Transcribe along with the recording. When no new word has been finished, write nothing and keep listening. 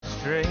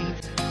straight.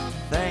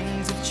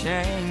 Things have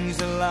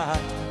changed a lot,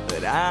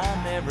 but I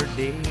never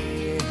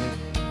did.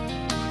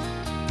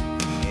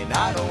 And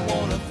I don't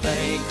wanna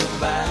think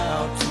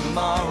about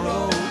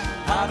tomorrow.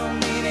 I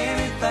don't need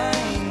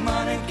anything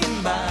money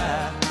can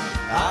buy.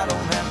 I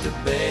don't have to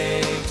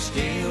beg,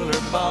 steal,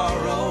 or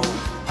borrow.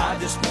 I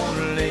just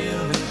wanna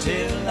live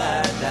until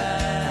I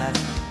die.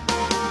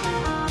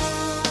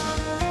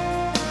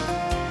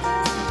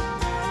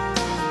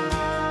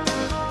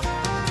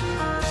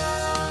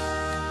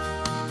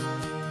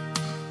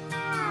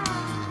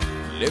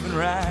 Living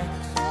right,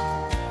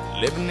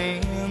 living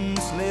in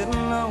this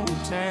little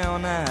old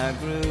town I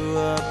grew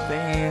up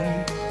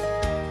in,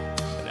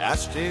 but I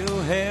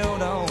still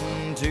held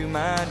on to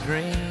my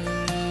dreams.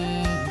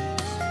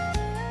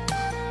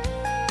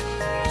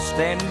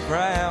 Standing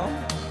proud,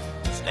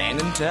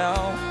 standing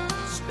tall,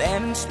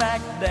 standing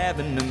smack dab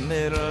in the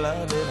middle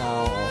of it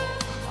all.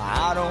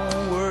 I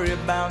don't worry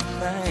about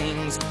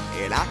things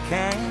that I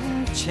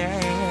can't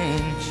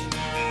change.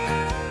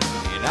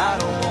 And I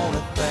don't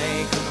wanna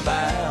think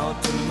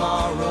about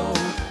tomorrow.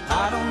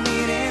 I don't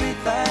need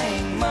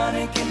anything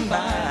money can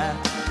buy.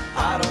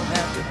 I don't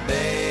have to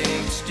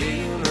beg,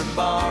 steal, or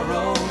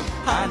borrow.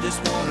 I just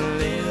wanna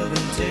live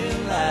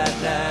until I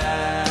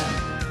die.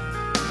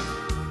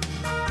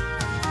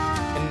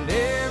 And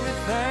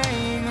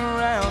everything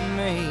around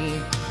me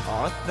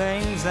are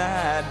things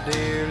I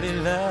dearly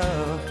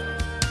love.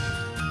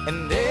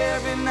 And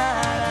every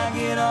night I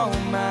get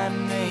on my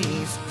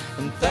knees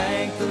and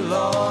thank the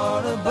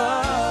Lord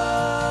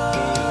above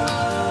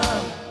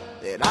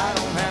that I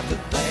don't have to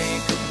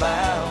think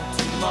about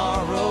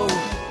tomorrow.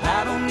 I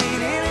don't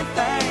need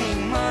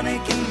anything money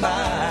can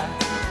buy.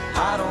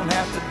 I don't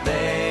have to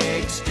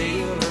beg,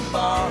 steal, or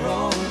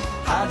borrow.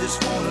 I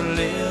just wanna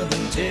live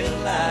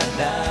until I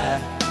die.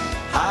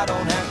 I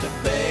don't have to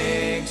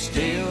beg,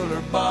 steal,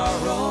 or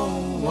borrow.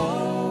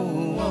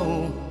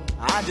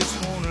 I just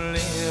wanna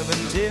live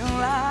until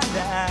I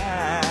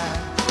die.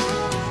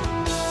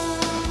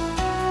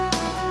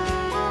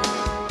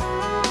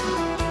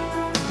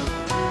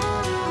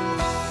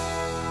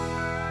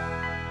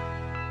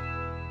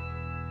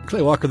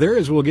 Clay Walker there,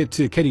 as we'll get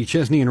to Kenny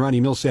Chesney and Ronnie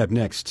Millsap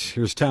next.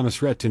 Here's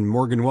Thomas Rhett and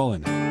Morgan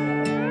Wallen.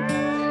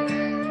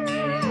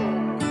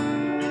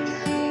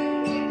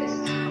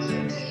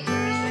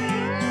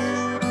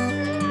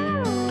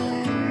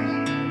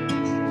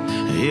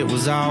 It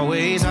was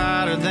always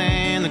hotter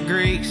than the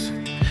grease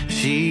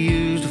she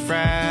used to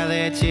fry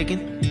that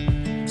chicken.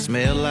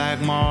 Smelled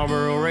like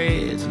Marlboro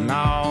Reds and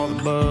all the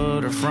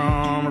butter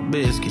from her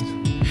biscuits.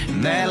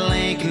 And that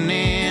Lincoln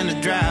in the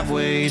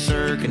driveway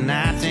circa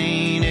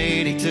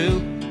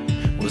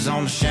 1982 was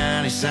on the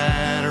shiny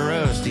side of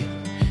rusty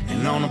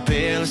and on the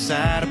pale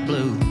side of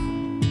blue.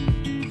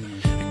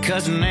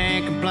 Cussing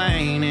and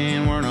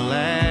complaining weren't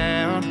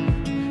allowed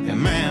at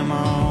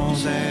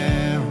Mama's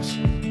house.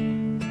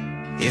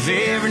 If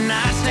every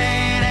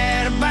nightstand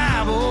had a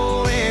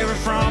Bible, every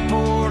front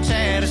porch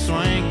had a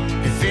swing,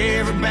 if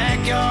every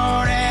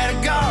backyard had a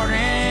garden,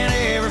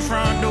 every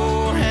front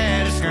door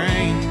had a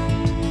screen,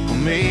 well,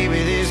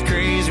 maybe this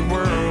crazy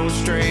world would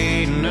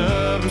straighten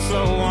up and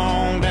slow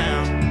on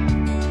down.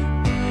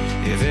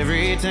 If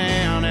every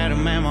town had a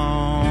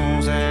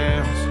Mama's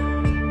house.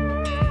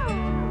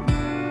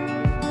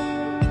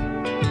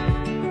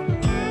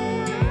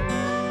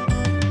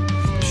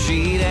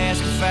 She'd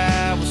ask if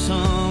I was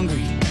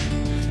hungry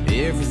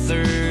every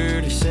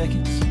 30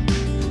 seconds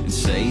and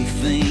say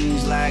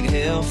things like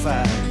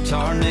hellfire,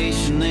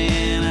 tarnation,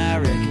 and I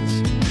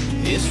reckons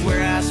it's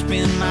where I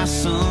spend my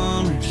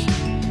summers.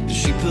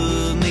 She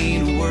put me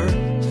to work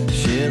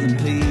shelling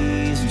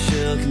peas and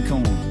shucking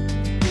corn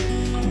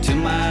until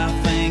my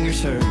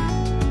fingers hurt.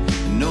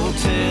 No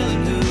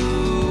telling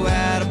who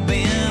I'd have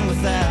been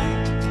without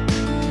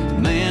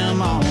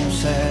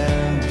Mama's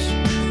house.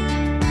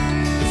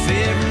 If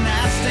every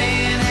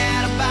nightstand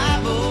had a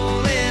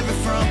Bible, every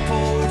front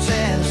porch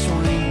had a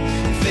swing,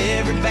 if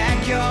every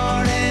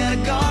backyard had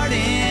a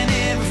garden,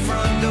 every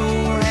front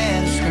door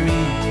had a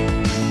screen,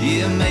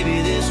 yeah,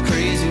 maybe this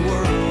crazy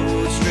world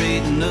would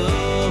straighten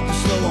up and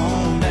slow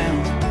on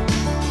down.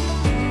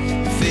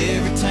 If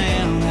every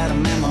town had a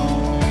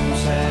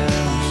Mama's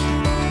house.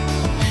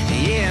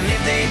 Yeah, and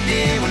if they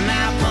did when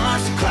I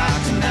punch the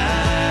clock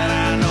tonight, I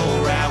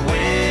know right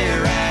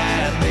where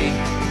I'd be.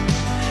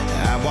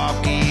 I'd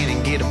walk in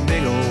and get a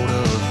big old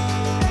hug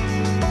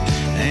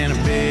and a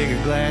bigger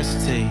glass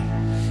of tea.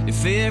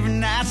 If every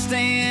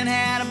nightstand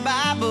had a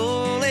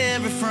Bible,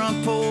 every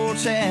front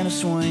porch had a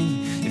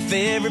swing, if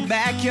every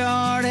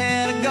backyard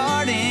had a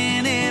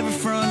garden, every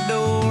front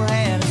door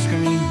had a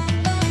screen,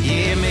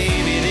 yeah,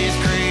 maybe this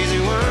crazy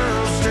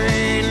world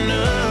straighten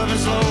up and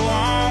slow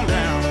on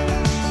down.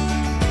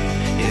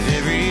 If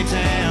every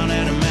town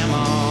had a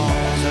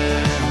Mama's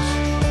house,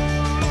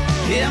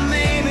 yeah,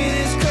 maybe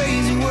this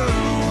crazy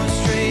world would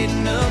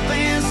straighten up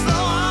and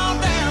slow on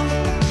down.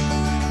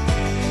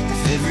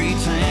 If every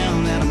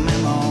town had a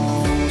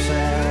Mama's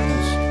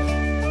house.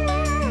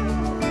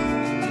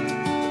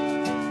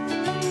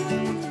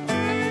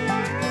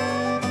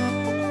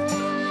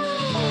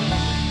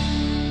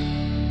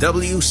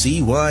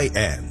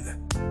 WCYN.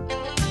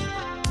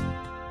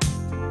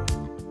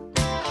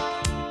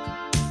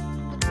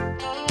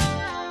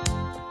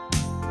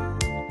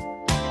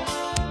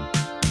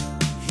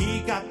 He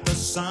got the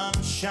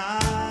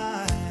sunshine,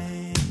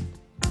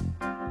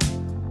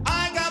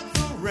 I got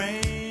the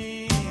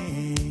rain.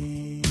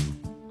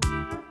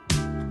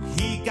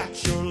 He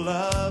got your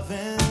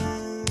loving,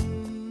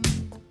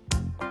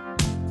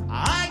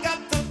 I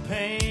got the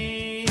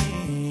pain.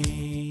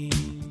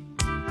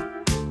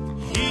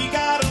 He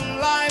got a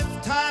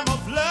lifetime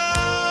of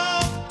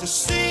love to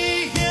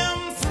see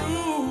him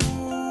through.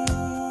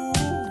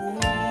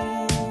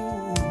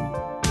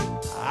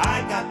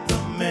 I got the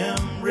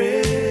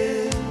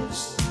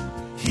memories,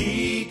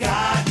 he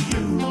got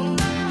you.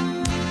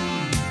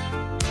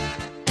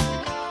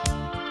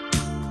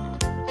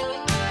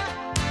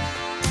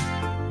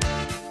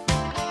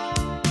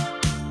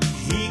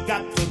 He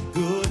got the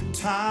good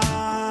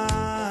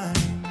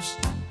times,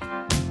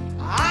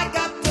 I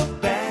got the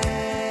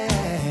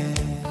bad.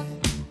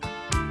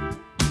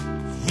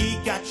 He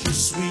got your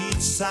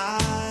sweet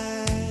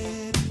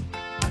side,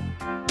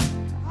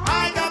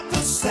 I got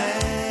the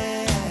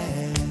sad.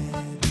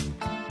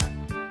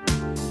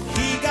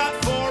 He got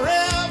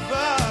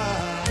forever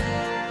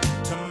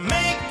to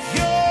make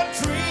your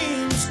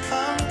dreams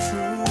come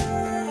true,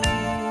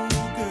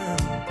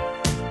 girl.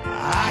 I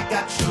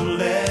got your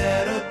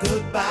letter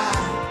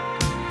goodbye,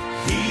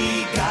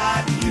 he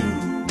got you.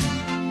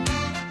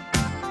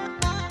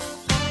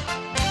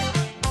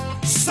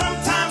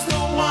 Sometimes the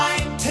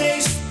wine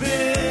tastes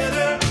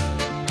bitter,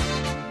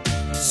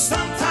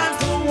 sometimes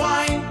the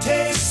wine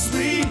tastes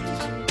sweet.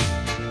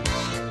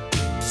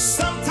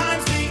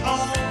 Sometimes the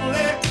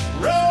only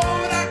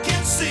road I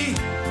can see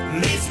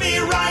leads me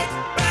right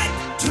back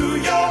to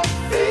your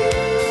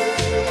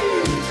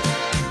feet.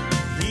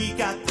 He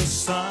got the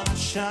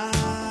sunshine,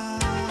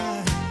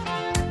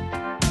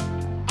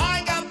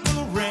 I got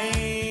the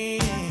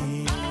rain.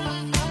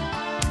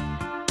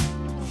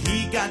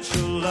 He got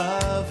your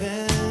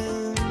loving,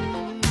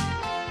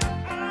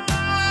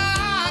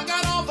 I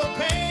got all the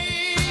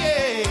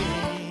pain.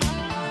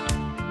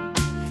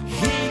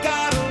 He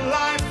got a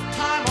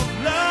lifetime of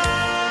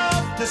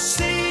love to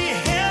see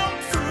him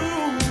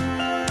through.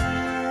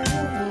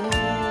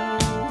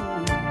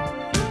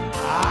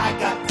 I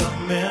got the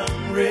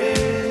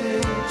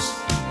memories,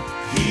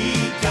 he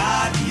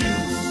got you.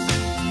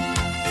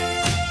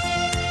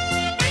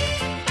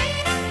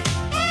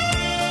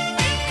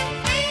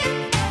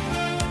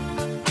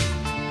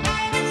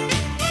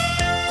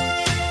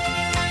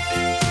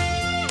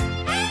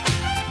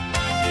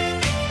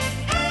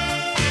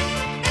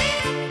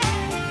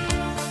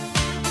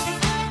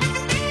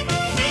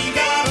 He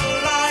got a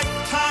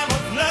lifetime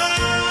of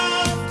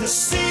love to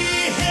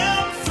see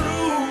him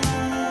through,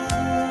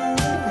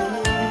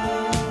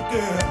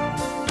 girl.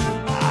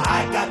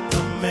 I got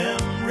the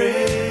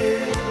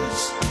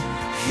memories,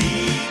 he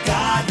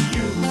got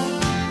you.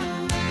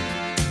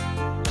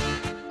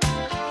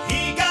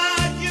 He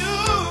got you,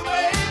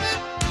 baby.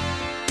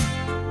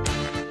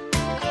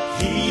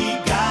 He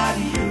got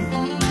you.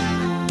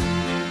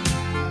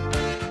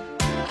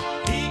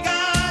 He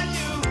got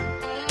you,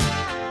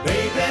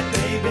 baby,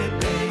 baby,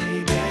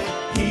 baby.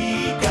 He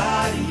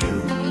got you.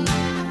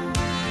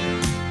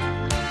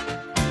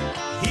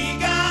 He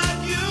got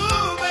you,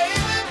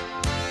 baby.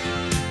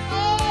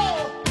 Oh,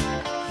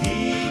 he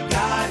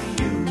got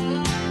you.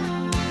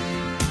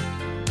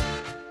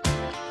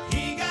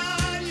 He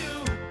got you,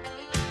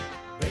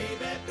 baby,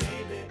 baby,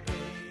 baby.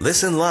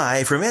 Listen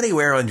live from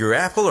anywhere on your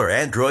Apple or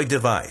Android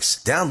device.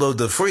 Download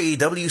the free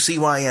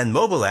WCYN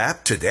mobile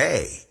app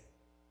today.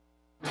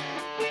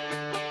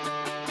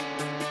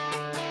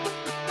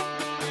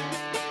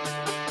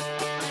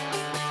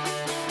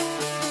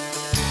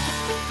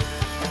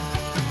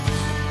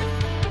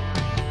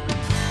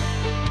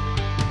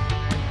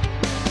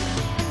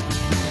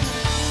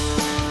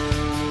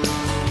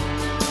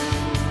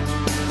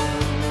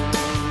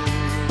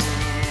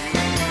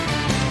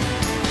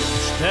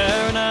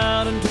 Staring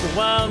out into the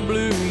wild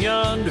blue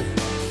yonder,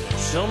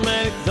 so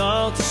many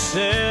thoughts to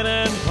sit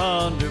and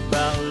ponder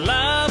about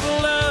life,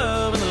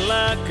 love, and the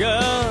lack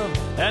of,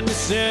 and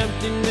this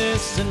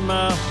emptiness in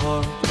my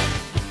heart.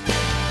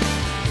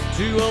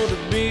 Too old to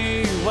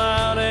be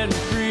wild and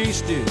free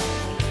still,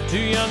 too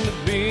young to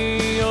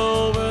be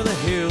over the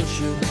hill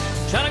shoot.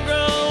 Trying to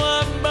grow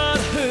up, but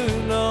who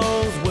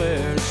knows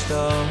where to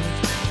start.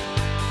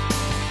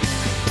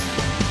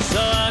 So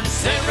I just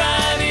sit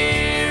right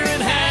here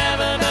and have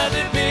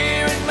another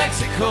beer in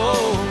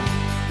Mexico.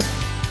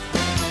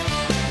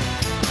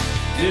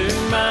 Do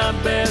my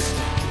best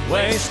to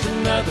waste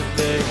another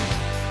day.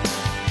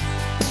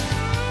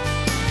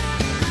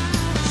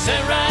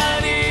 Sit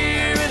right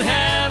here and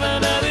have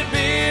another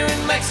beer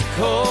in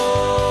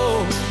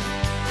Mexico.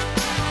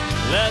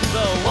 Let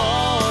the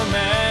warm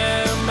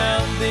air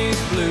melt these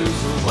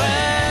blues away.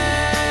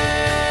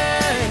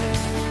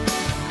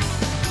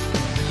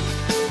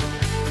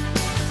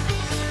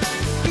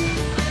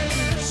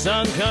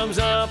 Sun comes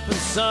up and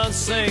sun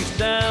sinks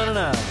down, and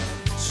I've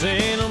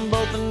seen them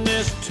both in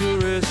this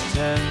tourist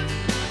town.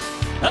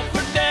 up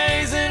for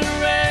days in the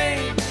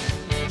rain,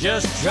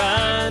 just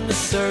trying to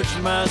search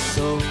my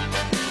soul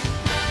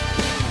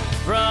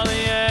for all the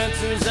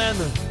answers and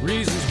the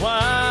reasons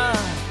why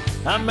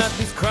I'm at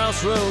these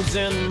crossroads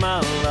in my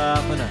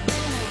life, and I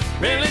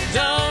really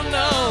don't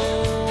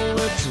know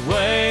which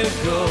way to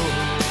go.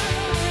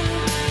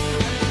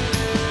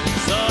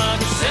 So I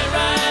can sit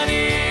right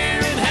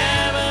here and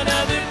have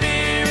another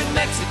beer in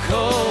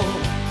Mexico,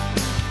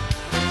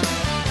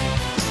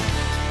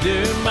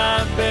 do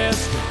my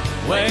best to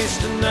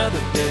waste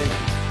another day.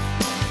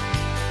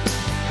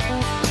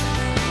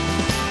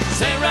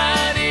 Sit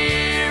right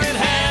here and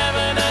have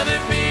another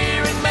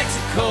beer in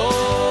Mexico.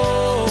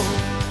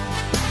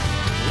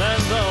 Let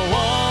the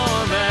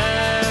warm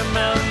air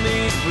melt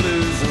these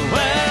blues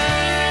away.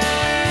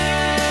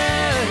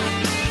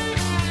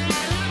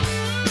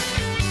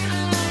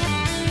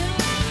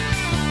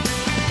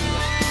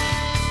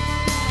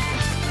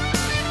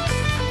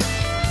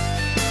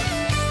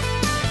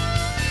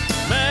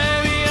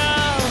 Maybe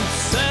I'll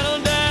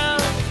settle down,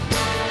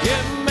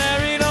 get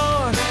married,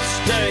 or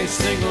stay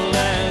single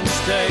and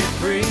stay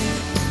free.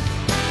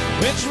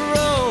 Which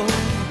road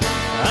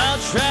I'll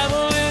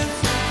travel is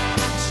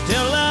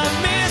still a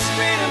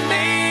mystery to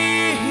me.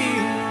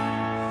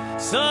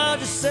 So I'll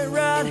just sit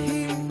right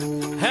here,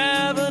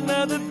 have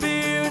another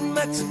beer in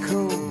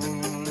Mexico,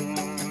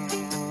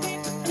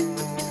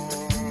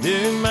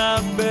 do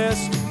my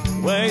best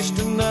to waste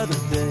another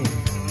day.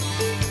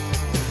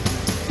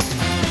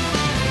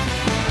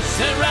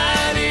 Sit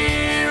right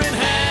here and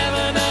have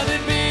another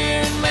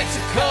beer in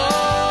Mexico.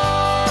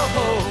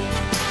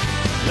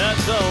 Let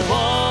the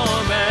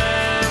warm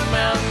air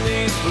melt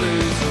these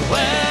blues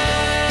away.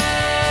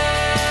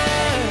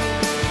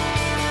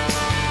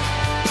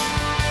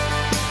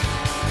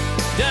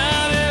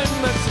 Down in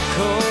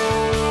Mexico.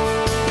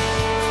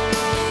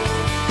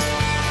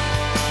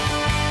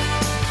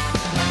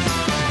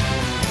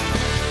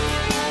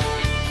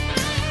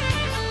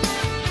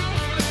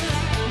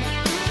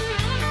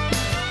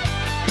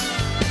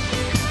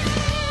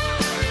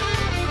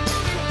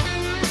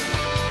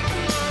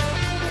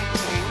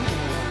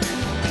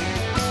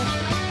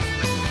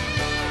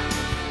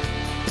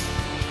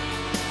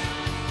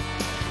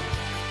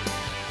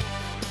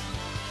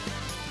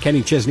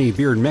 Kenny Chesney,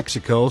 Beer in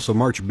Mexico. So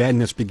March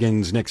Madness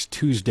begins next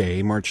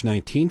Tuesday, March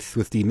 19th,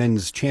 with the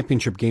men's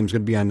championship games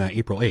going to be on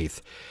April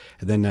 8th.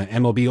 And then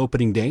MLB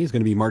opening day is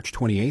going to be March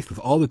 28th, with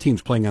all the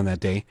teams playing on that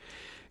day.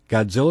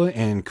 Godzilla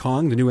and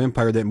Kong, the New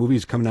Empire, that movie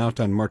is coming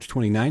out on March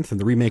 29th, and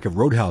the remake of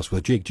Roadhouse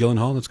with Jake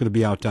Gyllenhaal, that's going to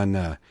be out on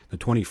the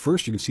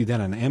 21st. You can see that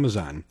on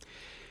Amazon.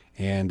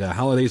 And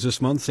holidays this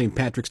month, St.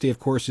 Patrick's Day, of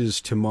course, is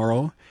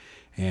tomorrow,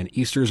 and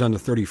Easter's on the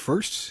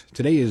 31st.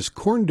 Today is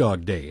Corn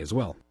Dog Day as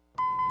well.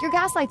 Your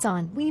gas light's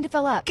on. We need to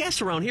fill up.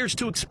 Gas around here is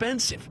too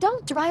expensive.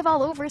 Don't drive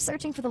all over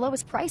searching for the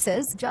lowest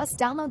prices. Just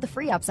download the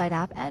free Upside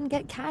app and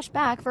get cash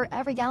back for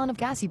every gallon of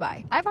gas you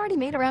buy. I've already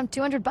made around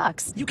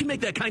 $200. You can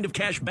make that kind of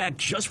cash back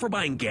just for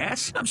buying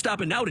gas? I'm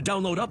stopping now to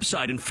download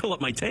Upside and fill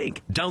up my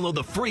tank. Download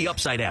the free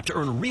Upside app to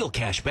earn real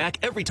cash back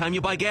every time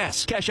you buy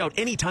gas. Cash out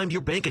anytime to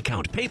your bank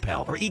account,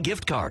 PayPal, or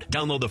e-gift card.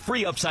 Download the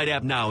free Upside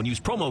app now and use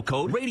promo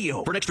code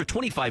RADIO for an extra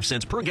 25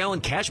 cents per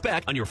gallon cash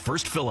back on your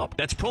first fill-up.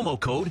 That's promo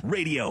code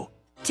RADIO.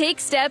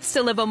 Take steps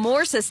to live a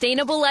more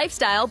sustainable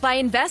lifestyle by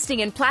investing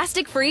in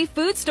plastic-free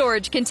food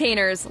storage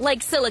containers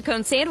like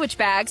silicone sandwich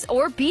bags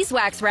or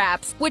beeswax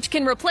wraps, which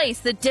can replace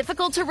the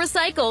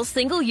difficult-to-recycle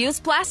single-use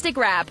plastic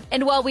wrap.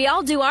 And while we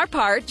all do our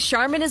part,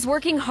 Charmin is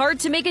working hard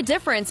to make a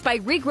difference by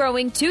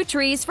regrowing 2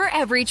 trees for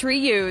every tree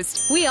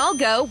used. We all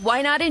go,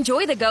 why not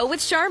enjoy the go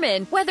with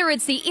Charmin? Whether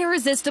it's the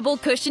irresistible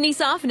cushiony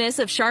softness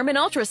of Charmin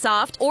Ultra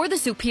Soft or the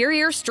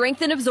superior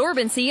strength and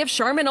absorbency of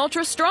Charmin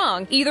Ultra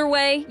Strong, either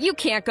way, you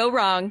can't go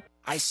wrong.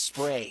 I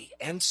spray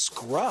and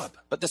scrub,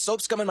 but the soap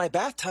scum in my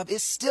bathtub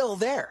is still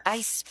there. I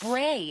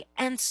spray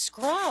and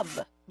scrub,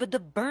 but the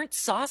burnt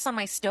sauce on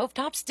my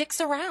stovetop sticks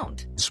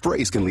around.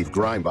 Sprays can leave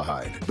grime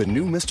behind, but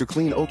new Mr.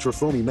 Clean Ultra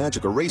Foamy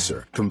Magic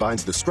Eraser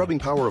combines the scrubbing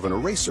power of an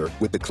eraser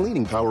with the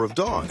cleaning power of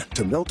Dawn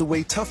to melt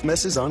away tough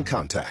messes on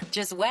contact.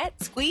 Just wet,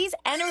 squeeze,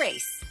 and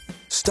erase.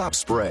 Stop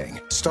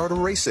spraying, start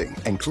erasing,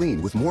 and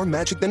clean with more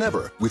magic than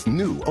ever with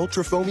new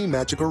Ultra Foamy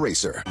Magic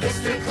Eraser.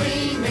 Mr.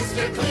 Clean,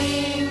 Mr. Clean.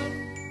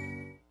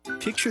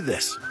 Picture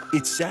this.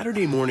 It's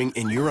Saturday morning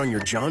and you're on your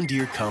John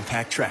Deere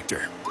compact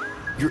tractor.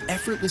 You're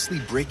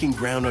effortlessly breaking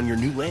ground on your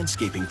new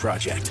landscaping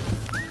project.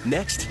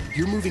 Next,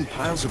 you're moving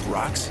piles of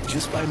rocks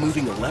just by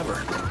moving a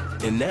lever.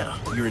 And now,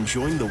 you're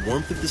enjoying the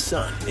warmth of the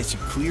sun as you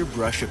clear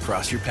brush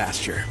across your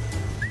pasture.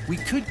 We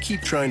could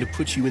keep trying to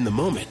put you in the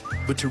moment,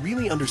 but to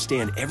really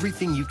understand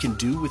everything you can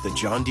do with a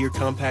John Deere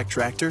compact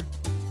tractor,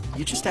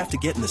 you just have to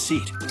get in the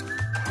seat.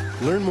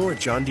 Learn more at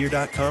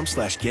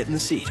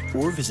johndeere.com/get-in-the-seat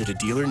or visit a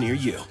dealer near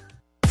you.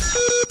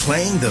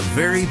 Playing the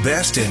very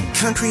best in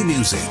country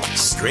music,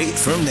 straight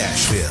from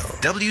Nashville.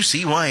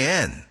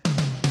 WCYN.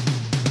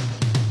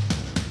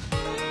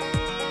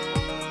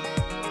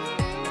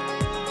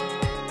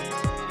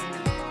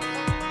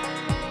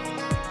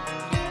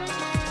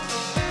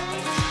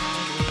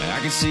 I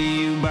can can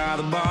see you by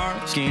the bar,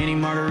 skinny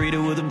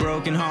margarita with a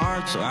broken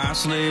heart. So I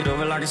slid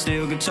over like a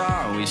steel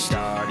guitar. We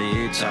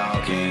started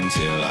talking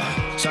till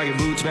I saw your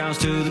boots bounce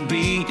to the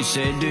beat. You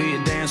said, do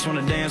you dance,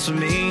 wanna dance with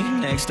me?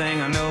 Next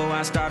thing I know,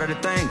 I started to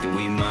think that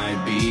we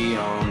might be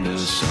on to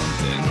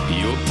something.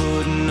 You're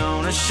putting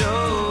on a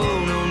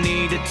show, no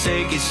need to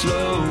take it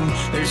slow.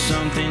 There's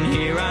something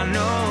here I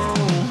know.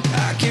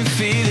 I can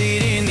feel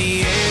it in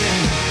the air,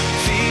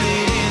 feel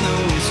it in the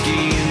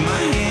whiskey in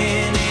my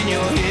hand and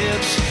your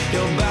hips.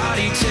 Your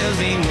body tells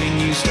me when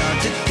you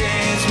start to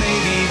dance,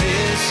 maybe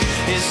this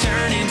is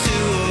turning to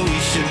a we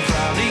should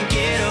probably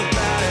get up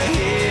out of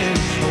here.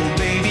 Oh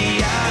baby,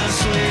 I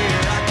swear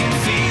I can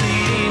feel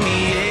it in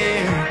the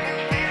air.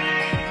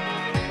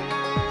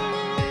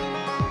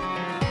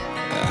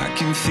 I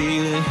can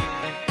feel it.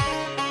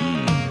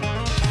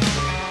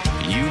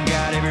 You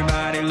got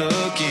everybody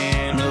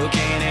looking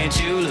at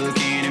you,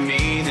 looking at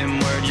me. Them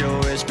words you're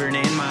whispering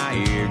in my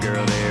ear,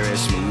 girl, they're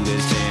as smooth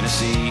as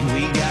Tennessee.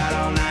 We got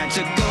all night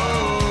to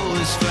go,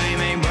 this flame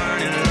ain't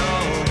burning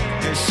low.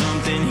 There's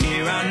something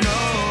here I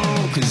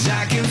know, 'cause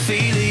I can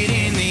feel it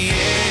in the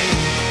air,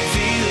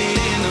 feel it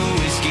in the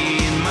whiskey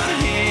in my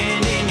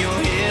hand and your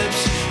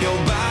hips. Your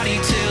body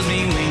tells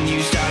me when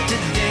you start to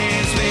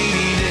dance,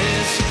 baby,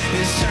 this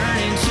is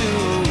turning to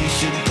a we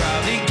should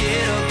probably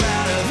get up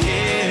out of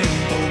here.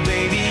 Oh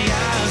baby, I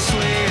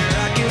swear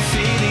I can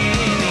feel it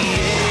in the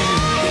air.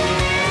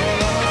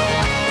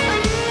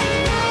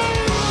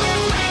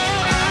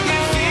 I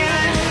can feel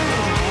it.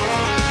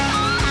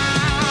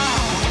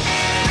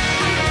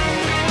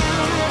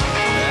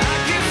 I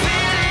can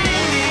feel it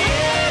in the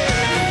air.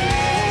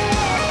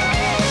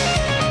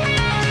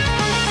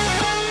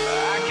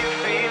 I can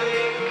feel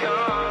it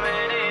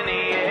coming in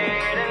the air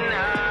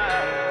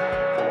tonight.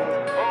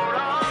 Hold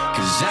on.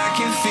 'Cause I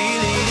can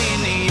feel it in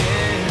the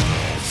air,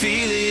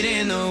 feel it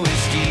in the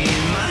whiskey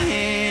in my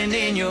hand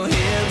and your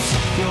hips.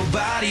 Your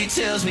body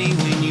tells me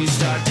when you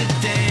start to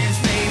dance,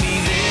 baby,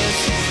 this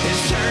is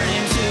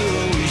turning to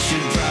a we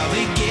should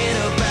probably get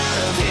up out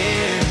of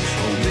here.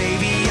 Oh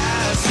baby, I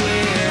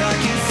swear I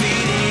can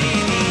feel it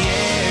in the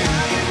air.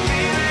 I can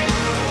feel it.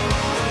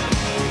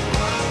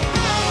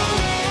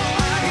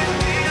 I can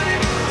feel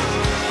it.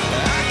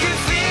 I can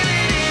feel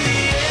it in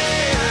the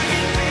air. I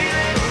can feel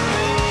it.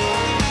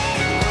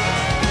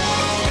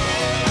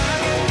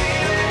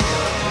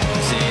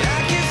 Said I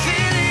can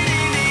feel it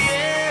in the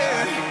air.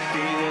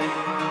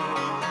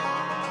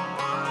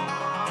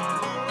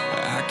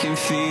 I can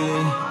feel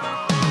it.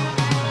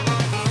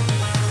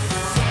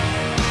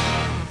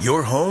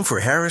 Your home for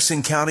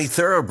Harrison County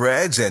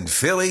thoroughbreds and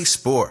Philly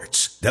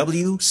sports.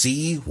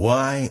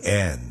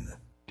 WCYN.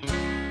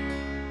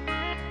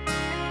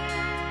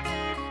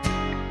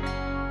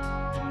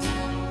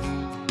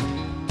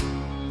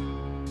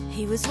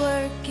 He was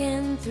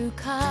working through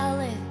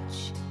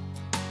college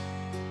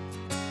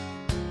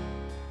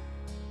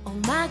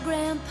on my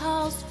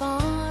grandpa's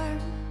farm.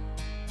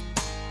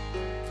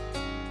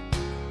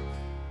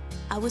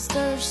 I was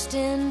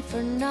thirsting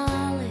for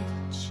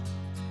knowledge,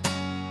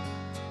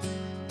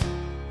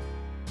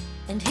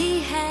 and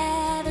he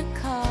had a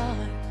car.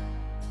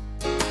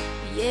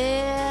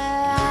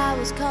 Yeah, I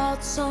was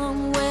caught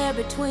somewhere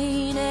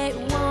between a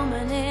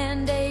woman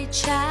and a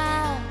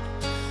child.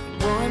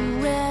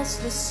 One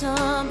restless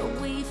summer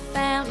we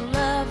found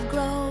love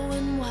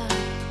growing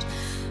wild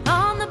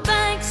on the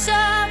banks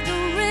of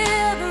the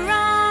river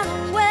on a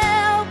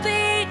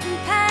well-beaten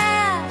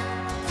path.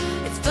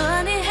 It's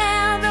funny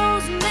how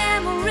those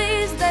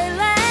memories, they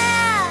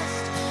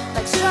last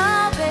like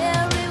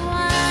strawberry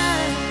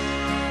wine.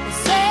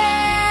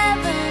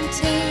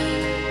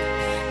 17,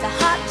 the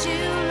hot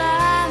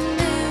July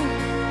noon,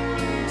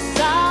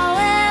 saw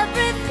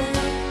everything.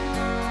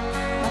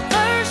 My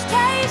first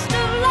taste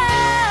of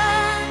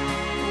love,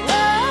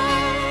 whoa,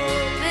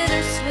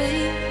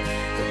 bittersweet,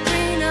 the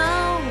green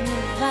on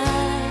the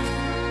vine,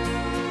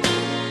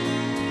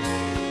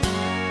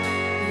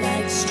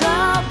 like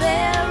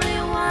strawberry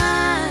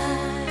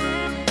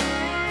wine.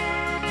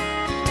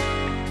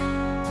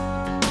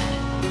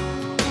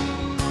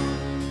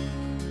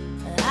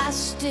 I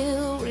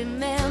still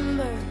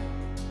remember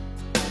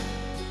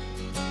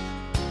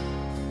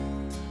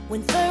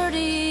when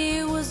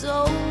 30 was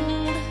old.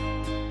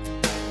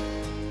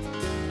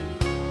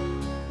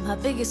 My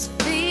biggest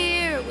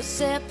fear was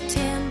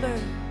September,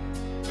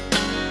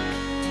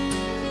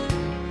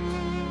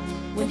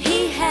 when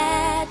he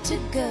had to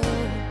go.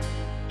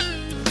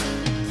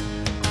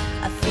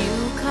 A few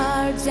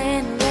cards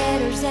and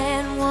letters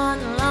and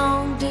one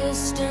long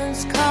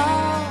distance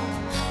call.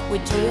 We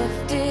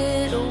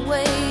drifted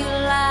away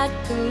like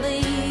the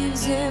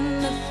leaves in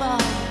the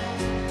fall.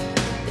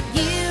 But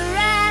year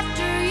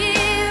after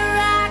year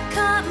I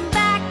come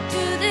back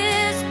to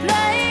this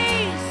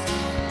place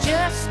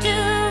just to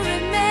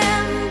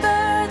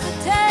remember the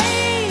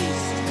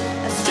taste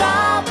of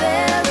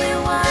strawberry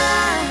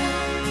wine.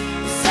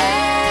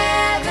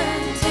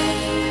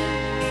 17,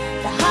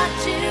 the hot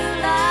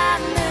July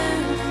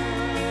moon,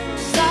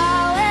 saw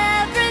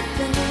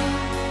everything.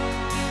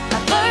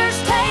 My first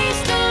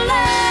taste of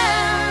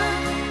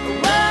love,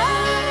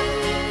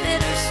 whoa,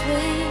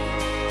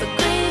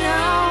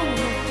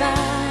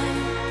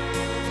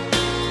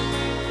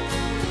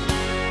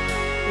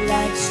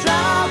 like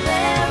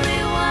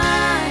strawberry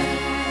wine.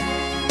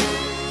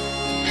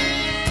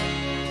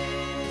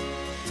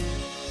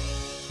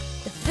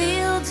 The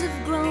fields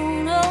have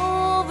grown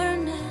over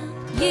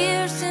now,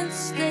 years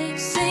since they've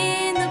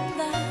seen the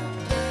plow.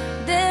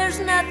 There's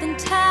nothing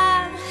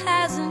time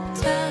hasn't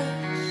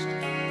touched.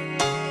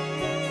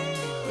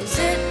 Is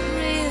it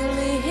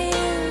really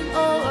him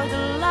or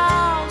the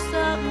loss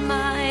of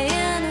my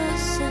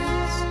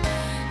innocence?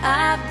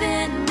 I've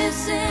been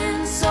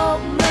missing so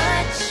much.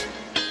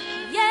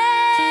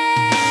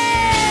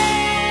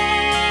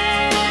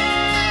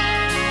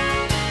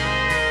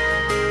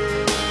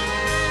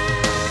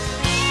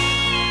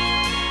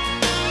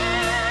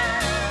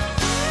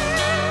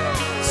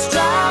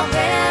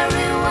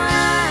 Strawberry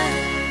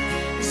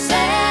wine, 17,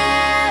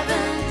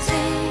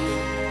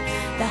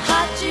 the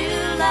hot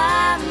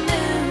July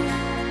moon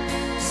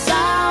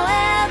saw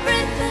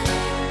everything.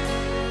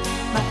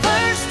 My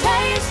first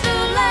taste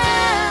of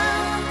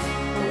love,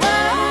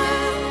 whoa,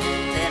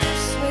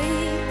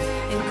 bittersweet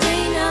and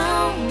green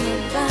on the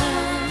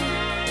vine.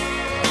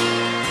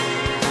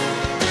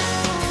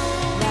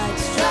 Like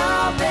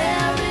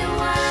strawberry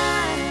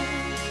wine,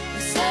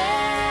 17,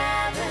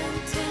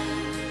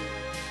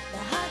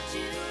 the hot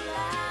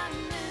July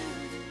moon.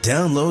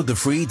 Download the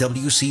free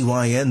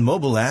WCYN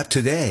mobile app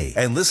today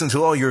and listen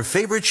to all your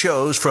favorite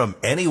shows from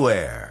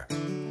anywhere.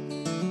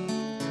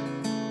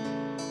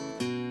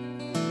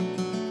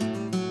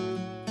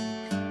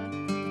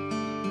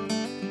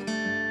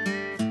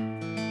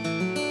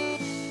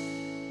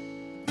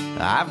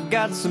 I've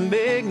got some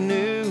big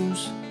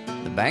news.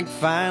 The bank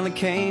finally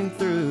came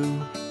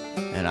through,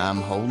 and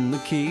I'm holding the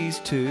keys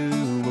to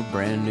a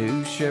brand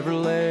new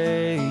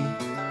Chevrolet.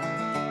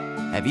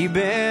 Have you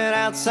been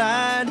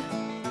outside?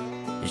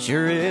 It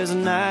sure is a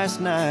nice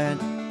night.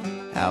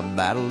 How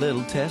about a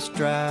little test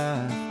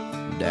drive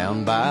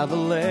down by the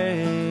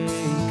lake?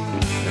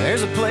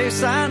 There's a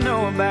place I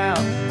know about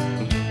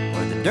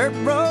where the dirt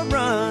road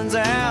runs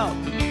out.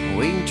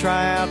 We can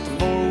try out the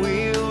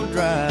four-wheel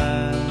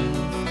drive.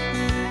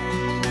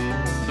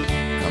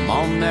 Come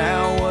on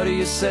now, what do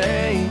you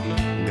say?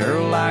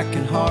 Girl, I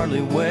can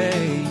hardly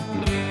wait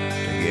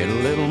to get a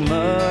little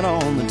mud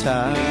on the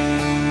tires.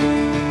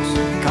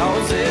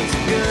 'Cause it's a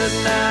good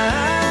night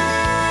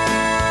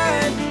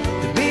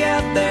to be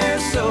out there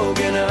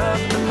soaking up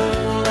the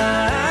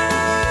moonlight.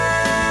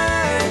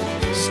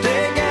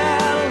 Stake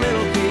out a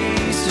little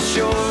piece of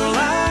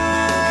shoreline.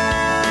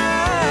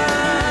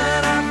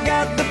 I've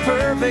got the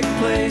perfect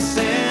place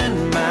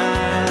in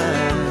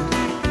mind.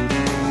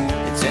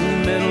 It's in the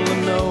middle of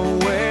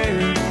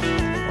nowhere,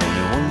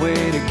 only one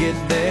way to get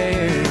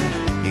there.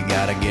 You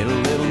gotta get a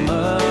little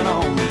mud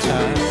on the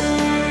tires.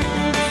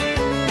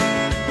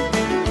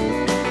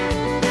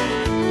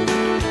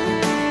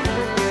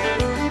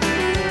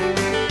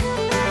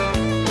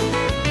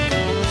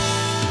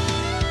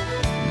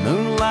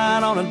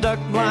 Moonlight on a duck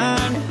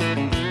blind,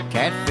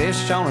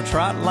 catfish on a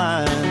trot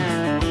line.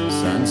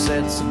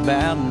 Sunset's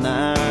about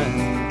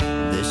 9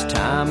 this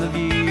time of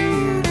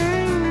year.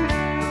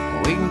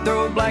 We can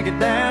throw a blanket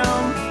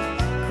down,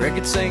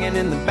 crickets singing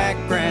in the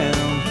background,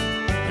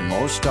 and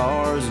more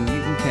stars than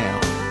you can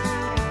count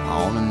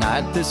on a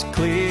night this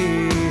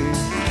clear.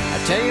 I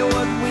tell you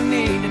what we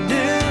need to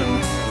do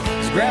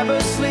is grab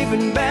a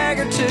sleeping bag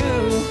or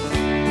two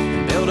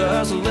and build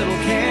us a little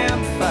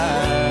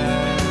campfire.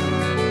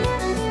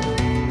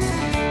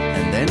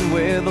 And then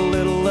with a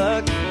little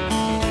luck,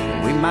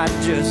 we might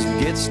just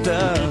get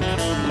stuck.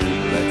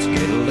 Let's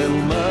get a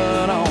little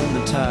mud on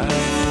the tires.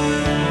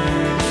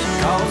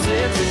 'Cause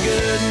it's a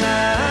good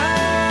night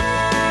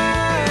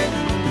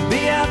to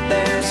be out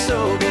there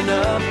soaking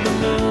up the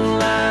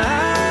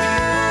moonlight.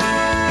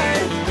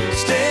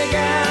 Stake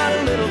out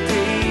a little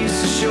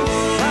piece of shoreline.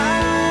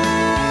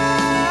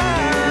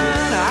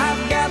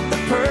 I've got the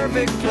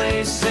perfect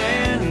place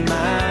in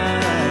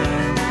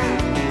mind.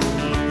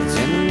 It's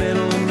in the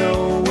middle of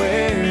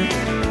nowhere,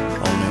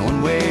 only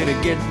one way to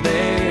get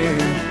there.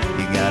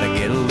 You gotta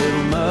get a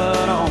little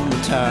mud on the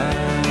tires.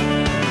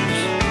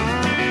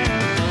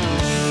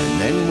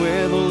 And then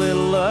with a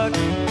little luck,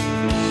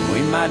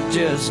 we might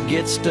just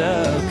get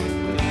stuck.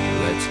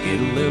 Let's get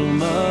a little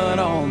mud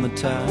on the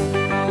tires.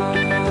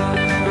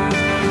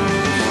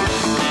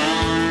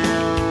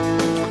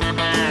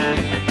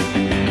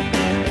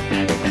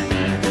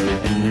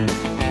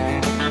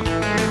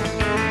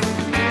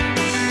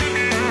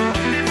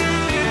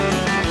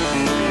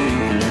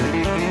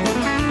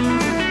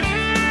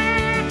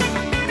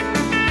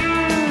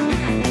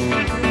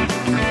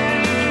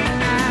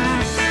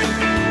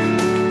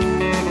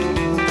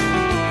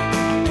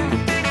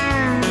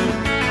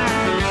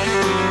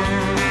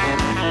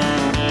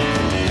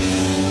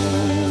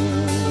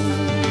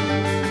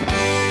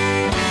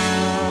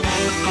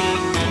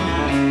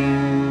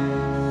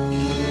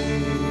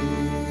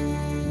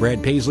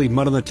 Brad Paisley,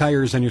 Mud on the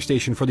Tires on your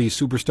station for the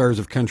superstars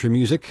of country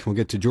music. We'll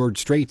get to George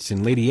Straits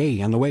and Lady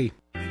A on the way.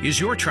 Is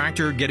your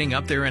tractor getting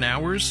up there in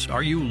hours?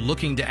 Are you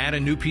looking to add a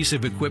new piece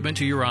of equipment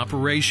to your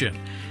operation?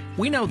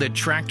 We know that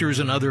tractors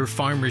and other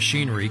farm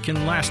machinery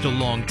can last a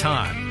long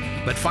time.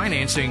 But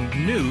financing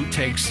new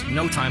takes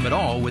no time at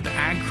all with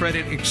Ag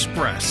Credit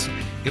Express.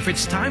 If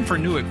it's time for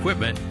new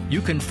equipment, you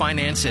can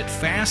finance it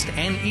fast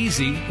and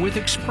easy with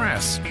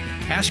Express.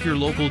 Ask your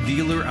local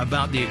dealer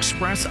about the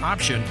Express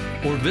option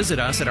or visit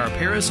us at our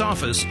Paris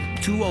office,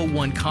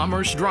 201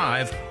 Commerce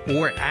Drive,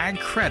 or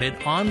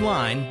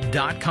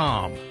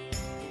agcreditonline.com.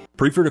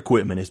 Preferred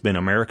Equipment has been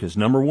America's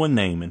 #1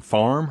 name in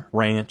farm,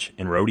 ranch,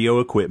 and rodeo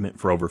equipment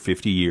for over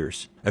 50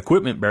 years.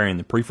 Equipment bearing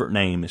the Preferred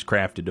name is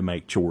crafted to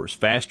make chores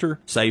faster,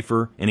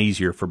 safer, and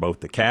easier for both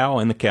the cow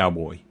and the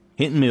cowboy.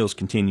 Hinton Mills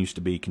continues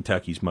to be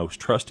Kentucky's most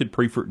trusted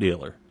Preferred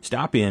dealer.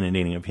 Stop in at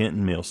any of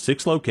Hinton Mills'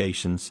 6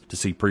 locations to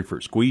see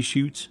Preferred squeeze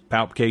chutes,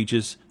 palp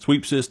cages,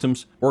 sweep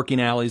systems,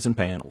 working alleys, and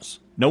panels.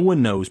 No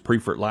one knows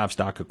Preferred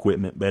livestock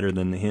equipment better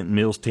than the Hinton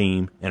Mills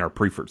team and our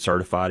Preferred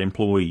certified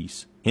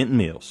employees. Hinton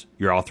Mills,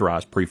 your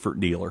authorized Preferred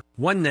dealer.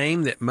 One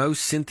name that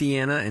most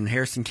Cynthiana and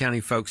Harrison County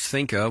folks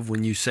think of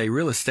when you say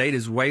real estate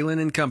is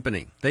Whalen &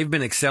 Company. They've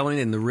been excelling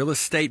in the real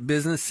estate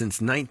business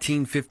since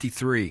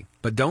 1953.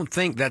 But don't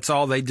think that's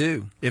all they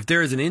do. If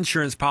there is an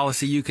insurance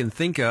policy you can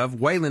think of,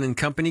 Whalen &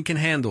 Company can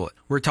handle it.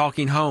 We're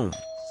talking home,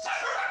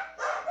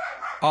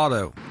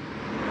 auto,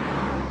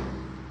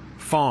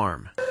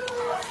 farm,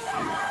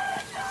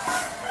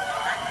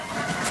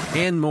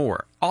 and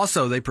more.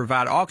 Also, they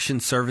provide auction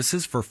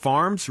services for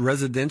farms,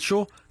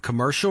 residential,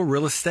 commercial,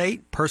 real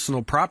estate,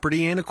 personal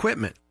property, and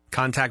equipment.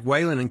 Contact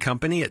Whalen &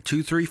 Company at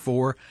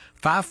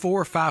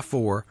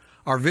 234-5454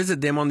 or visit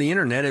them on the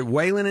internet at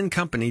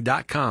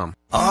whalenandcompany.com.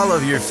 All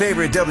of your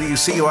favorite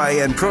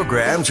WCYN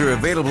programs are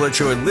available at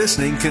your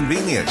listening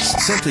convenience.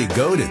 Simply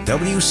go to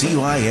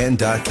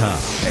WCYN.com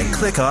and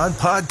click on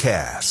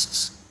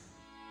podcasts.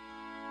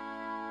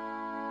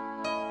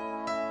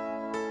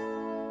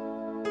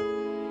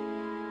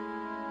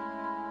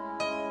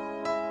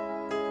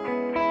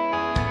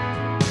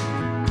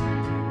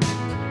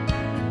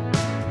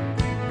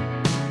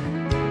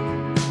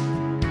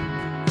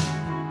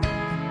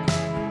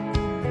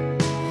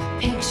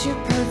 Picture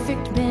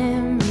perfect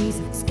memories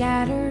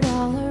scattered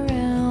all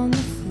around the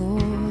floor.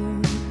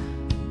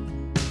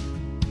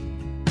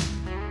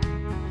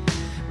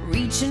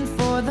 Reaching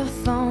for the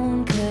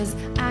phone 'cause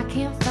I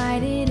can't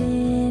fight it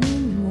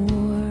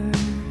anymore.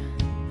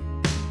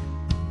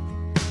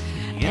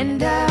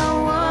 And I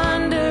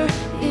wonder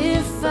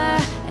if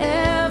I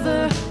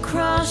ever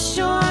cross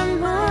your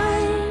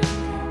mind.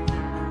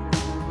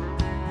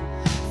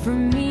 For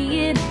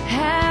me it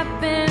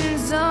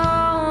happens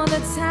all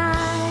the time.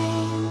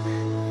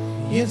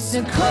 It's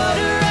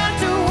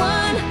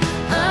 1:15.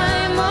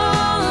 I'm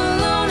all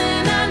alone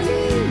and I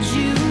need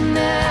you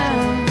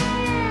now.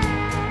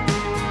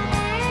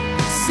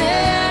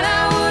 Said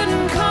I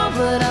wouldn't call,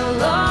 but I've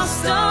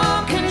lost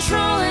all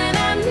control and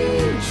I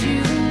need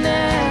you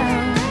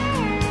now.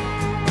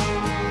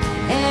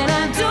 And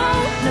I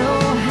don't know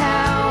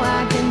how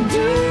I can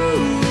do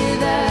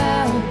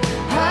without.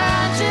 I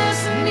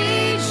just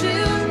need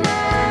you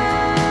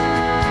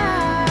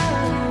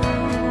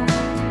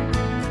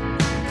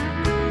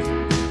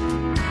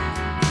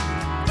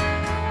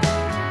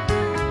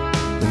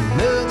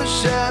Another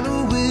shot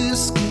of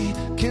whiskey,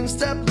 can't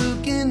stop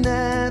looking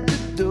at the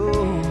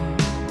door.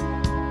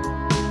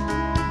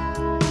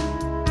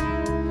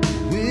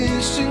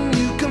 Wishing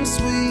you come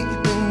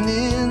sweeping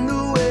in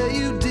the way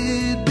you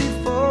did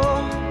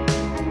before.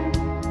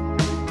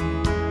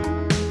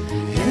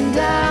 And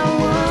I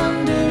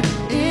wonder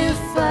if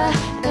I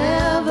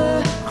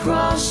ever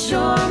cross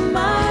your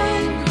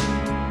mind.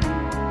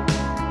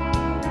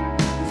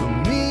 For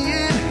me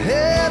it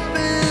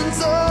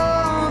happens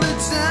all the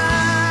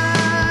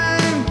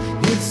time.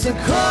 It's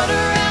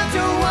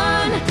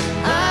 1:15.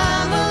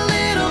 I'm a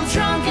little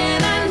drunk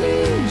and I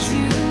need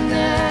you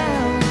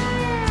now.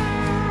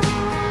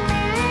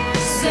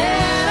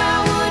 Said I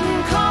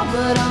wouldn't call,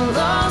 but I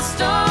lost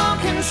all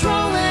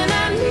control and I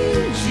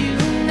need you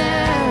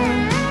now.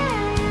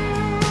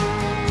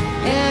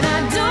 And I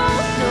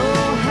don't know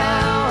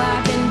how I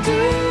can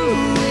do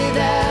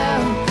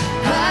without.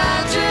 I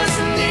just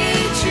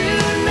need you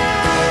now.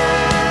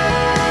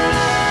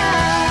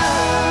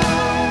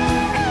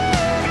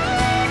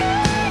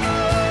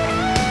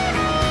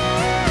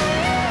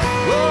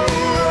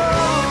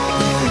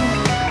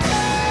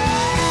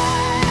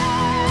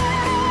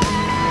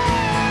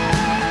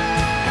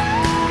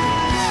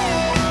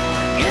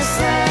 Guess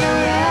I'd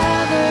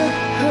rather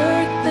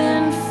hurt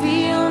than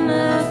feel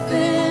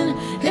nothing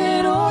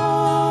at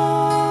all.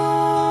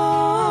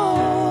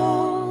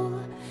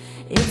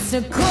 It's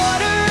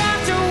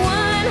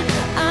 1:15.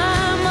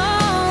 I'm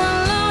all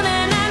alone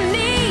and I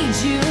need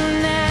you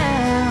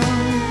now.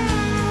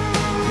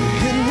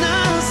 And I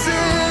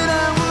said I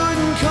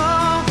wouldn't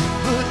call,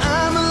 but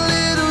I'm a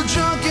little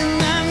drunk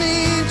and I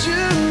need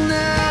you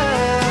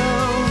now.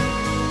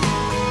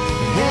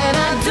 And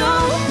I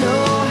don't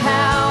know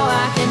how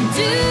I can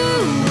do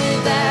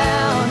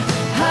without.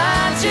 I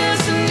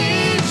just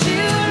need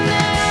you now.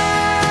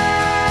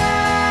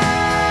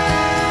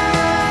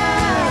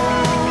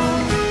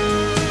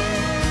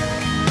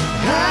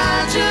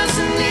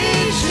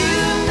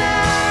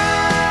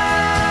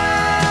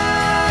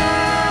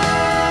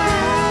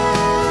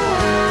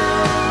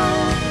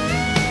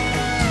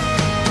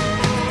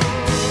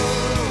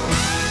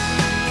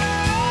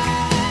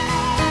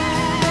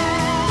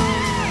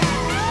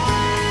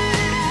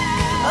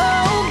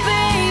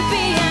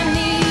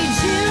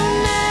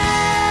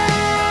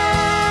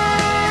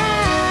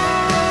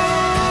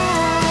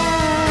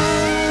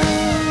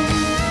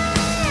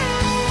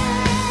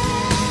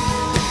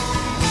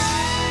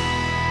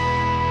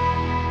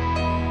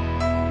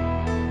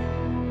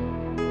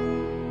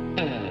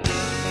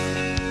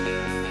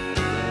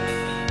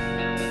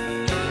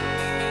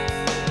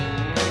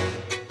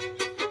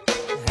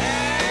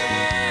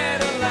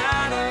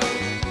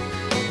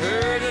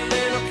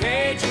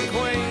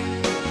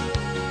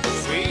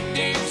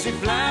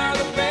 Dixie flower,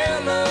 the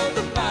belle of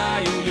the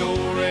bayou,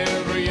 you're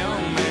every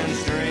young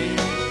man's dream.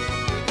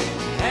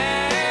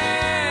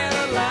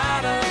 Adelina,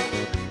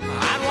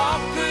 I'd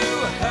walk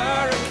through a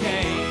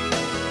hurricane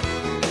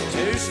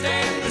to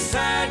stand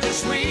beside your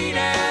sweet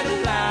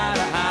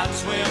Adelina. I'd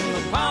swim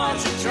the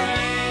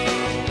Pontchartrain.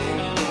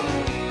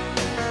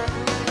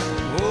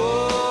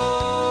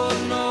 Oh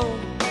no,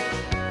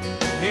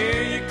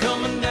 here you're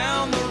coming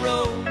down the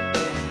road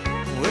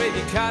with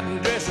your cotton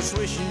dresser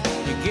swishing.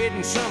 You're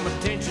getting some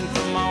attention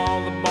from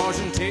all the boys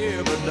in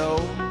Thibodeau.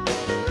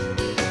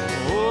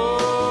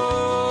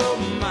 Oh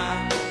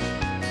my,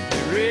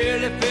 you're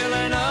really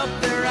filling up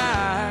their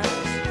eyes,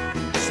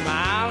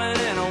 smiling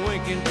and a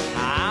winking.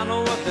 I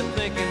know what they're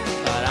thinking,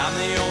 but I'm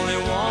the only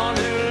one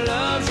who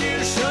loves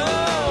you so.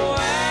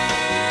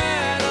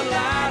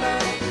 Adelina,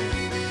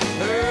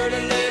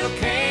 pretty little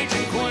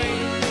Cajun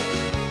queen,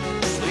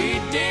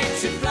 sweet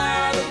Dixie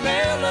flower, the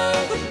belle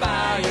of the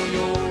bayou,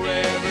 you're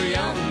every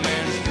young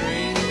man's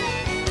dream.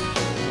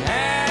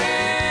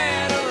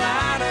 Adelina,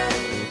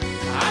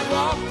 I'd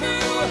walk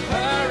through a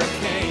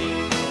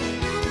hurricane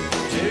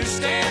to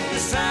stand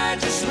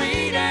beside your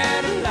sweet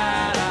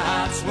Adelina.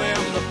 I'd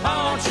swim the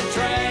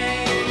Pontchartrain.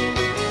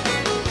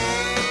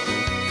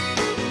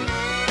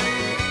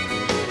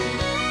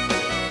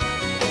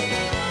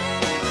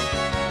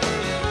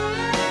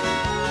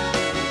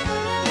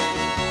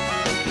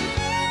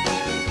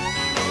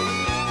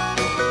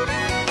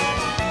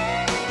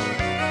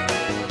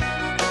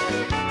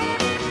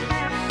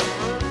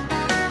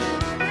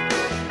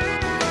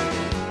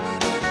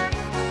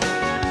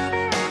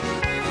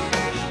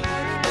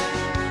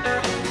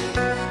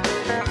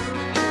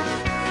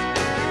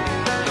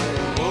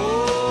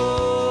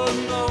 Oh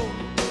no,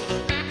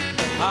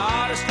 the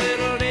hottest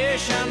little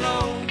dish I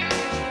know.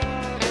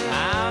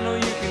 I know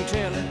you can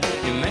tell it.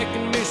 You're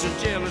making me so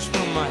jealous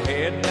from my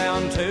head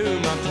down to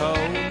my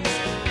toes.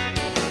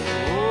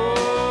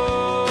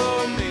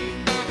 Oh me,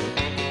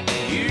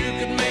 you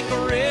could make a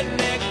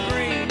redneck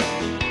green.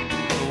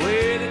 The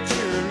way that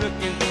you're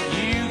looking,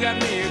 you got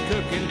me a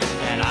cooking,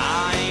 and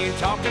I ain't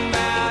talking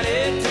about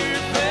it too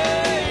fast.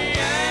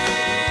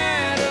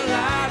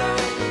 Adelina,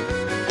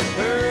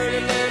 pretty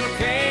little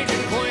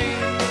Cajun queen,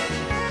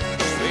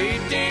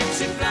 sweet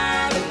Dixie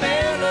flower, the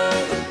belle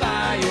of the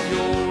bayou,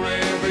 you're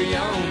every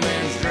young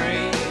man's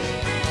dream.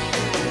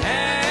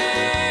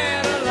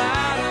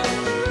 Adelina,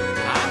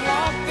 I'd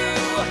walk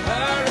through a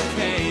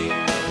hurricane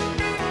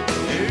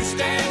to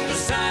stand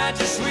beside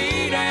your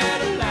sweet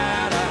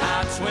Adelina.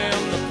 I'd swim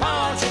the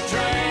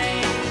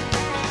Pontchartrain.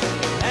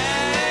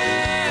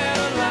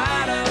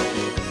 Adelina,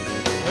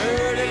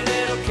 pretty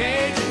little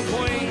Cajun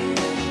queen,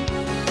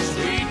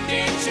 sweet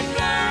Dixie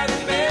flower, the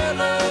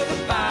belle of the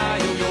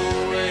bayou,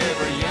 you're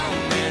every young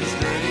man's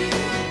dream.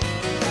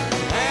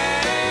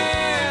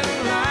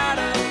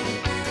 Adelina,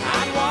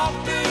 I'd walk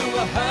through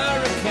a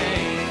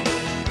hurricane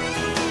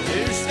to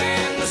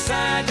stand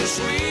beside your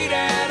sweet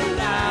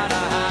Adelina.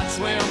 I'd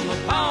swim the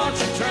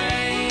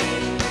Pontchartrain.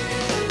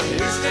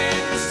 To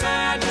stand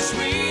beside your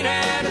sweet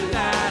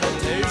Adelina.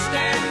 To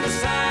stand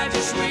beside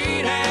your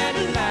sweet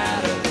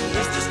Adelina.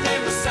 Just to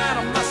stand beside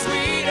of my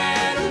sweet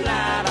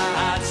Adelina.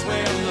 I'd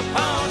swim the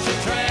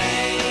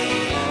Pontchartrain.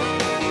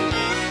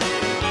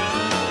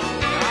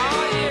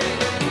 Oh yeah.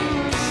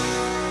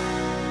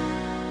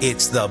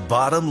 It's The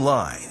Bottom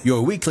Line,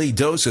 your weekly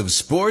dose of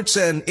sports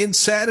and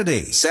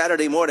insanity.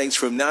 Saturday mornings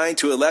from 9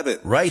 to 11,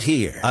 right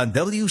here on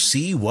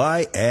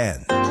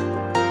WCYN.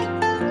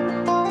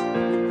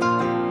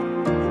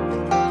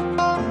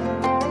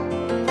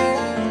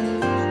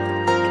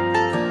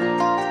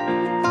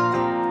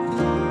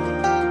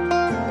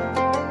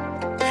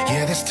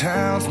 Yeah, this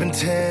town's been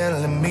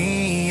telling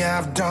me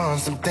I've done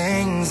some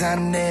things I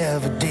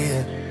never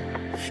did.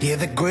 Yeah,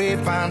 the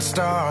grapevine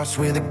starts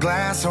with a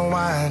glass of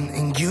wine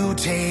and you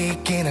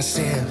taking a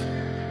sip.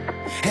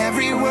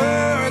 Every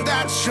word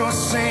that you're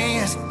saying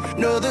is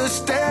another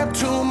step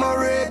to my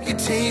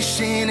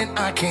reputation, and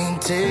I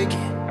can't take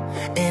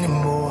it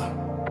anymore.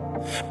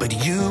 But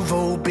you've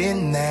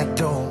opened that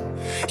door.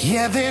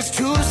 Yeah, there's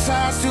two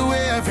sides to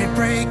every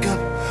breakup.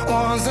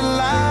 One's a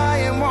lie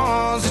and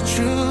one's the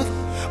truth.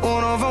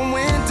 One of them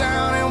went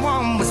down and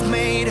one was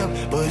made up,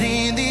 but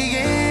in the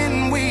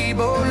end we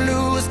both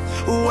lose.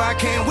 Why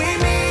can't we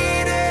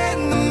meet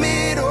in the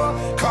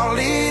middle? Call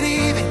it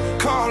even,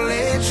 call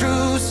it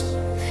truce.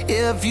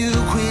 If you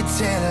quit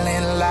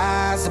telling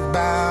lies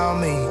about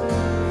me,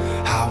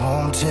 I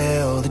won't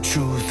tell the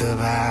truth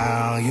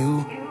about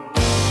you.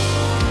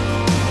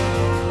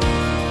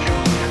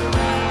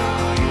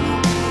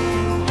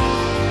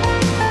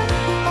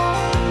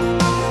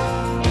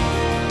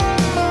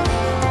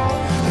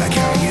 Like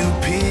how you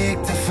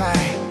picked a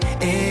fight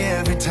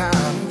every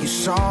time you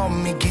saw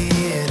me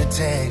get a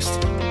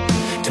text,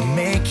 to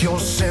make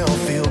yourself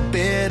feel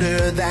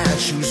better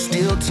that you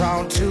still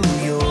talk to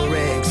your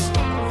ex.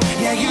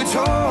 Yeah, you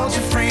told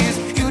your friends,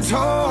 you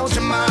told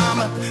your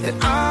mama that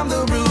I'm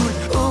the root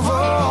of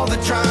all the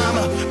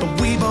drama.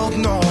 But we both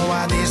know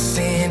why this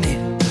ended.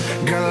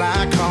 Girl,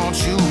 I caught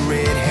you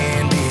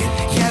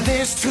red-handed. Yeah,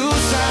 there's two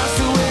sides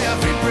to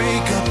every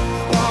breakup.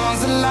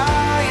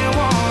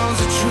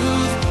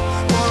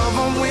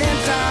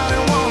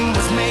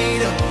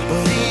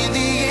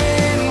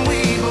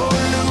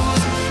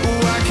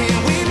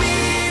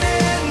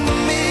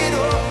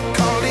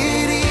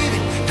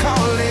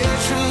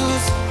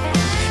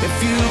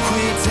 If you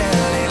quit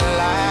telling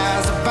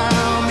lies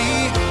about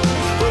me,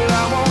 well, I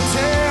won't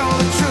tell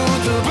the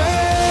truth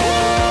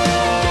about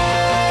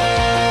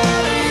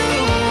you.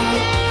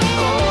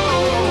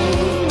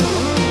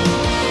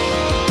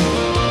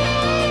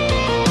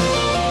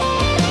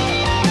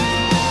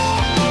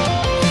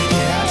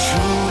 Yeah, I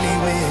truly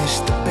wish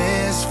the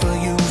best for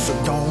you, so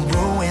don't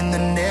ruin the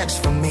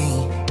next for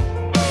me.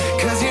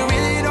 'Cause you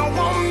really don't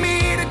want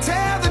me to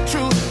tell the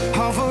truth,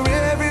 all for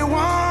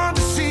everyone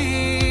to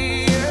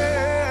see.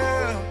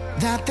 Yeah.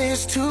 That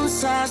there's two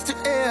sides to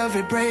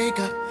every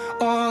breakup.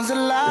 One's a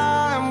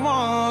lie and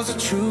one's the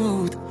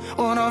truth.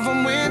 One of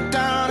them went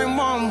down and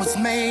one was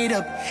made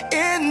up.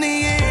 In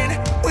the end,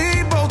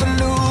 we both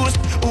lose.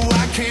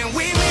 Why can't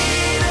we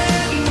meet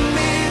in the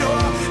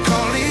middle?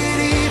 Call it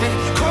even,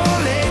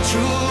 call it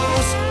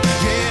truth.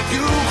 Yeah, if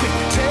you quit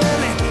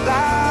telling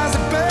lies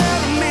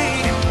about me,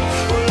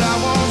 well, I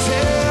won't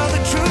tell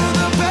the truth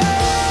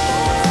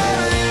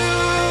about you.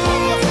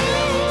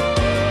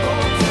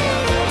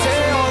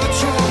 Tell the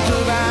truth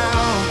about.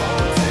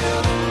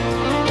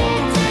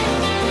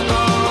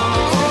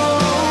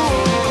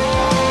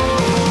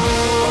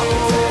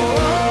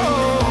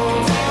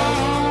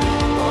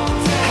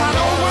 I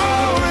don't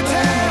wanna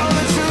tell the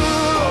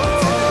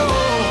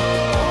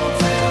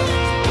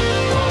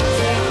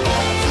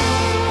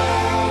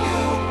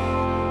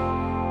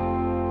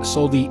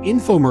So the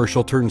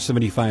infomercial turned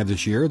 75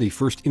 this year. The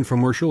first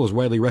infomercial is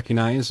widely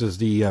recognized as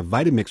the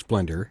Vitamix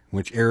blender,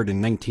 which aired in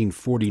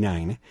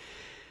 1949.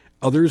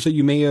 Others that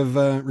you may have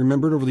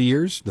remembered over the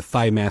years, the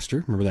Thigh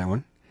Master, remember that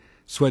one?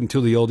 Sweat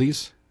Until the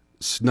Oldies,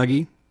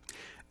 Snuggie,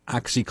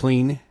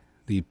 OxyClean,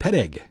 the Pet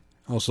Egg,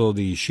 also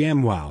the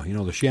ShamWow, you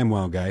know, the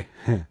ShamWow guy,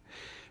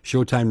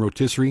 Showtime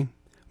Rotisserie,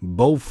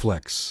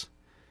 Bowflex,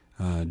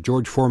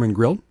 George Foreman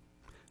Grill,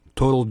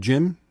 Total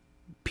Gym,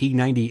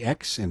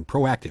 P90X, and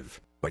Proactive.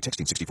 By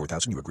texting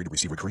 64,000, you agree to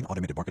receive recurring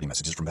automated marketing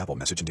messages from Babbel.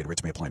 Message and data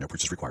rates may apply. No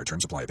purchase required.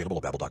 Terms apply. Available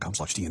at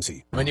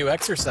babbel.com/TNC. My new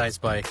exercise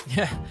bike.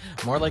 Yeah,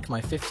 more like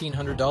my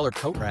 $1,500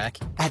 coat rack.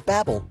 At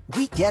Babbel,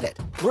 we get it.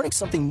 Learning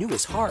something new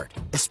is hard,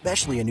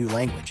 especially a new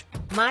language.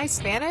 My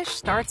Spanish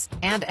starts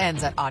and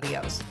ends at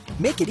Adios.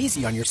 Make it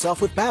easy on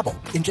yourself with Babbel.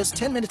 In just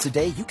 10 minutes a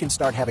day, you can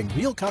start having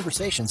real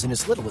conversations in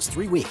as little as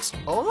 3 weeks.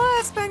 Hola,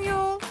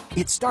 Espanol.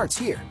 It starts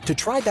here. To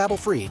try Babbel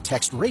free,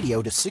 text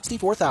radio to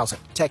 64,000.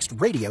 Text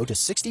radio to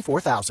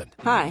 64,000.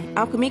 Hi,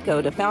 I'm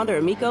Kamiko, the founder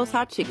of Miko's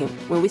Hot Chicken.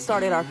 When we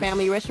started our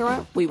family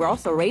restaurant, we were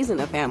also raising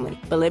a family.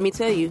 But let me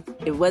tell you,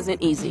 it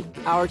wasn't easy.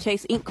 Our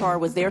Chase Inc. card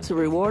was there to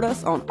reward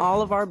us on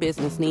all of our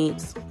business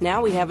needs.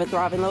 Now we have a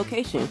thriving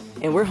location,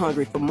 and we're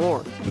hungry for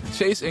more. With the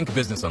Chase Inc.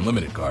 Business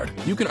Unlimited card,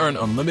 you can earn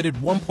unlimited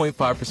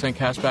 1.5%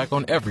 cash back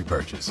on every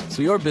purchase,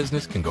 so your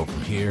business can go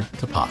from here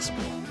to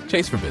possible.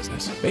 Chase for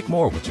business. Make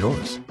more with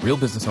yours. Real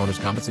business owners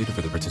compensated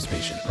for their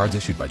participation. Cards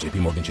issued by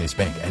JPMorgan Chase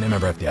Bank and a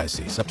member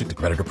FDIC. Subject to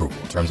credit approval.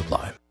 Terms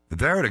apply.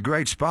 They're at a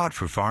great spot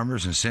for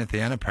farmers in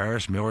Cynthiana,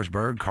 Paris,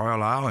 Millersburg,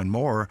 Carlisle, and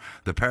more.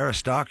 The Paris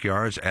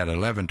Stockyards at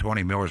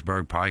 1120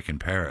 Millersburg Pike in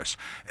Paris.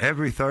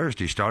 Every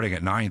Thursday starting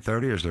at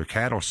 9:30 is their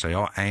cattle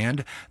sale,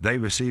 and they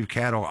receive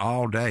cattle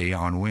all day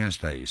on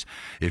Wednesdays.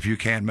 If you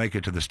can't make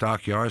it to the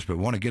stockyards but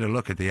want to get a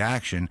look at the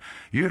action,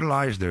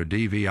 utilize their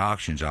DV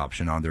auctions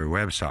option on their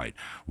website.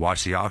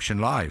 Watch the auction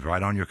live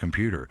right on your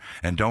computer.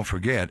 And don't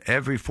forget,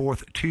 every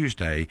fourth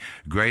Tuesday,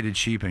 graded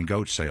sheep and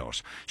goat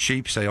sales.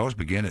 Sheep sales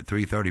begin at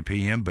 3:30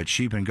 p.m., but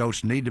sheep and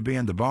goats need to be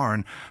in the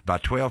barn by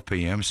 12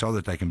 p.m. so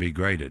that they can be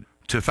graded.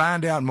 To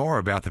find out more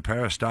about the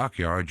Paris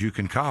Stockyards, you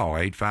can call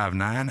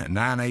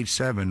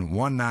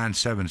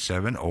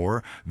 859-987-1977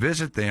 or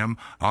visit them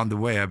on the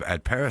web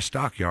at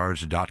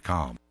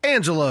parisstockyards.com.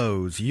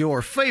 Angelo's,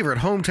 your favorite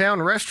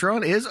hometown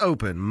restaurant, is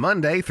open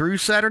Monday through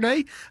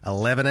Saturday,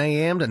 11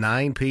 a.m. to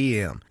 9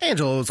 p.m.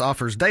 Angelo's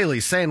offers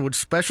daily sandwich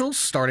specials,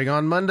 starting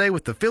on Monday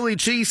with the Philly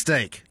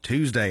cheesesteak,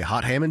 Tuesday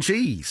hot ham and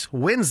cheese,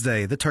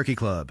 Wednesday the turkey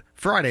club,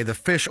 Friday the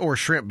fish or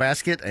shrimp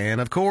basket, and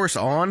of course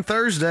on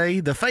Thursday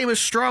the famous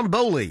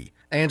stromboli.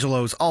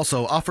 Angelo's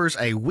also offers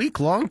a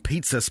week-long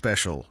pizza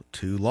special,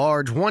 2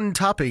 large, 1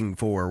 topping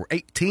for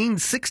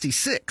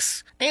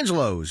 $18.66.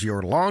 Angelo's,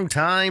 your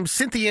longtime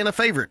Cynthiana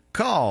favorite.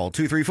 Call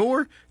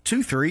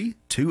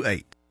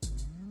 234-2328.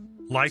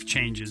 Life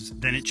changes,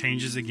 then it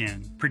changes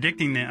again.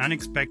 Predicting the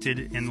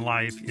unexpected in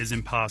life is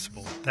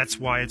impossible. That's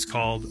why it's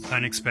called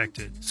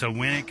Unexpected. So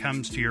when it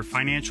comes to your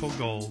financial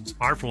goals,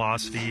 our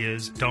philosophy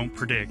is don't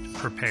predict,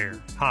 prepare.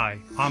 Hi,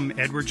 I'm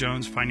Edward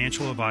Jones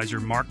financial advisor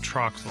Mark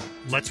Troxel.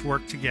 Let's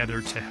work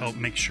together to help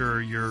make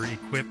sure you're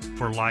equipped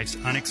for life's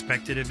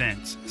unexpected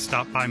events.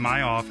 Stop by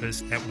my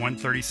office at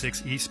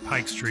 136 East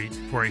Pike Street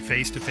for a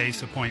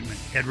face-to-face appointment.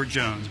 Edward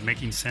Jones,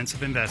 Making Sense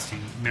of Investing,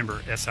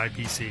 member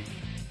SIPC.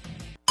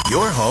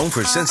 Your home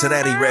for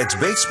Cincinnati Reds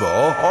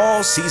baseball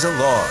all season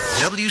long.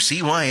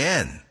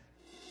 WCYN.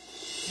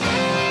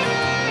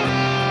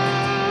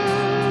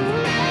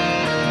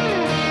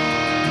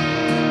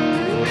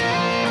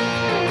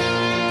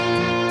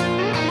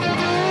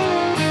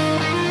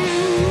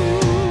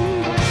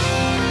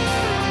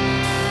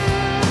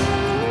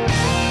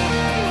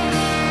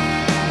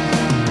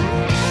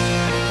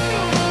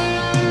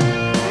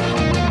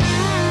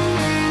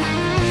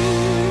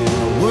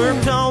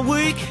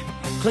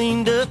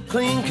 Cleaned up,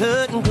 clean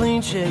cut, and clean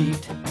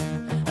shaved.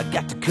 I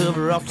got the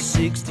cover off the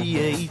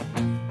 68.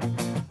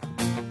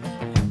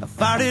 I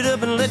fired it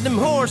up and let them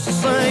horses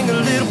sing. A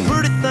little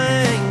pretty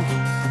thing,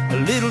 a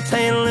little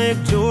tan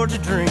leg Georgia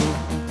dream.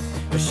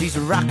 But she's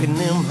rocking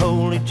them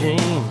holy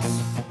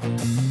jeans.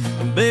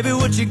 Baby,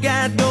 what you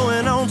got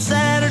going on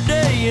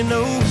Saturday? You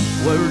know,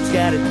 word's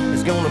got it,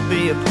 it's gonna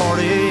be a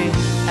party.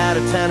 Out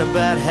of town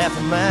about half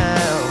a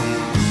mile.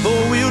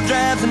 Four-wheel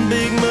drives and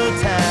big mud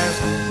tires.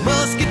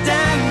 Musket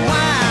down and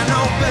wine.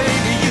 Oh,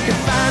 baby, you can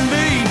find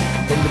me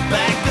in the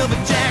back of a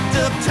jacked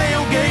up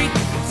tailgate,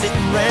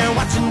 sitting around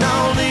watching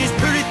all these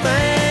pretty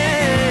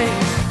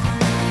things.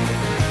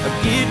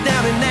 Get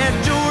down in that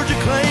Georgia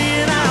clay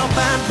and I'll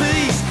find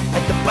peace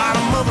at the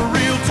bottom of a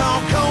real tall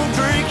cold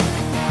drink.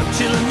 I'm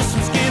chilling with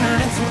some Skinner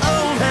and some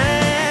old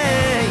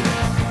hay.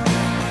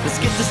 Let's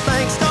get this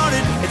thing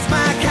started, it's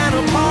my kind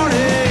of party.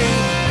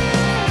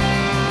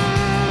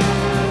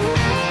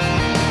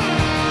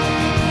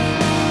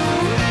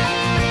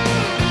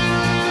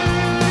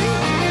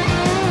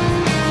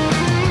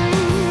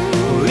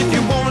 If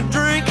you wanna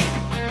drink,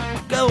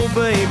 go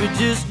baby,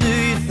 just do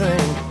your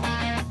thing.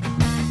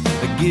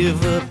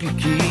 Give up your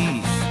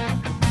keys.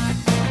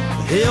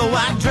 Hell,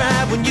 why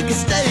drive when you can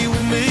stay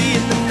with me?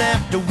 And then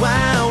after a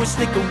while, we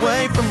sneak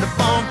away from the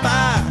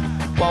bonfire.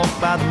 Walk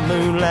by the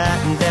moonlight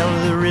and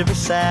down to the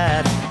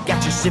riverside.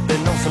 Got you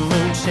sipping on some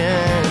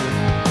moonshine.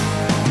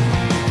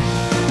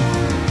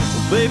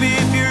 Well, baby,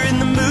 if you're in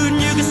the mood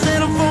and you can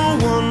settle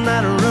for one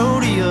night of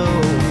rodeo,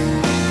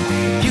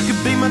 you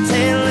could be my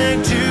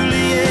tan-leg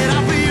Juliet,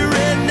 I'll be your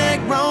redneck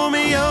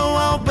Romeo.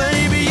 Oh,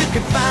 baby, you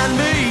can find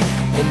me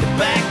in the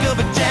back of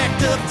a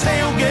jacked up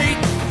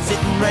tailgate,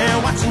 sitting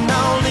around watching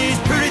all these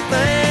pretty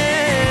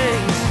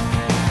things.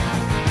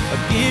 I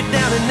get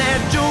down in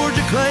that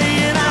Georgia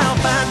clay and I'll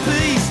find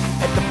peace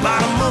at the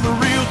bottom of a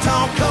real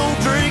tall cold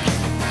drink.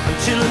 I'm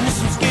chilling with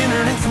some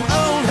Skinner and some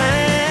old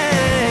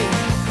hay.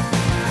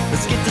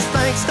 Let's get this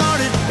thing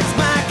started, it's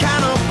my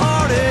kind of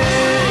party.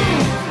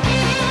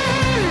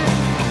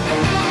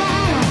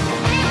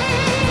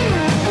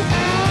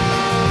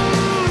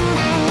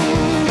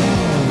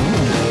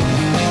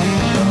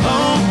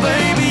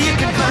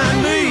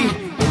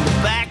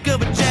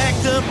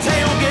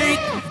 Tailgate,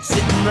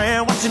 sitting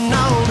around watching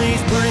all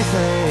these pretty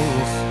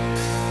things.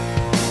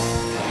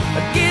 I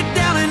get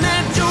down in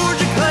that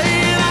Georgia clay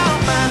and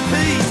I'll find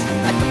peace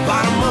at the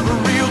bottom of a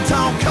real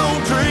tall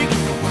cold drink.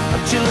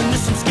 I'm chilling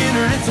with some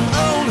Skinner and some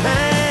old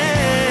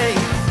hay.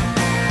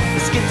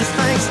 Let's get this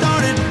thing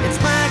started, it's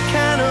my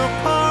kind of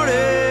party.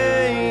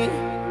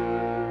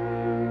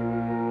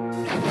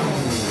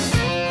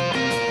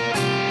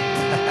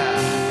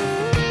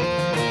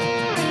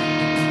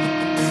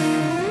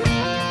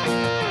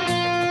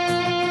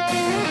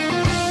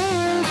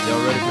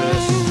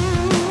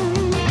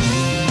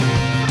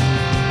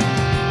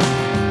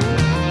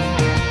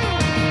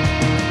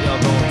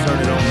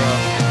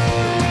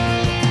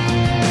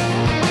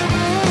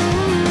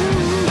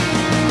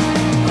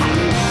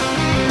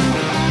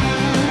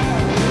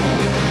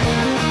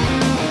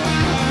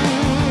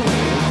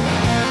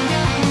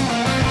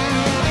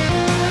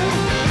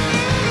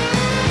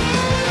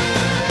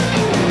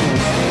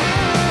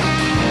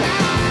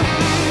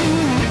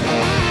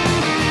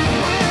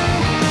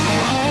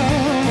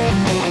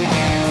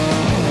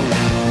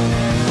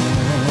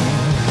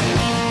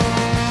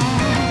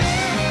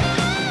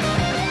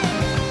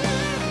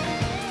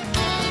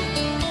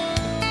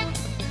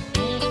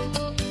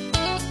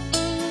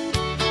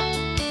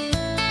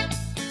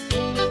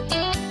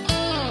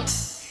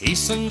 He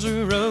sings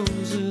her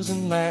roses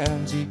and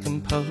lines he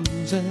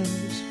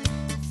composes,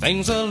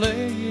 things a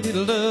lady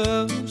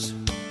loves.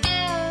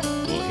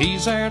 Well,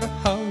 he's there to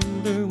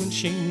hold her when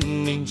she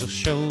needs a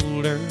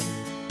shoulder,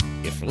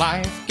 if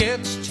life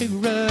gets too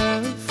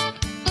rough.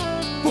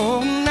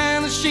 Oh, now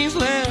that she's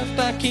left,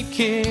 I keep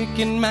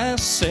kicking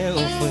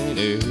myself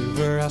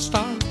whenever I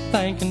start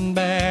thinking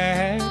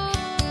back.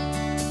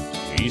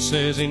 He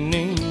says he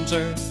needs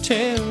her,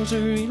 tells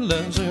her he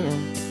loves her.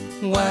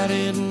 Why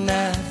didn't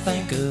I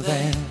think of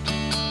that?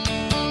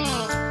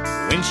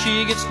 When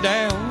she gets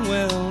down,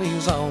 well,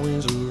 he's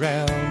always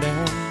around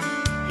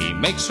and he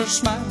makes her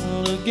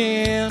smile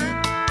again.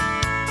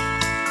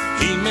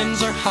 He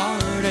mends her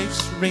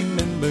heartaches,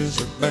 remembers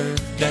her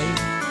birthday,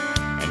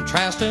 and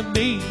tries to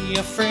be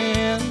a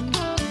friend.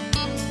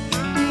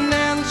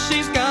 Now that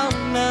she's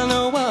gone, I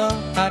know what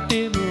I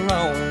did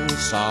wrong.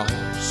 It's all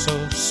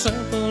so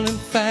simple and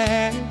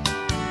fact.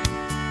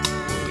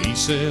 He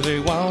says he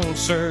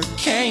wants her,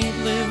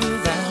 can't live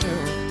without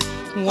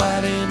her.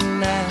 Why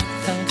didn't I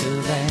think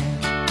of that?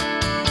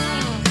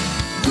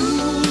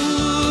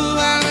 Ooh,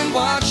 I've been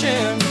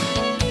watching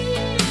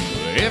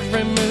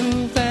every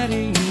move that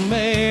he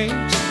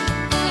makes.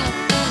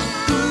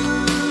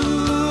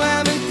 Ooh,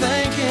 I've been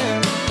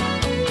thinking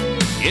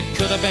it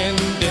could have been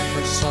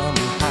different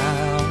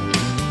somehow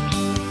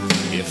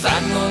if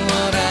I'd known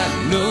what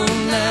I know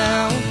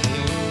now.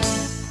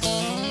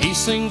 He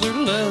sings her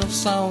love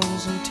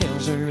songs and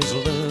tells her his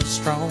love's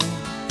strong,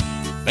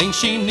 things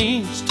she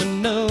needs to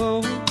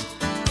know.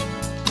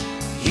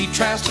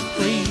 tries to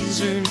please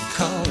her,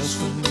 calls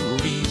for no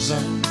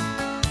reason,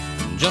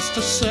 just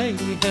to say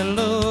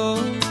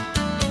hello.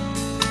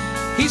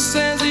 He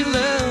says he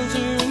loves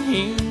her and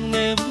he'll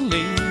never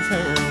leave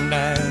her, and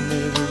I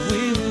never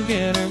will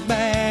get her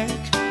back.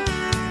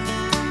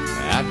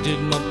 I did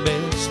my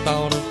best,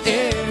 thought of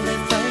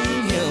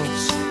everything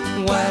else.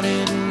 Why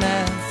didn't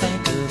I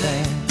think of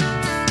that?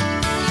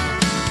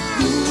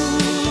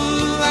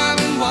 Ooh, I've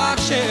been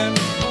watching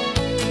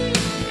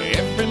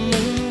every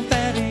move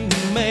that he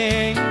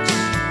makes.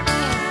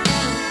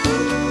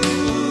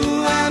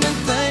 Ooh, I've been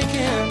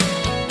thinking,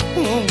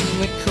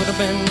 it could have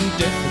been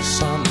different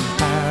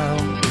somehow.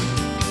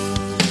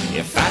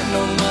 If I'd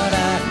known what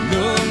I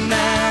know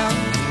now.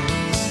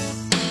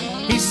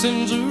 He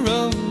sends her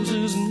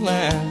roses and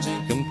lines he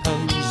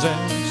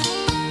composes,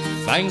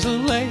 things a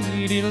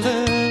lady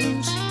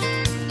loves.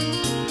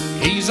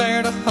 He's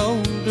there to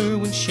hold her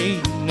when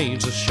she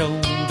needs a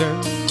shoulder,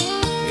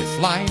 if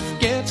life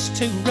gets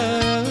too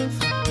rough.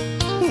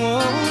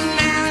 Oh,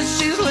 now that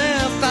she's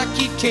left, I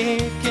keep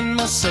kicking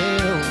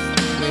myself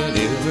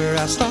whenever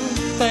I start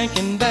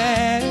thinking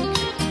back.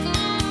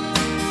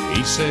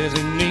 He says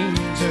he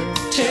needs her,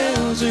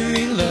 tells her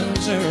he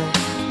loves her.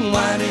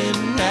 Why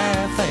didn't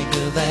I think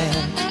of that?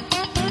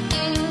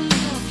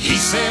 He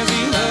says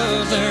he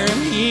loves her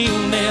and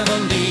he'll never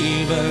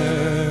leave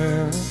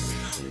her.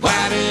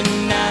 Why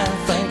didn't I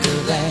think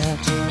of that?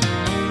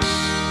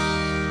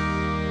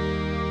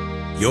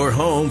 Your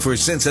home for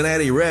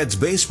Cincinnati Reds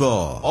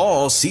baseball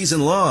all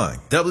season long.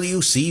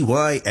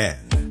 WCYN.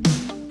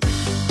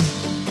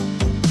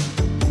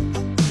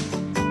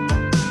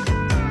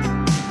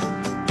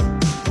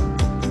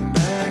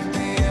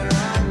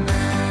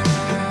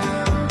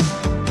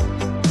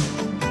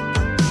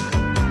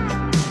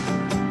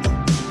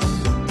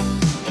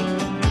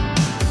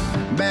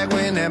 Back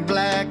when that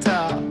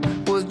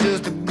blacktop was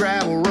just a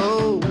gravel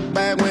road.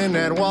 Back when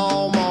that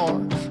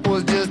Walmart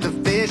was just a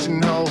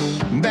fishing hole.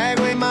 Back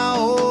when my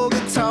old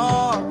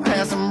guitar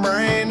had some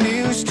brand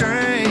new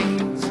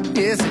strings.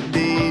 Yes, it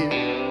did.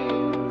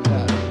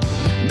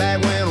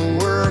 Back when a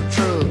work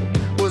truck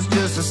was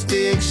just a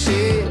stick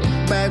shift.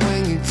 Back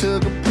when you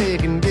took a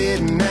pic and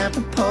didn't have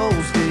to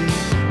post it.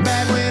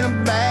 Back when a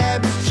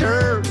Baptist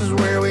church was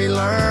where we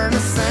learned to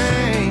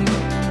sing.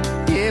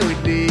 Yeah, we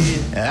did.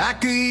 I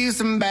could use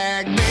some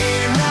back then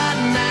right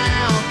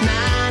now.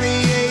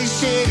 98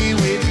 Chevy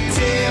with the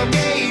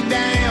tailgate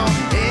down.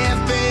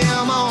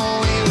 FM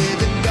only with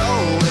the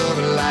gold of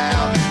it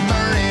loud.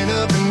 Burning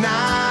up the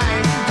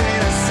night, then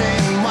I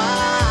sing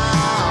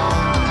wild.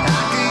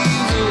 I could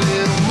use a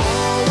little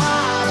more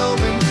wide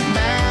open.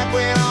 Back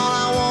when all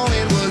I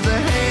wanted was the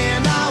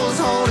hand I was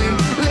holding.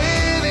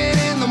 Living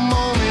in the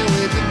moment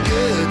with the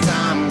good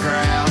time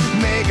crowd.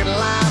 Making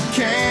life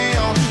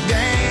count.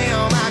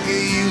 Damn, I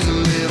could use a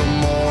little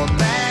more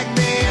back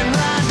then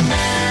right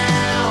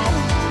now.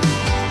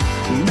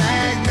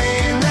 Back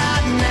then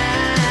right now.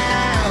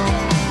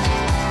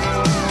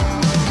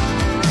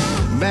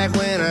 Back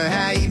when a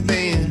how you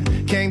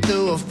been came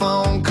through a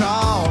phone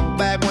call.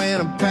 Back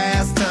when a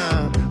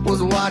pastime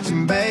was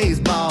watching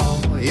baseball.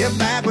 Yeah,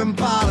 back when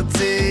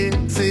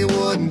politics, it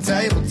wasn't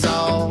table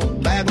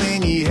talk. Back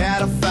when you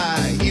had a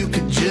fight, you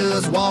could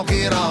just walk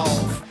it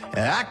off.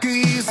 I could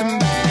use some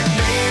back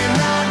then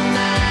right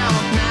now.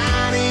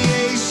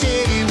 98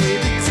 Chevy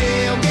with the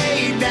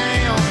tailgate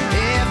down.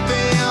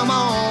 FM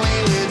only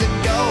with the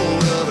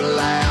gold of it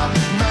loud.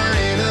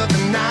 Burning up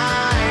the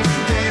night,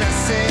 then I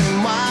said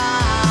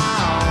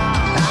wild.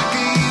 I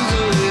could use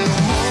a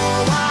little more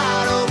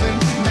wide open.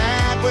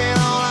 Back when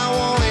all I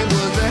wanted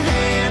was the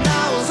hand I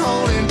was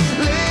holding.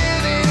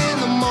 Living in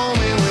the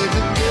moment with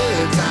the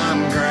good time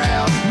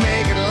crowd.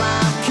 Making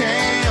life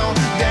count.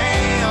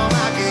 Damn,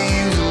 I could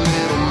use a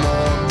little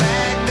more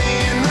back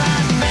then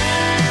right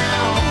now.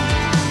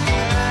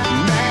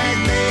 Back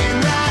then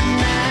right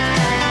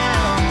now.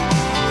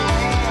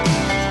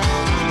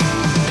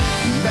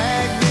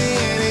 Back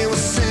then it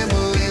was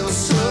simple, it was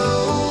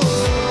slow.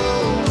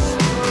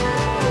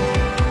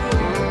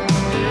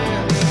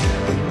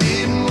 We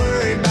didn't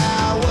worry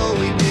about what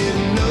we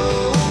didn't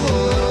know.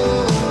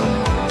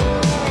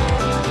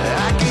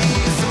 I could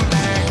use some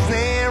back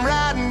then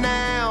right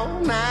now.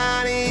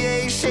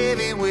 98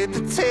 Chevy with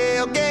the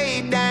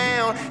tailgate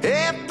down.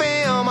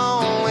 FM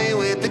only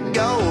with the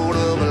gold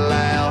of a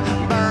loud.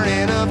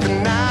 Burning up the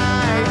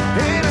night,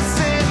 and I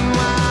said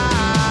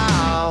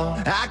wow.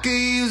 I could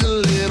use a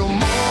little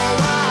more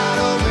wide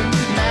open.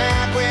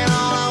 Back when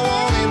all I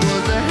wanted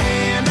was the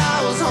hand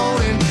I was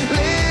holding.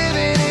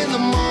 Living in the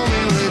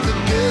moment with the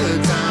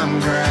good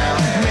time crowd.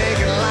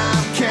 Making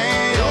life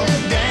count.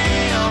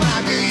 Damn, I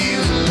could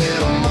use a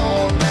little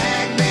more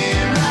back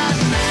then right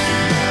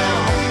now.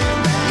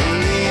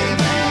 Yeah,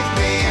 back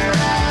then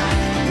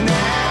right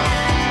now.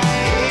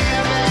 Yeah,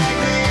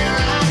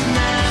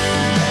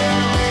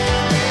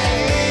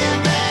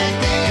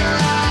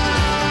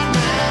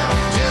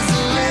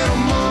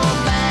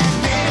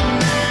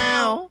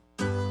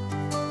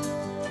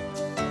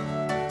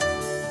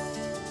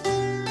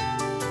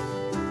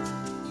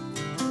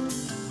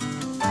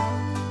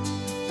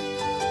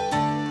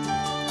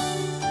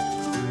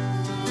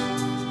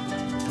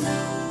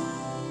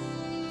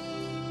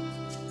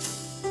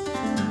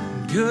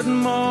 Good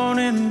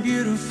morning,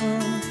 beautiful.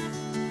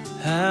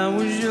 How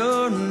was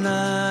your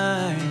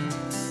night?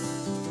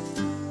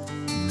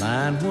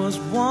 Mine was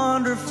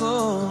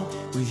wonderful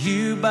with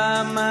you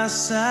by my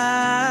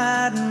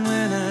side. And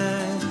when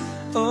I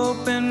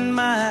open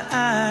my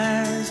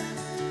eyes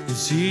and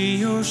see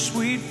your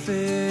sweet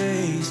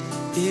face,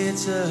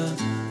 it's a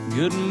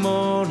good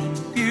morning,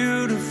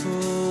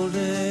 beautiful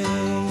day.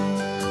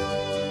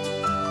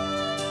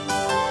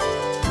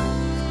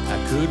 I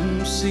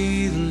couldn't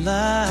see the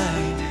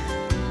light,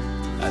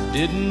 I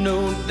didn't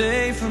know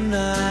day from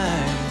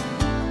night,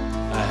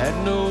 I had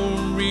no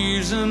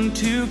reason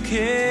to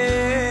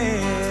care.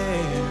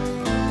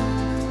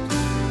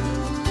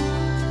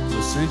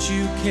 Well, since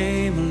you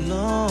came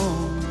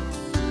along,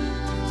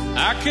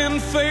 I can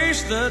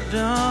face the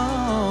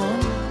dawn,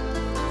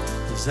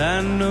 'cause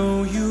I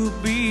know you'll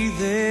be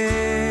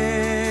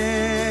there.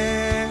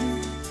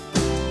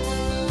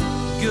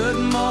 Good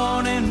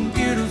morning,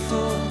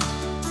 beautiful.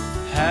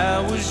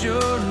 How was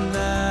your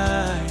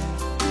night?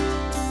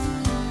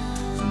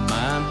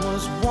 Mine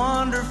was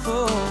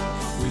wonderful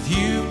with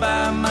you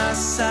by my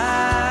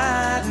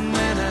side. And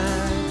when I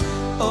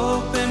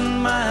open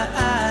my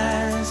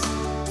eyes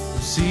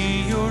and see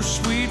your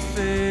sweet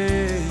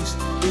face,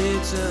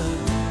 it's a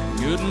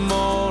good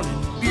morning,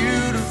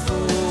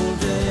 beautiful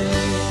day.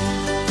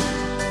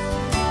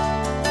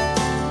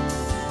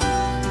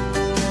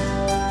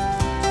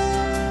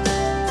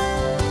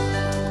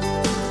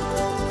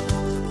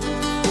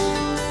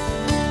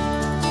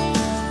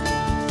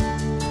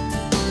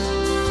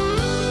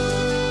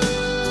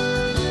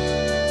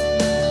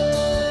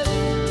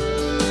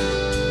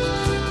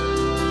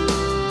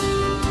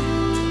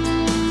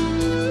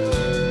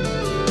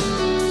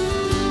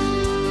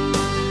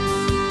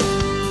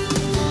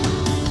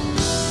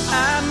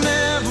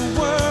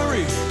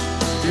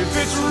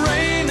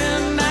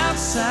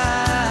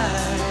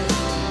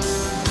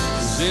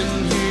 In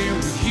here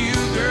with you,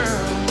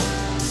 girl,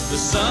 the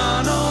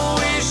sun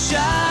always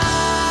shines.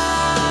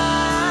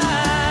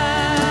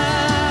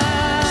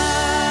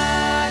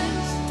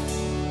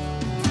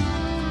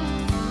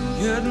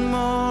 Good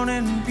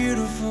morning,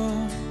 beautiful.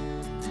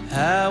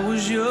 How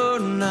was your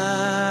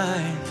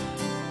night?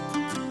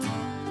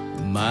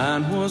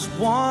 Mine was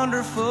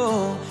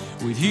wonderful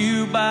with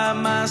you by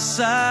my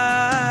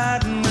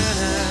side. And when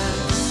I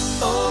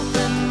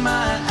open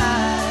my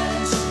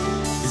eyes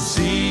and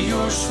see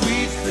your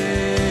sweet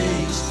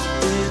face,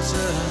 it's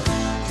a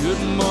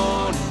good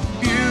morning,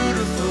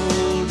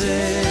 beautiful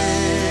day.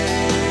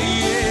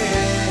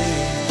 Yeah.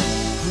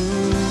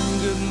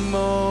 Good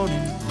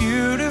morning,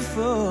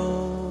 beautiful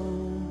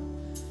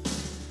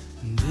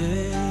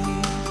day.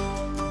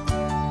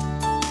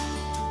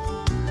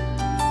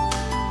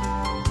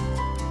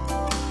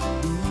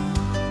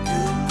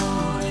 Good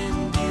morning,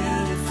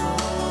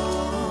 beautiful.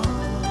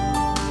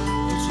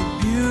 It's a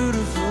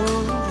beautiful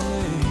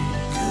day.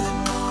 Good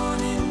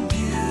morning,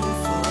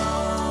 beautiful.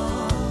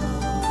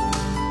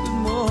 Good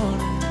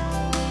morning.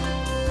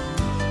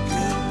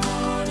 Good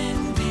morning,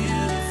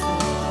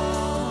 beautiful.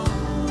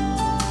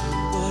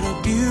 What a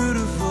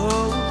beautiful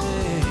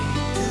day.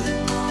 Good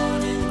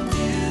morning,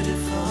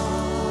 beautiful.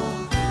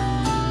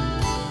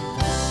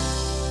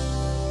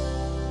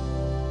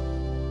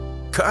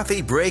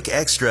 Coffee Break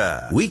Extra.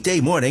 Weekday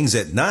mornings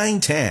at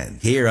 9:10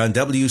 here on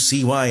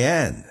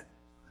WCYN.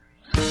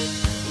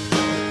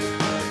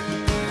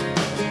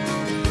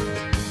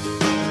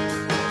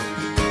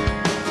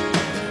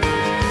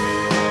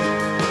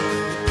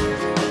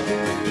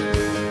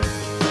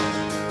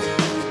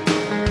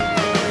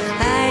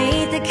 I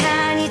ain't the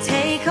kind you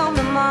take home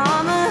to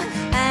mama.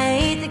 I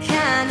ain't the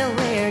kind to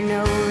wear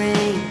no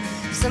ring.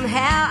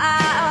 Somehow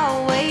I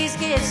always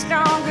get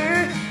stronger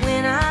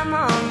when I'm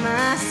on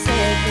my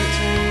second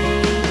string.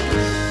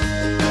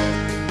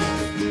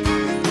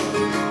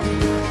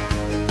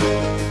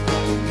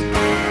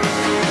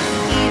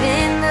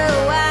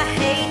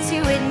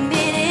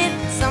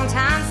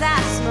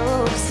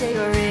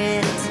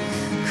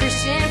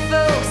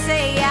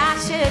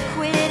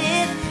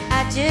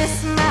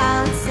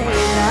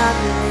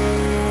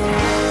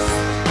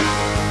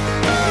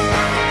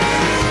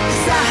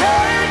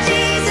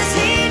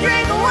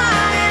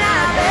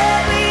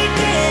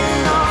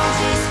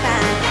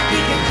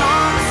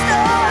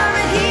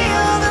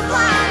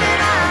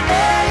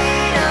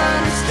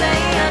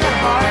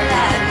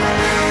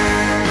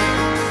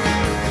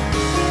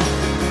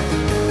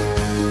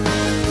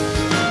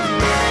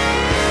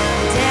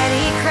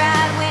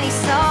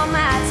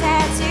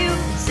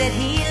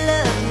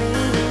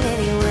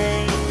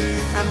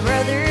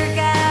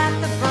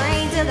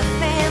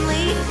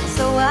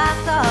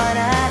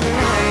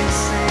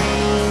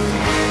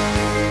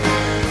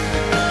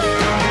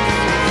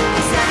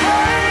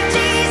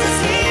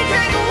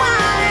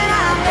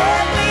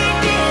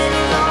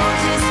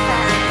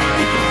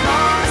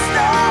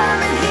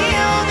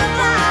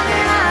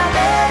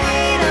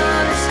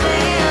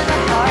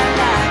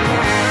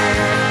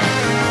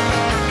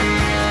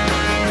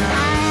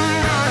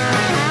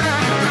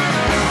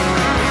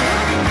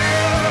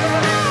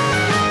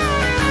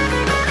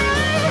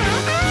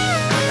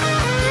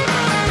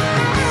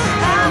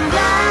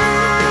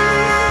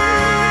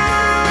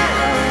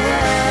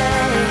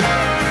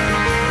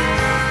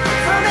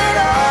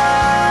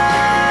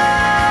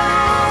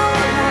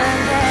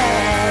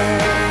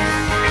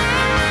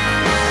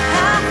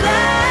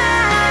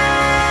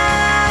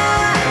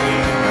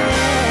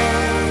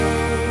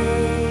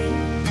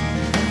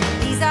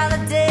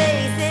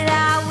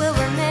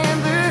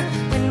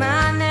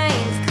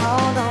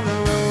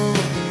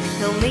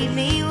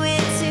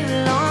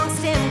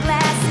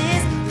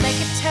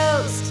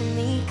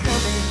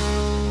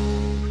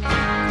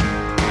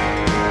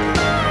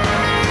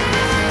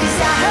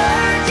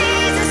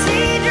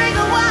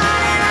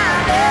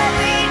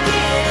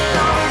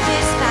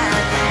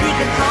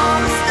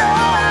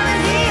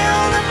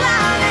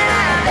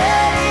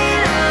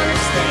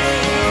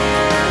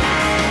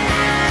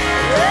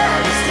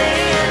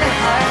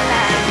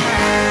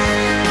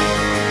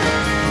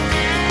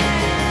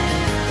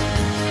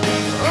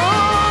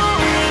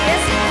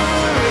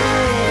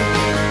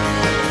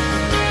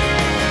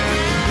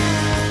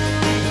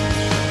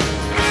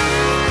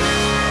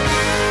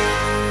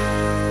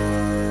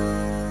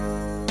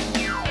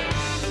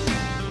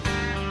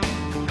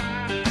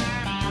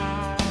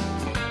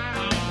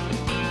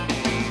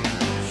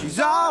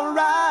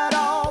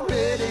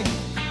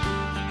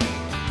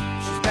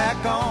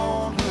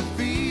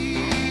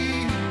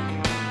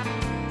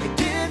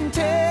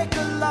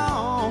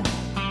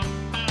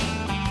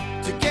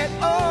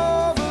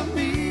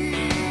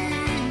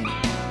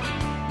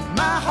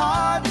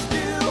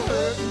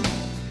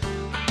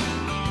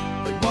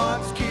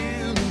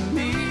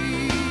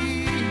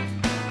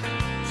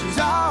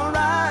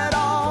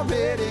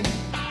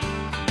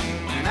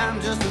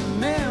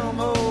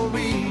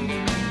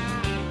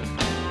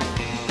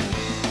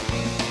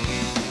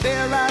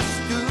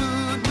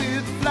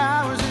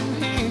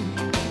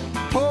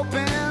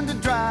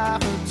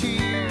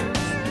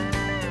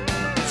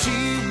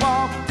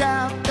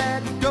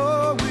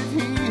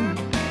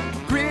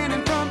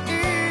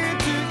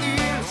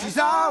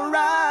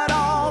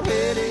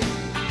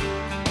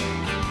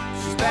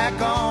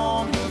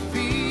 on her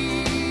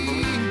feet.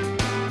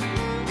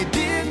 It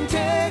didn't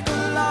take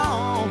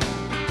long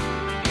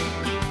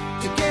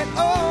to get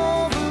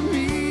over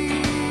me.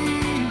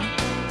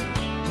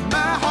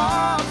 My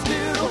heart's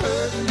still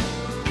hurting,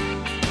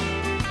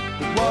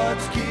 but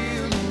what's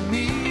killing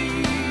me?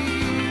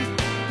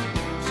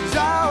 She's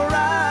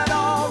alright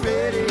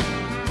already,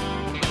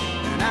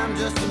 and I'm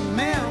just a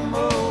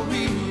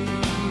memory.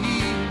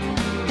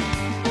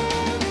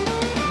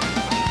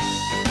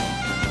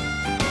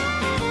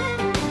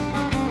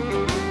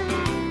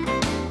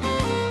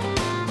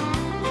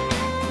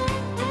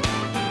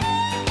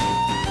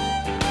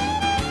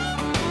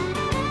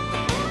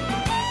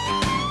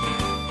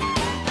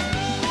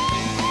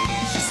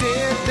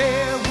 Said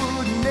there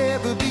would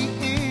never be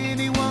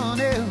anyone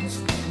else.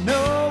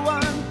 No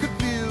one could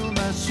fill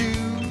my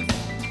shoes.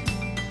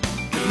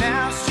 But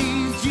now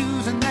she's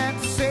using that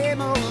same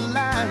old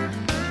line,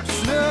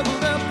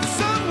 snuggled up to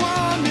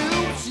someone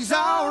new. She's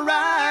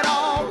alright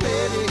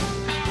already.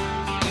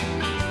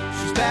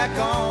 She's back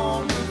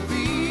on her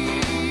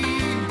feet.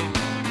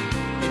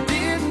 It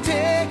didn't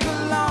take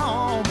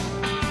long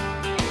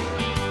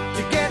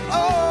to get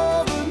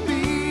over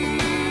me.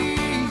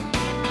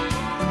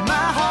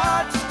 My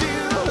heart's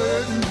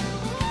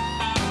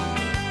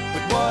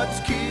what's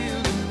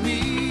killing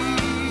me?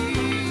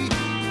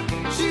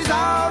 She's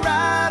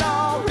alright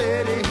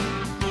already,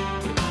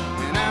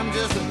 and I'm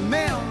just a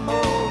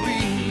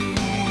memory.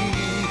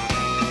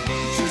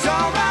 She's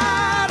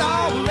alright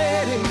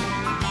already,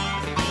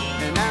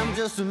 and I'm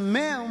just a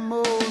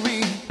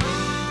memory.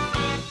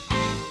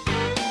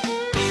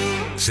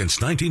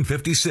 Since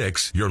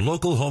 1956, your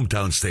local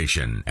hometown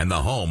station and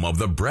the home of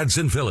the Breads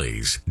and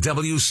Phillies,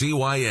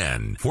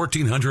 WCYN,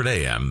 1400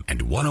 AM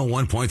and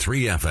 101.3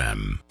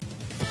 FM.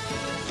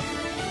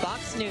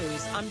 Fox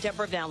News, I'm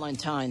Deborah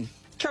Valentine.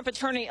 Trump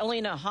attorney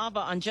Alina Habba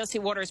on Jesse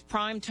Watters'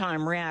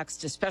 Primetime reacts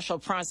to special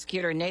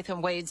prosecutor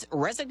Nathan Wade's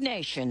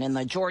resignation in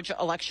the Georgia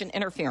election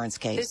interference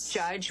case. This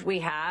judge we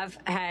have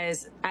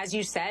has, as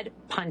you said,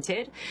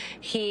 punted.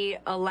 He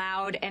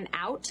allowed an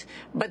out,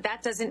 but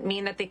that doesn't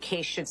mean that the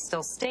case should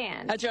still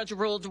stand. A judge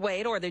ruled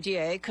Wade or the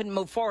DA couldn't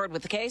move forward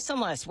with the case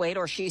unless Wade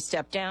or she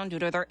stepped down due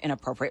to their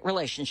inappropriate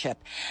relationship.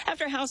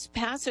 After House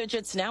passage,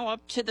 it's now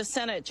up to the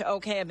Senate to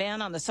okay a ban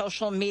on the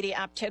social media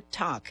app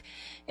TikTok.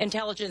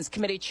 Intelligence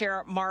Committee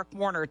Chair Mark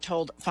Warner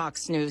told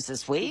Fox News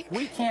this week.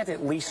 We can't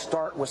at least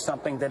start with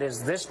something that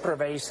is this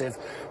pervasive,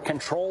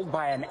 controlled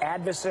by an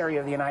adversary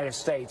of the United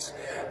States,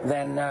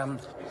 then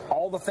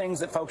all the things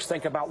that folks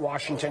think about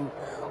Washington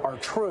are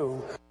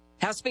true.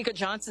 House Speaker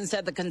Johnson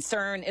said the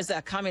concern is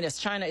that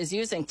communist China is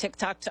using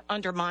TikTok to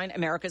undermine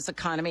America's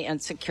economy and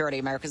security.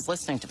 America's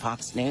listening to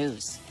Fox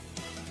News.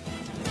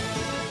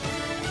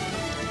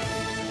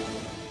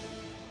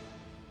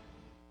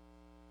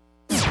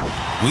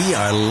 We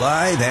are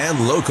live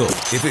and local.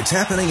 If it's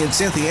happening in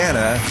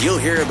Cynthiana, you'll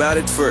hear about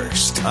it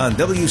first on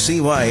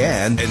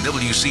WCYN and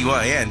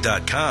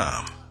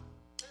WCYN.com.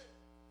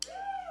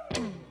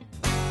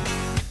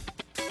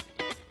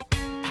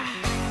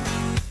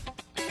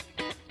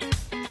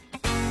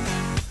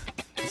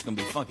 It's gonna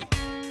be funky.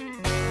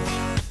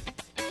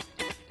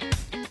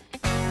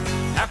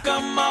 How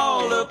come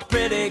all the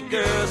pretty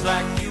girls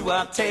like you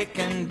are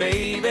taken,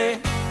 baby?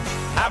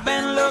 I've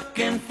been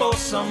looking for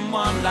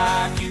someone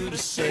like you to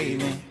save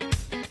me.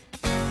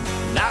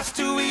 Life's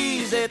too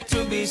easy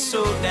to be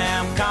so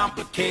damn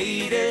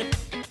complicated.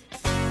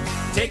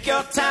 Take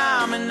your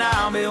time and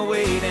I'll be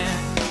waiting.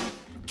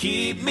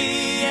 Keep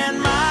me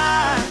in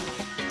mind.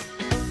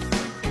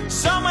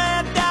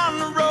 Somewhere down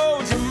the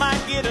road you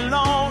might get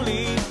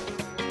lonely.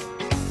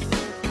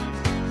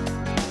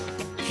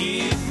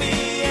 Keep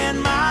me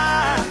in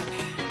mind.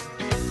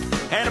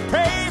 And I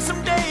pray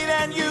someday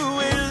that you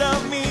will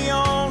love me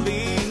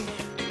only.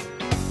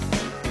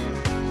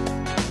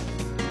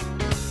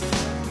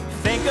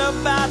 Think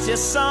about you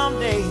some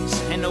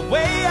days and the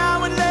way I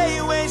would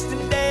lay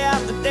wasting day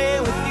after day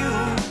with you.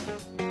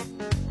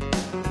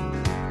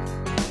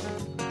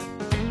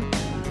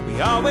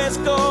 We always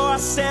go our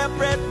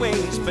separate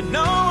ways, but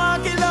no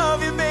one can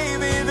love you,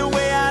 baby, the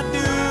way I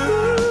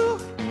do.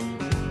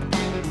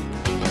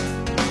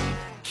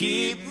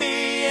 Keep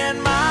me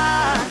in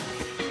mind.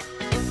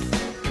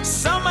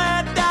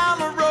 Somewhere down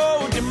the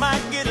road you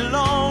might get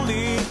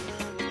lonely.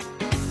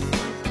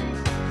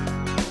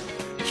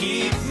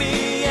 Keep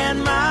me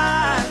in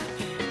mind.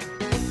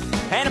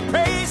 And I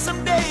pray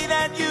someday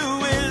that you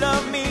will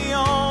love me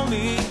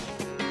only.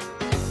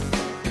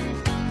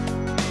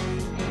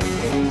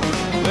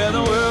 Well,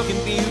 the world can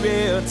be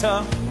real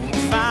tough.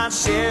 Find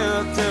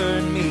shelter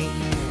in me.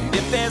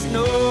 If there's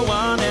no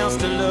one else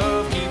to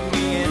love, keep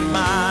me in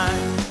mind.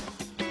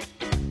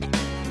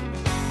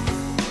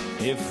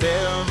 If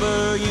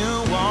ever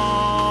you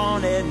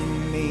wanted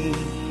me,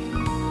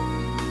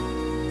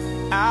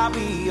 I'll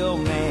be your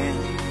man.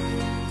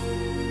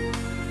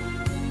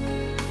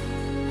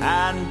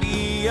 I'd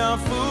be a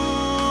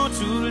fool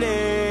to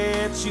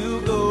let you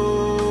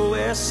go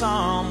with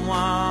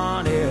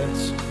someone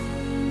else.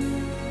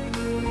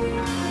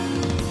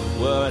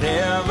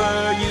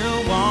 Whatever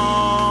you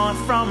want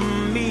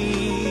from me,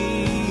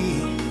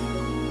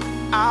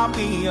 I'll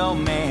be your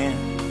man.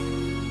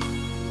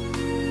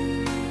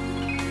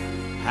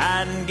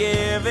 I'd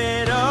give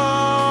it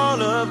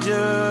all up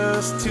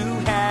just to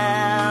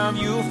have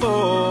you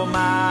for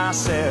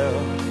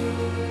myself.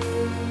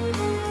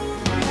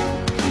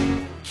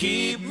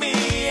 Keep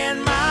me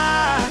in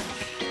mind.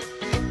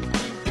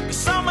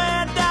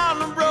 Somewhere down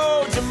the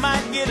road you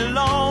might get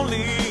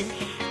lonely.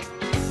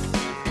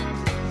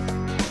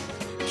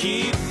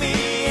 Keep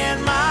me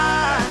in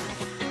mind.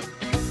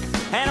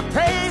 And I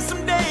pray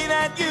someday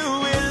that you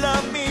will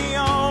love me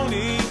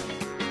only.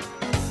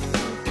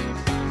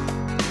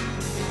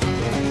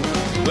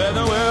 Well,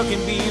 the world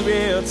can be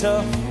real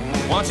tough.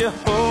 Won't you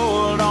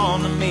hold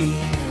on to me?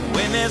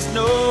 When there's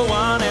no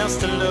one else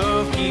to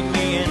love, keep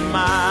me in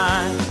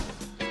mind.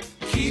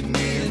 Keep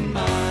me in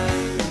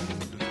mind.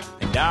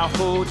 And I'll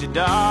hold you,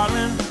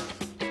 darling.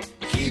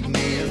 Keep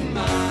me in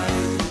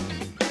mind.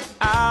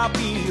 I'll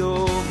be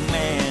your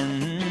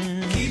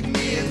man. Keep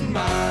me in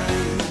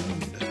mind.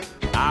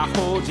 I'll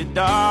hold you,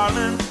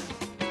 darling.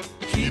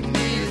 Keep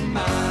me in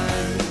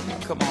mind.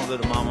 Come on,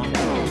 little mama.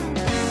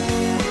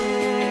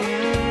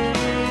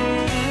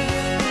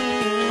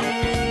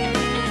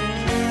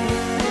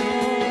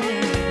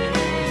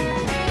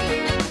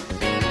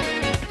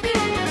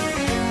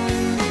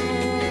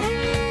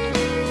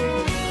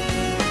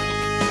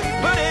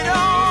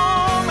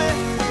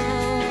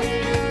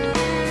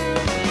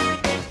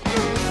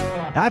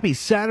 Happy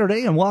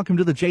Saturday and welcome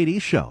to the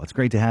JD Show. It's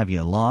great to have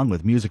you along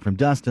with music from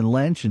Dustin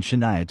Lynch and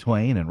Shania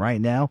Twain. And right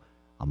now,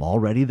 I'm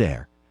already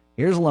there.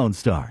 Here's Lone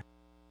Star.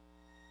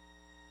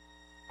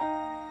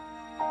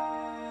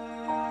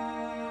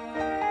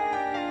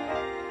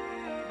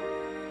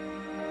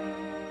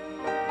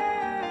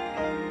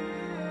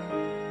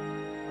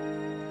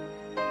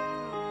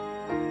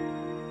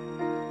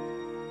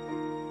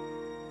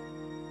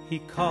 He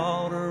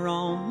called her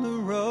on the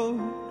road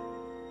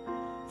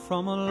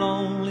from a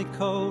lonely,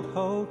 cold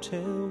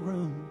hotel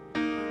room,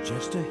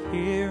 just to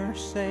hear her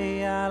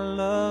say, I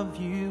love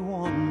you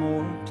one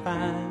more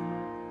time.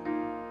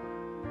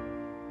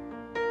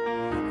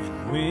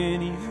 And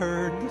when he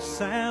heard the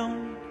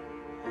sound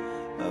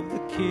of the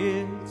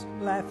kids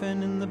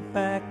laughing in the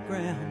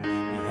background,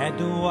 he had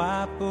to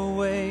wipe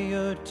away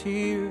a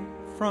tear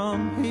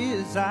from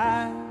his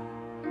eye.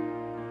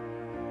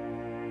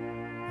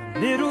 A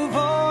little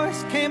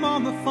voice came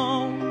on the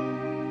phone.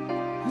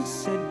 He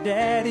said,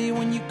 Daddy,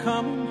 when you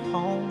coming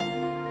home?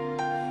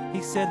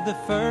 He said the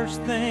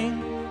first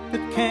thing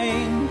that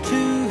came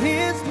to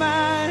his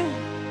mind,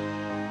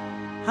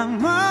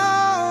 I'm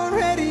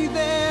already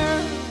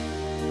there.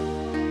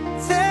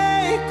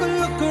 Take a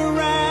look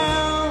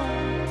around.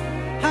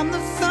 I'm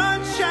the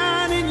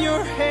sunshine in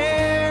your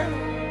hair.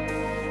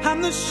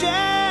 I'm the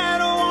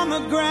shadow on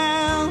the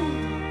ground.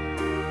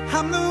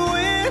 I'm the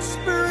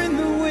whisper in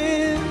the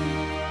wind.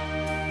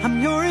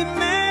 I'm your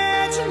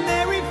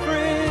imaginary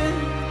friend.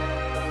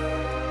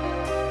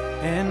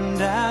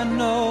 And I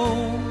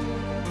know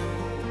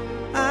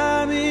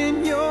I'm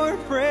in your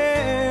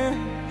prayers.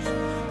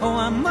 Oh,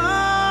 I'm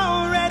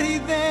already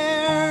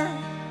there.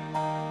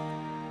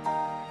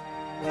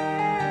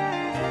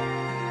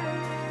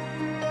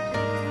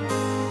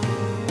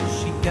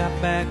 She got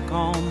back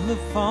on the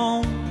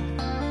phone,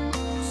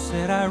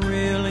 said, I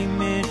really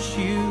miss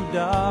you,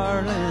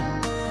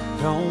 darling.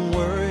 Don't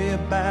worry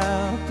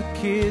about the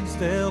kids,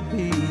 they'll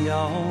be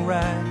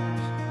alright.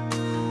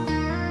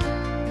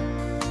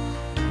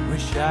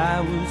 Wish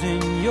I was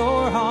in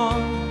your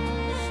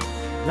arms,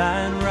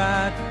 lying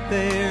right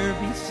there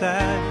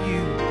beside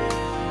you.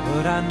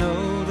 But I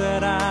know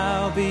that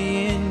I'll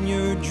be in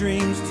your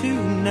dreams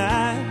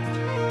tonight.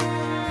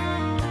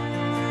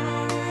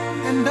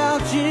 And I'll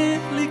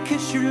gently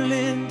kiss your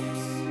lips,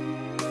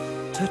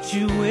 touch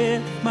you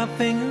with my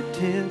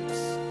fingertips.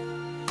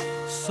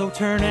 So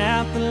turn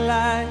out the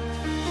light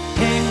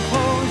and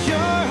close your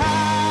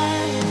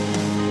eyes.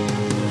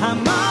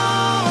 I'm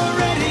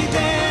already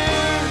there.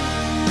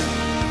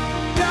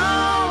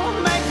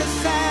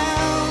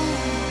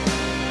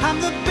 I'm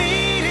the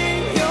beat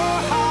in your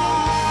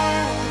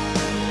heart.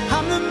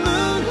 I'm the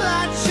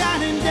moonlight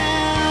shining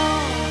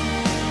down.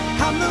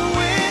 I'm the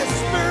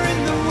whisper in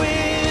the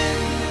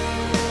wind.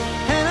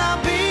 And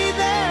I'll be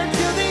there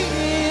till the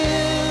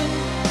end.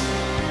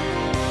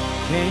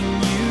 Can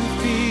you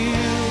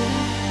feel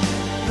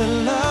the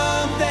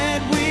love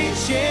that we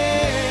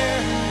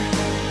share?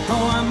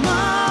 Oh, I'm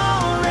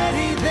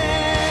already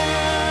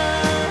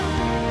there.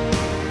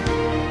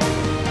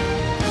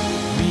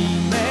 We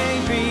may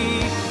be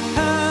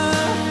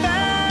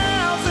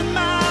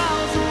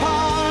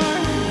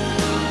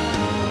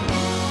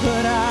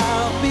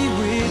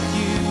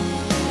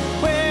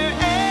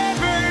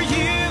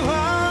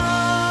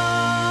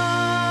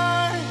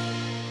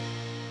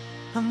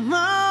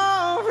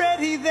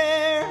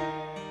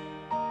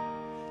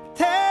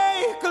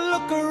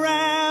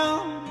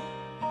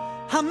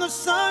I'm the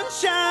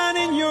sunshine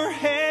in your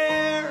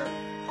hair.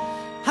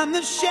 I'm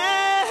the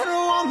shadow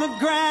on the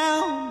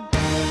ground.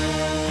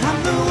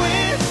 I'm the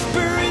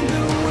whisper in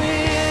the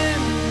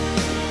wind.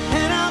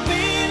 And I'll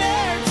be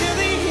there till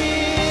the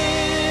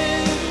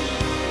end.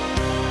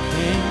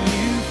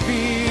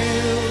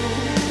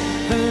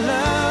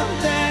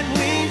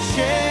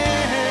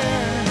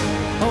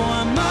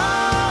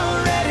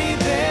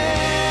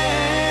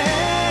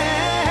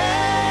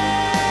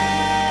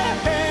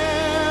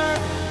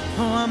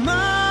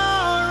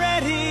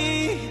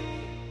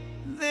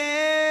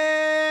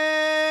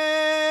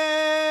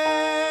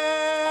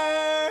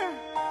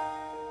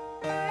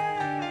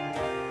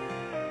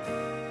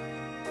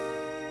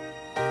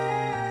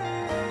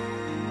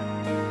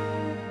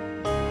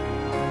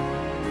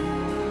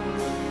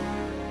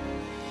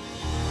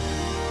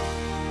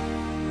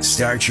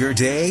 Start your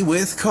day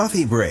with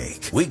Coffee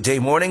Break. Weekday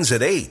mornings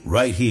at 8,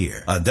 right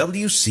here on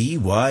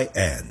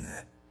WCYN.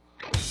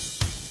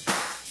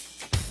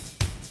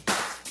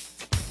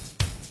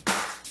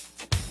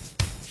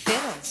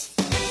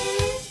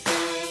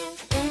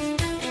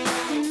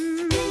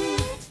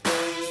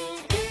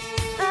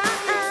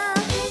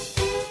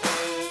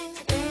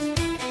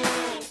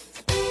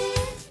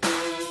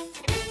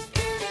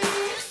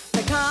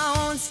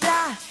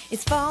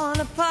 It's falling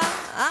apart.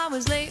 I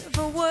was late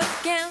for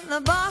work and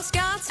the boss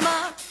got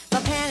smart. My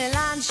panty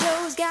line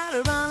shows, got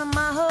a run on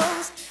my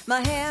hose.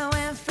 My hair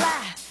went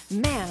flat.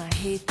 Man, I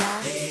hate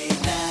that.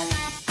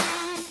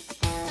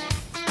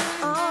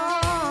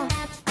 Oh.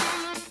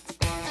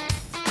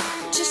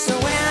 Just so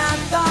when I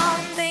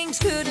thought things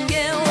couldn't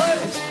get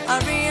worse, I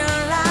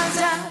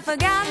realized I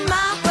forgot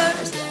my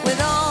purse. With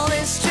all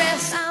this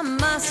stress, I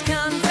must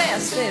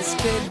confess, this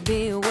could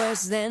be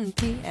worse than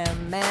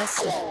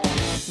PMS.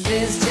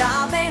 This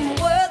job ain't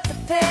worth the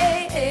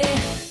pay.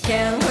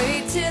 Can't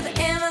wait till the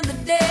end of the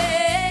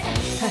day.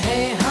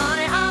 Hey,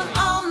 honey, I'm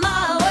on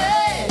my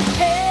way.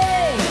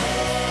 Hey,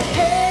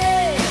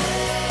 hey,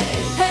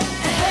 hey,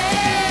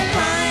 hey.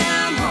 Honey,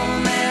 I'm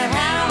home and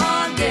had a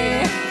hard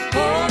day.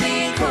 Pour me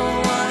a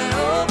cold one and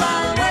oh, by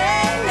the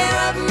way, lay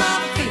up my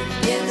feet,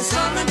 give me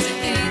something to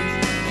eat.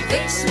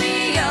 Fix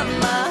me up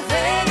my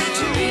favorite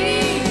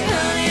treat.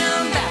 Honey,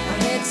 I'm back, my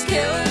head's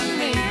killing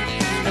me.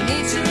 I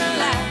need to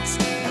relax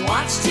and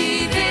watch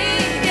TV,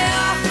 get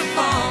off the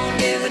phone,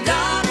 give a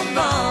dog a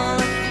bone.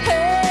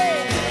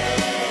 Hey,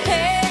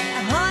 hey,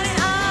 honey,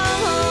 I'm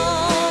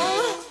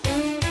home.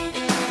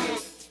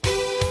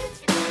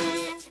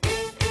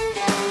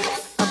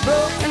 A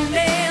broken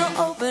nail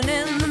open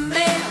in the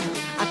mail.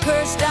 I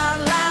cursed out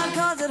loud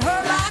cause it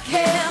hurt like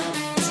hell.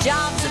 This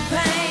job's a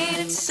pain,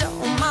 it's so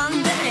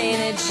mundane.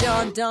 It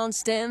sure don't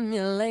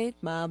stimulate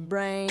my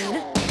brain.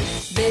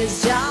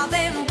 This job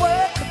ain't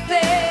worth the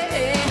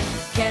pay.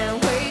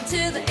 Can't wait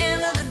till the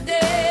end of the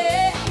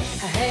day.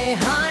 Hey,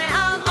 honey,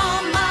 I'm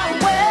on my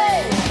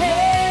way.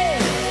 Hey,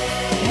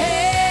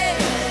 hey,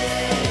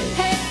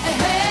 hey,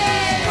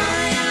 hey.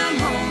 Honey, I'm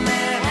home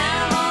and had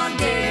a hard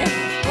day.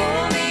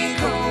 Pour me a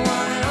cold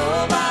one and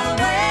oh, by the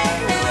way,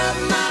 lay up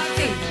my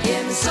feet,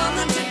 give me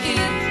something to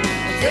eat.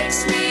 Fix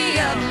me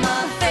up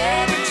my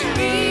favorite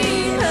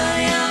treat.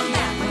 Honey, I'm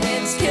back, my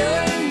head's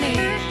killing me.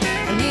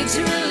 I need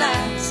to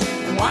relax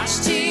and watch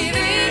TV,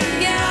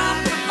 get off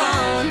the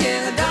phone,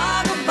 give a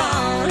dog a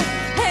bone.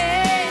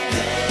 Hey,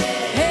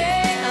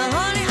 hey,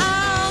 honey,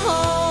 I'm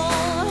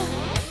home.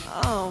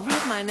 Oh,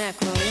 rub my neck,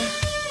 will you?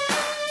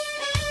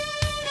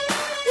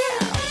 Yeah.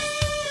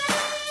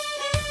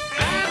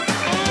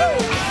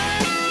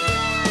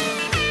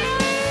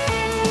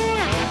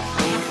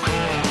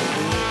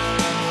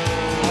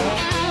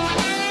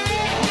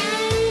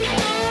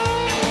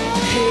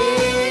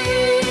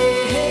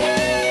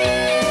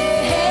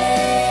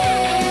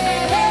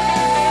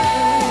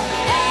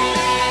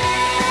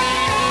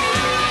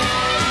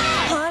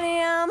 Honey,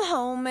 I'm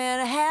home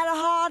and I had a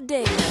hard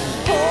day.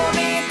 Pour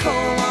me a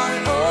cold one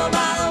and oh,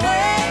 by the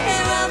way,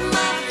 rub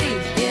my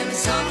feet, give me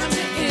something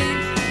to eat.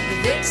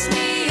 Fix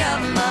me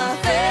up my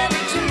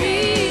favorite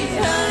treat.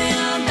 Honey,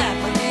 I'm back,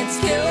 my head's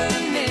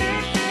killing me.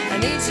 I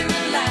need to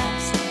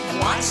relax and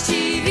watch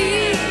TV,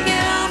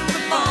 get off the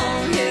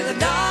phone, give a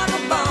dog a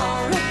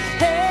bone.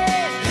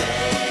 Hey,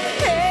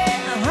 hey,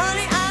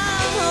 honey,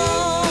 I'm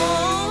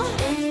home.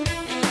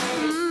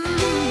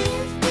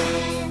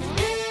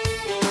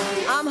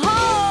 I'm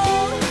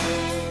home.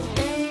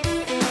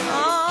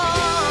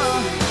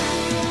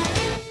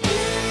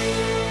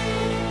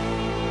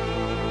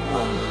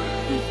 Oh,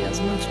 it feels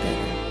much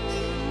better.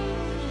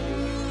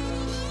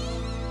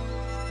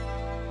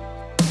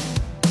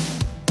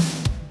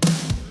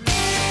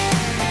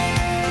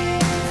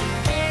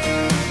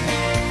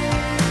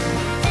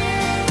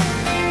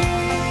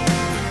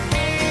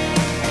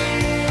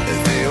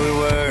 There we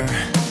were,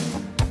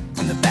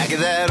 in the back of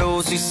that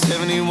old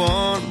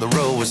C71, the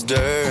road was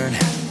dirt.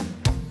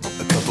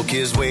 A couple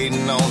kids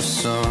waiting on the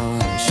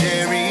sun,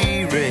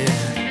 cherry red.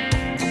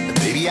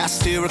 Baby, I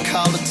still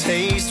recall the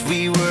taste.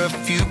 We were a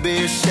few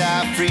beers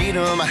shy of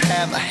freedom. I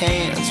had my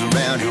hands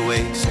around your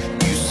waist.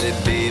 You said,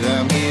 babe,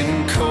 I'm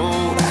getting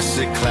cold. I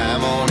said,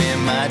 climb on in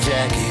my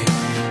jacket.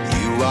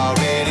 You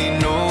already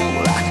know,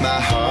 like my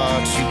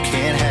heart, you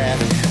can't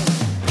have it.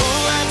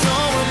 Oh, I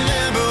don't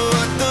remember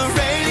what the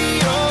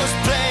radio's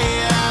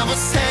playing. I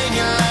was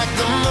hanging like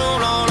the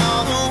moon on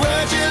all the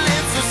words your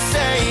lips were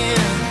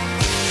saying.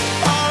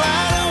 All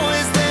I know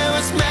is there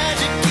was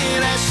magic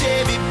in that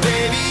Chevy,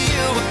 baby.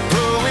 You were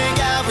glowing,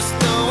 I was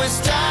throwing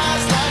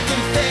stars like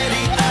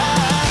confetti.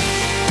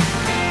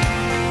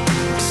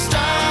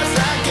 Stars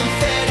like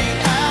confetti.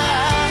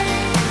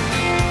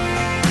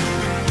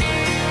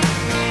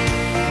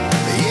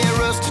 Yeah,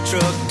 rusted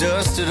truck,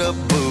 dusted up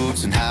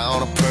boots, and high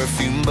on a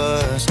perfume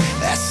bus.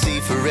 That sea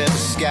forever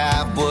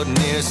sky wasn't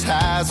near as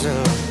high as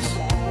us.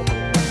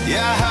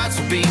 Yeah, our hearts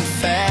were beating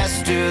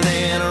faster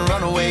than a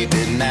runaway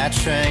midnight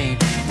train.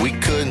 We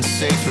couldn't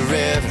say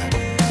forever,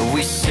 but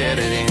we said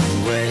it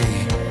anyway.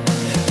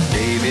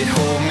 baby,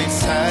 hold me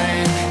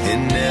tight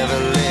and never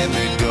let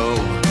me go.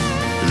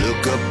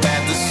 Look up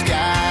at the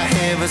sky,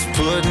 heaven's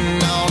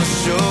putting on a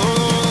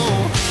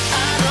show.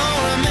 I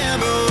don't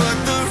remember what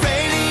the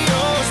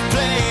radio's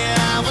playing.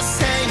 I was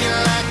hanging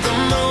like the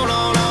moon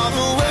on all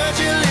the words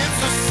your lips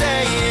were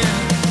saying.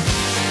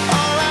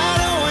 All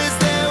I know is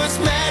there was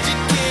magic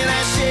in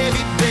that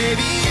Chevy,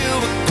 baby.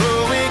 You were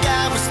glowing,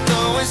 I was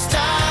throwing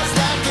stars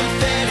like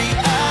confetti.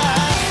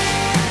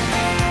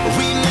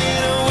 We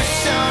made a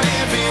wish on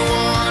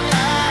everyone.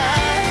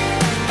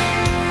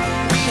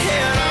 We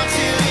held on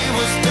till it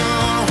was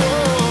done.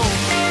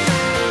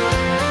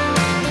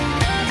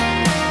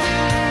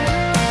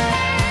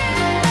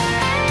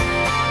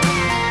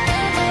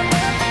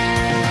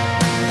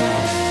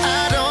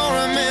 I don't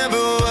remember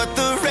what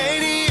the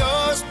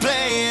radio's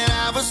playing.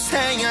 I was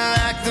hanging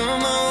like the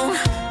moon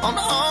on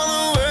all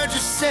the words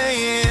you're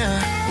saying.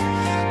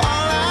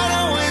 All I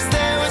know is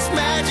there was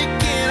magic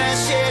in that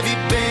Chevy,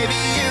 baby.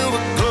 You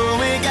were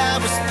glowing, I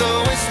was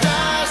throwing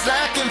stars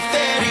like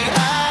confetti.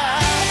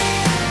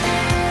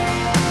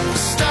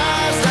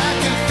 Stars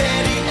like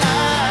confetti.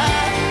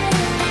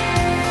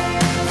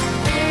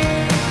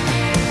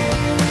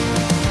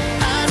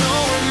 I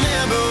don't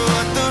remember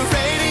what the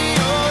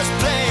radio's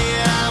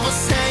playing. I was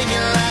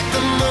hanging like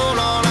the moon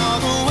on all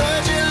the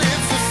words your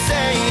lips were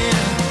saying.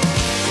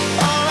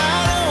 All I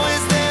know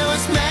is there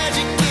was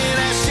magic in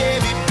that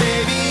Chevy,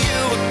 baby. You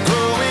were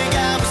glowing,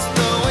 I was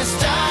throwing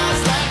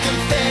stars like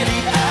confetti.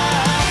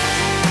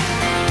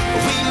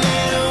 We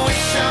made a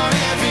wish on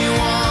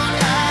everyone.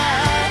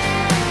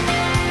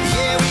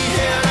 Yeah, we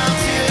held on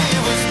till it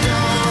was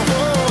done.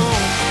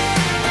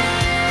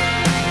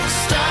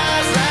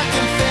 Stars like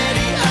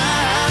confetti.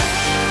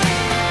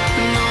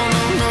 No,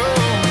 no, no.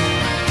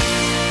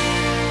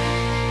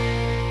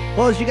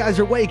 Well, as you guys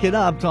are waking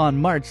up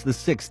on March the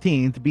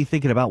 16th, be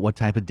thinking about what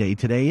type of day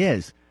today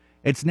is.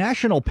 It's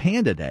National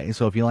Panda Day,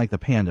 so if you like the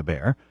panda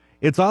bear.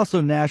 It's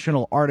also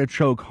National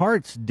Artichoke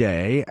Hearts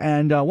Day,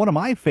 and one of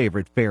my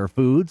favorite fair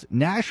foods,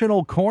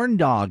 National Corn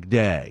Dog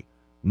Day.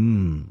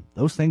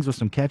 Those things with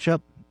some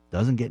ketchup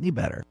doesn't get any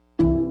better.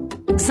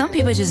 Some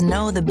people just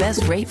know the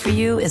best rate for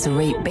you is a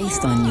rate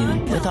based on you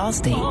with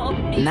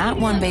Allstate, not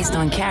one based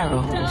on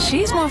Carol.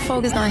 She's more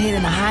focused on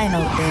hitting a high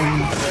note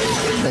than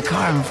the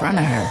car in front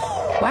of her.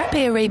 Why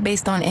pay a rate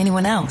based on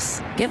anyone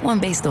else? Get one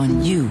based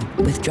on you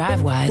with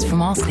DriveWise from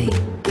Allstate.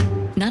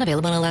 Not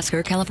available in Alaska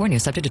or California,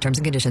 subject to terms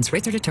and conditions.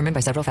 Rates are determined by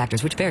several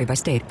factors, which vary by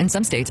state. In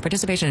some states,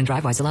 participation in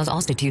DriveWise allows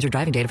Allstate to use your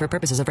driving data for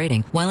purposes of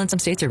rating. While in some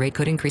states, your rate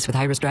could increase with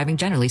high-risk driving.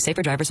 Generally,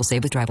 safer drivers will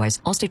save with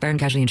DriveWise. Allstate Fire and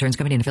Casualty Insurance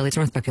Company and affiliates,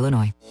 Northbrook,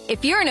 Illinois.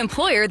 If you're an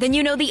employer, then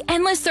you know the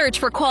endless search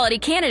for quality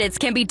candidates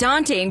can be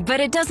daunting, but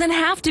it doesn't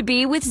have to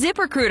be with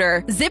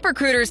ZipRecruiter.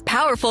 ZipRecruiter's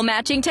powerful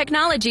matching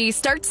technology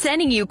starts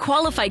sending you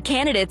qualified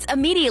candidates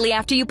immediately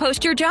after you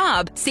post your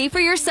job. See for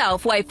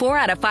yourself why 4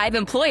 out of 5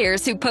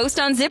 employers who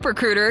post on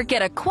ZipRecruiter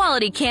get a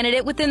quality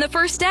candidate within the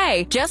first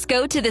day. Just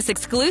go to this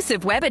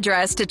exclusive web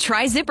address to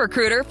try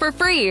ZipRecruiter for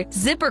free.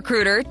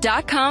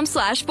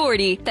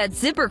 ZipRecruiter.com/40.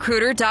 That's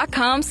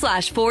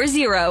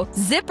ZipRecruiter.com/40.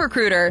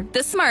 ZipRecruiter,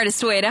 the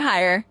smartest way to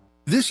hire.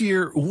 This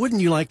year,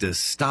 wouldn't you like to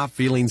stop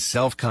feeling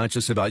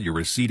self-conscious about your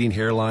receding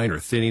hairline or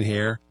thinning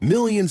hair?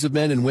 Millions of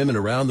men and women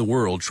around the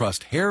world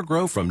trust Hair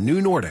Grow from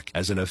New Nordic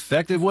as an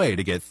effective way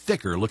to get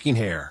thicker-looking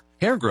hair.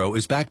 Hair Grow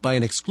is backed by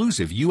an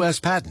exclusive U.S.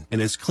 patent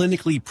and is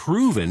clinically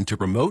proven to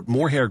promote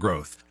more hair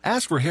growth.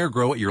 Ask for Hair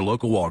Grow at your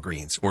local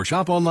Walgreens or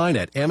shop online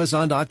at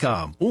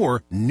Amazon.com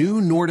or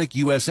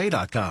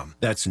NewNordicUSA.com.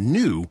 That's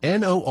new,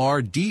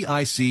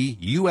 N-O-R-D-I-C,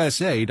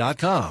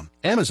 USA.com.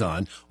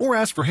 Amazon, or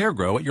ask for Hair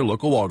Grow at your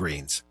local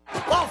Walgreens.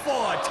 Ball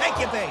forward, take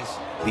your base.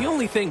 The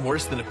only thing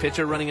worse than a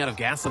pitcher running out of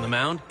gas on the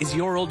mound is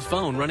your old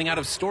phone running out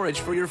of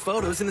storage for your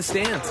photos in the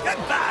stands.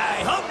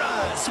 Goodbye, home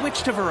run!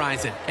 Switch to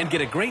Verizon and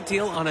get a great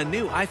deal on a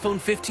new iPhone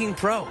 15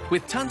 Pro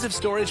with tons of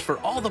storage for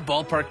all the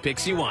ballpark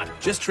pics you want.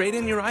 Just trade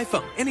in your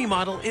iPhone, any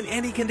model, in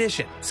any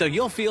condition, so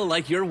you'll feel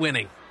like you're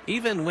winning,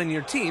 even when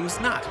your team's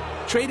not.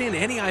 Trade in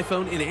any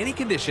iPhone in any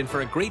condition for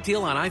a great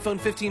deal on iPhone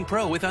 15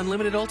 Pro with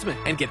Unlimited Ultimate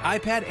and get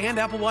iPad and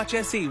Apple Watch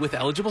SE with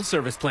eligible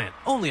service plan.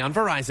 Only on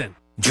Verizon.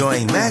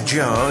 Join Matt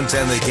Jones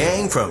and the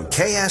gang from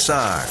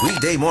KSR.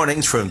 Weekday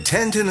mornings from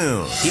 10 to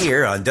noon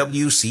here on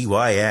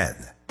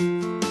WCYN.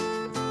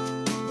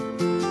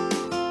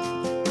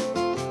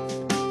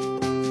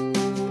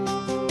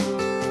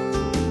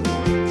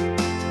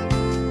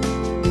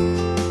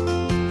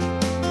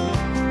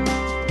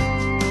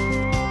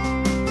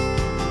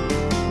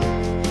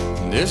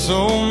 This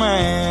old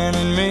man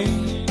and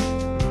me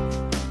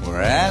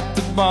were at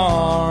the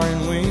bar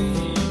and we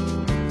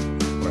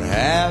were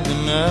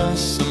having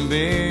us some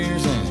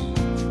beers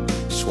and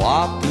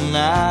swapping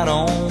out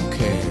on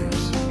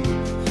cares,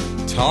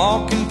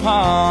 talking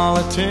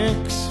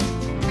politics,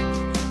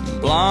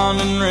 blonde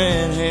and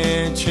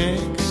redhead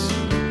chicks,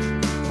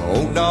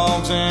 old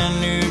dogs and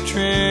new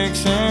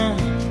tricks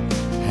and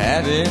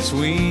habits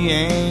we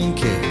ain't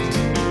kicked.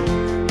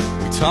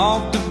 We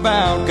talked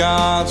about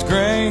God's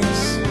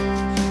grace,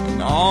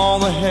 all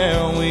the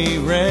hell we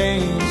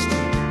raised.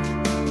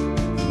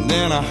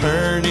 then I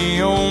heard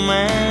the old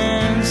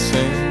man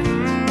say,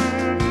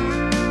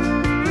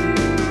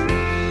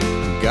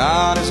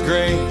 God is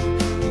great,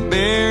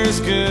 beer is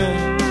good,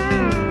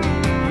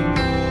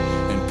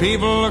 and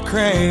people are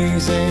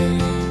crazy.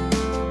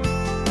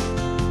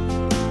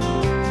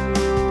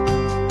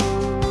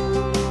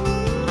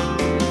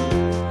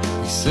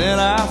 He said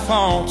I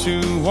fought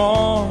 2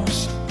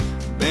 wars,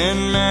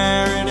 been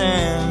married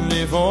and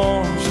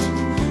divorced.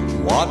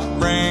 What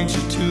brings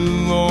you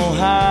to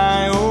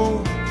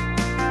Ohio?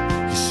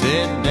 He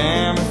said,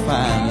 damn if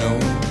I know.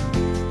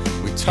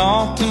 We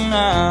talked an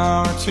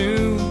hour or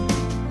 2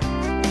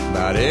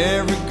 about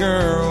every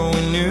girl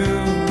we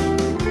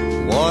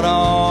knew, what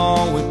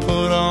all we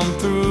put them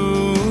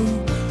through,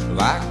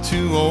 like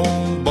 2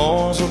 old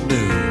boys will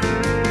do.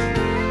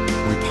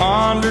 We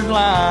pondered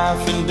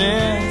life and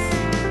death.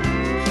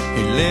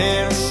 He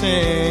lit a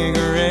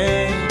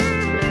cigarette,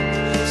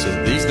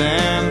 said these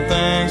damn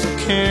things will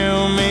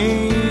kill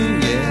me,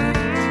 yeah.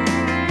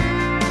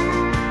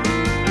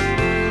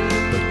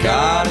 But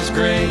God is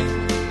great,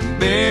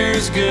 beer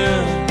is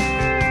good,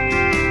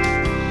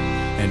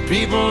 and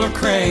people are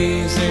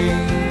crazy.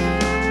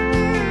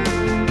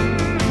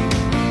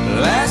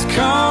 Last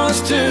call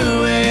is 2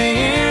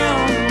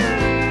 a.m.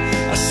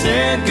 I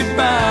said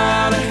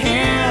goodbye to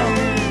him.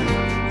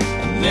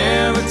 I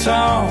never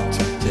talked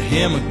to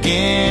him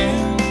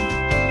again.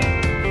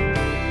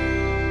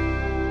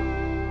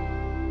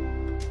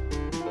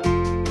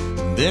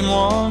 Then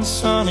one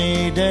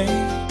sunny day,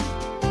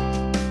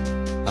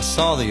 I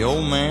saw the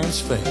old man's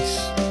face.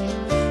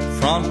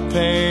 Front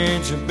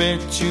page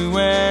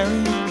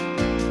obituary,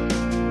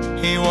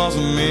 he was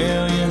a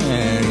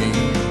millionaire.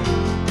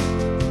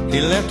 He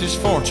left his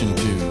fortune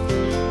to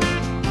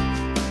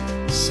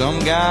some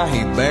guy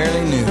he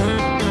barely knew.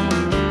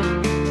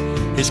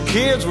 His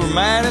kids were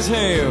mad as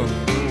hell,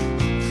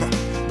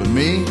 but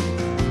me,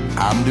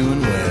 I'm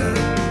doing well.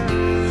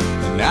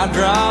 And I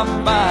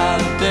dropped by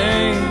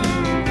today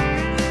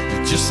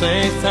to just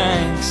say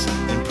thanks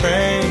and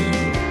pray.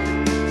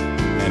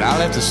 And I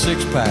left a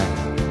 6-pack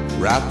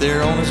right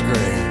there on his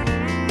grave.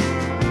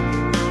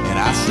 And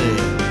I said,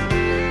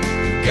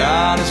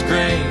 God is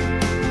great,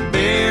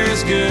 beer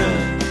is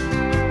good,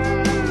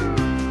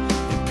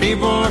 and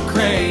people are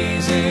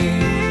crazy.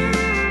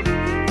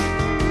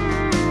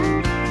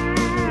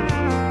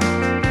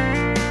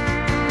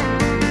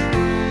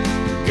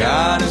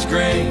 God is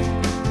great,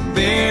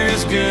 beer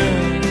is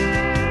good,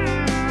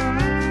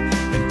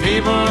 and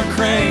people are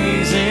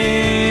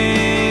crazy.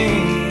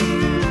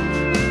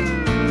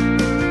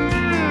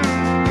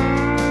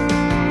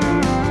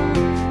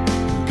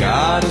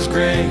 God is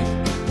great,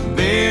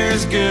 beer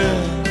is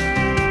good,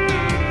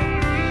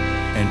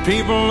 and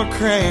people are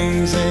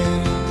crazy.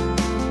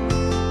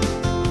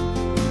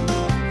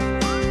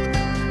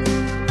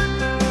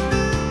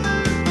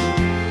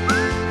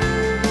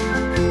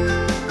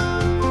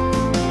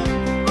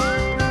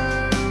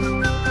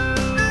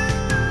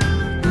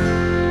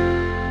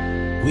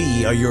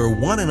 We are your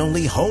one and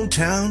only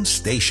hometown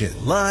station.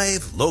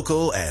 Live,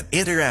 local, and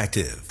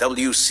interactive.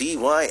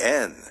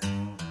 WCYN.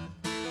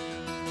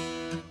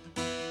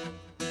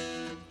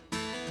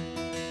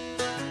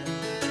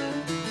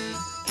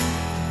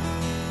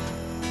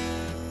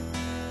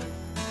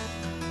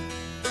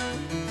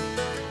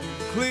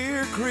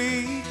 Clear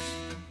creeks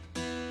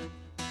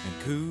and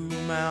cool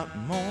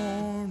mountain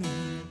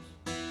mornings,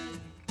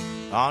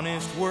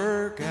 honest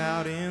work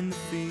out in the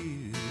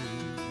field,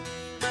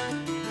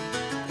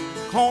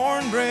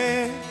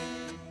 cornbread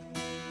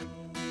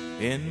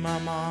in my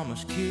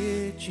mama's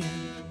kitchen,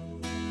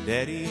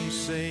 daddy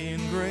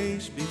saying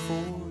grace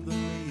before the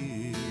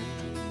meal.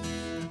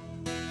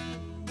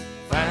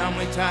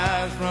 Family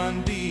ties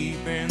run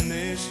deep in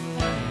this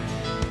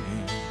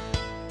land,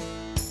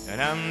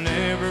 and I'm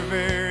never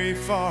very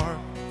far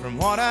from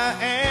what I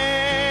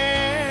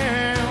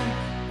am.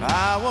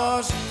 I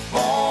was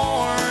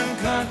born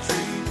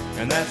country,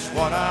 and that's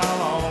what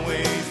I'll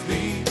always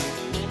be.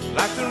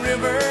 Like the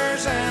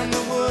rivers and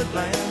the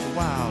woodlands,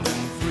 wild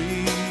and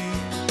free.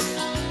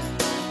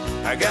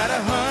 I got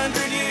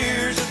 100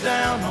 years of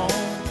down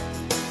home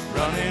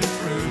running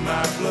through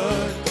my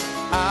blood.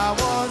 I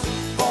was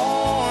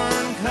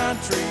born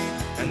country,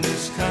 and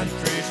this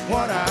country's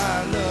what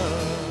I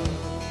love.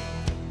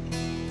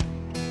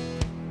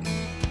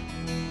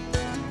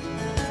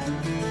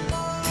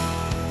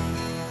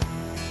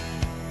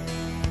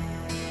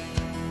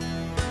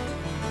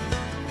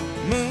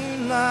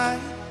 Moonlight,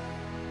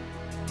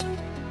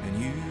 and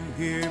you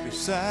here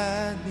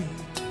beside me,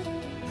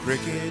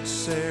 crickets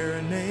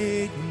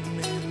serenading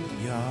in the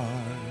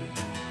yard.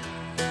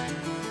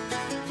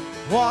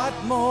 What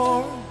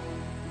more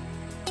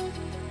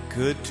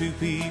could 2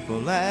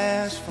 people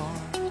ask for,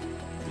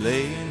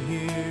 laying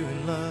here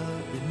in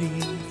love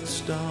beneath the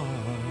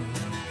stars?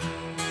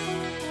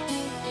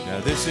 Now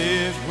this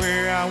is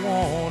where I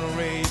want to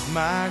raise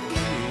my kids,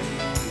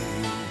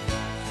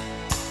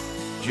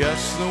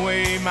 just the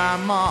way my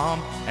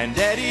mom and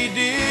daddy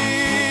did.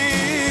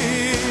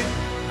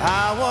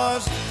 I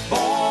was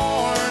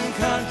born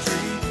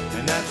country,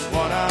 and that's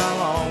what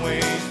I'll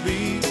always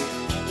be.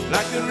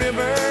 the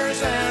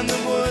rivers and the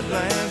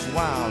woodlands,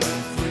 wild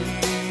and free.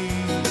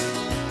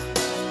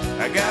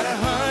 I got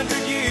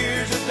 100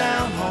 years of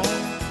down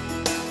home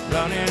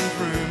running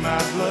through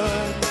my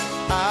blood.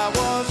 I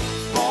was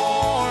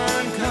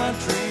born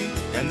country,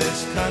 and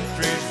this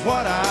country's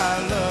what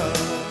I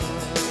love.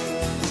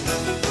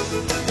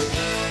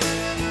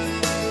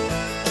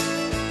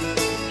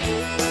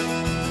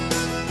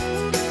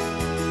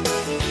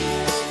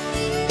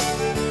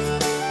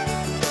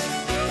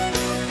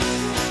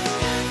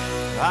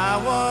 I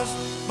was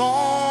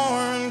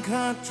born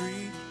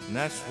country, and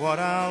that's what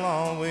I'll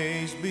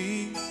always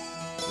be.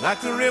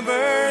 Like the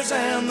rivers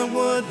and the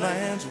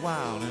woodlands,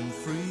 wild and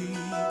free.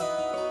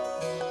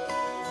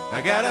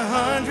 I got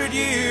 100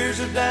 years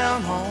of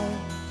down home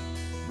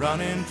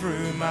running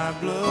through my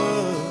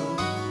blood.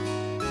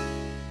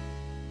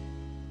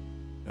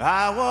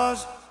 I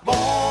was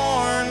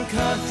born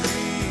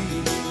country,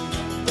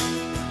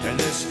 and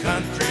this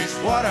country's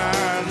what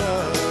I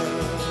love.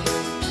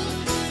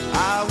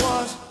 I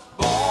was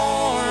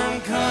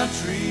born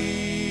country.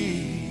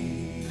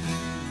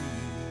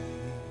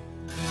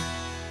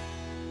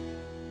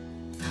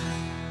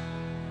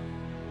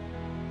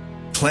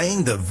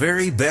 Playing the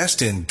very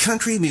best in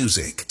country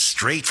music,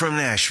 straight from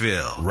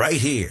Nashville, right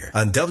here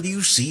on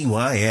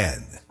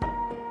WCYN.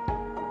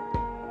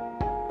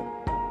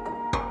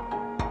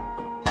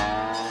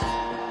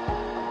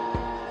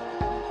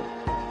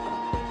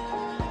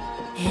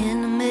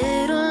 In the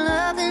middle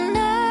of the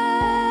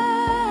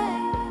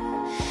night,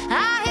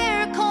 I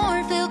hear a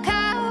cornfield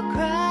cow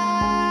cry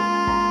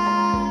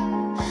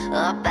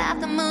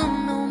about the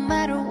moon. No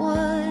matter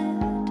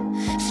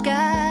what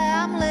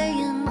sky I'm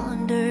laying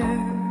under,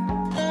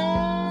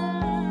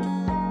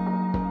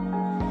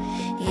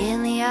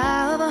 in the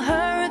eye of a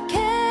hurricane,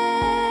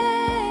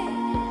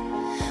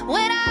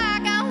 when I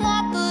got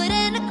one foot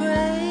in the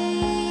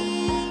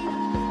grave,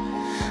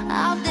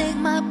 I'll dig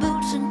my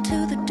boots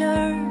into the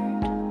dirt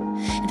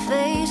and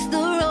face the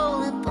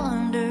rolling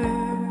thunder.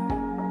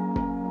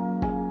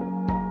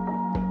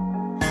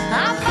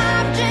 I'm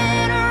 5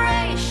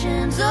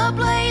 generations of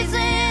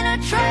blazing a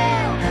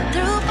trail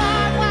through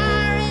barbed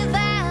wire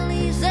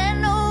valleys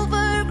and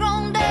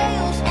overgrown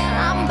dales.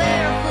 I'm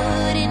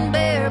barefoot and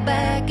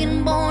bareback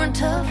and born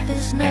tough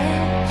as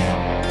nails.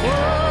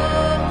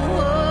 Whoa,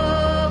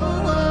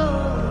 whoa, whoa.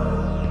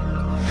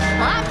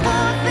 My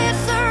 4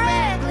 fifths are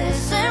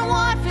reckless and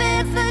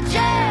 1/5 a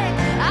jack.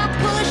 I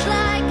push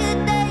like a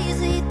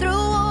daisy through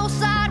old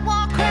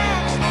sidewalk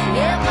cracks.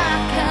 Yeah, my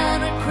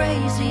kind of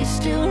crazy,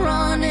 still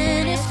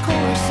running its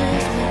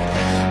courses with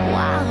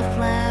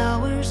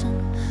wildflowers and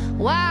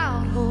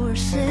wild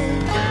horses.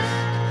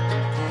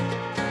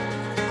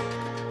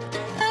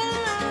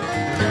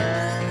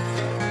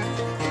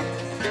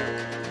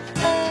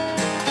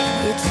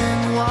 It's in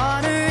the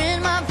water in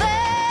my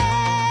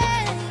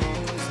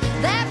veins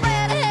that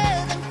red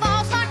heaven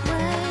falls like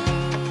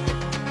rain.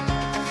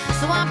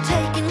 So I'm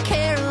taking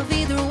care of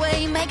either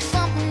way, make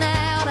something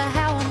out of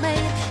how I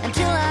made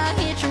until I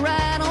hitch a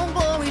ride on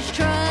glory's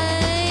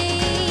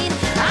train.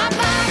 I'm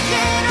 5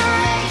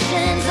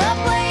 generations of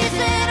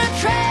blazing a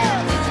trail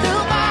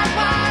through barbed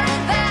wire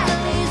and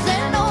valleys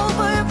and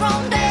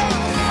overgrown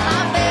dales.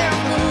 I'm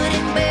barefoot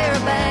and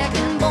bareback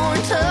and born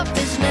tough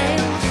as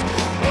nails.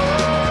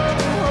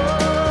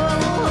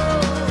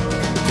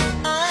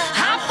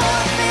 I'm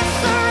 4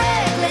 fifths a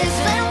reckless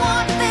and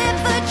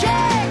 1/5 a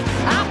jack.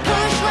 I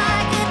push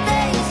like a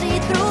daisy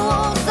through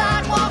old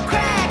sidewalk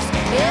cracks.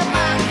 Yeah,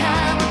 my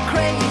kind of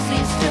crazy,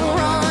 still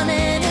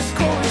running its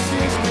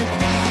courses with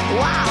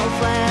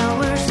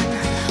wildflowers and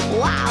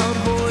wild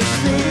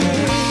horses.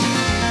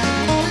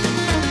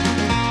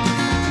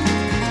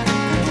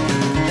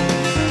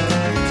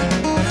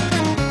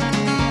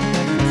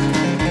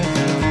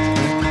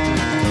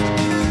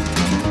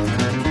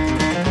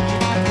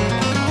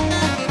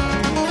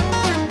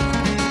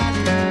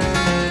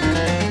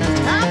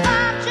 I'm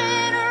 5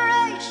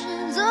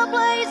 generations of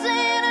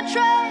blazing a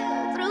trail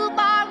through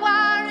barbed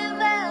wire and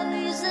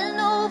valleys and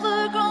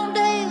overgrown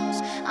dales.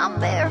 I'm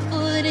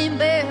barefoot and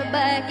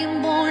bareback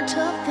and born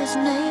tough as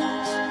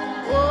nails.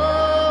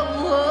 Whoa,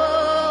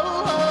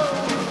 whoa, whoa.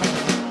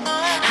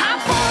 I'm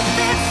 4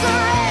 fifths a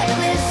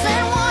reckless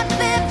and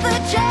 1/5 a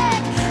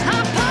jack. I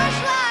push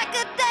like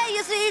a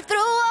daisy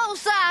through old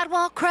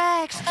sidewalk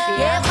cracks.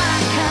 Yeah, my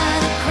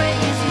kind of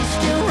crazy,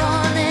 still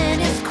running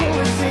its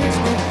courses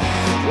with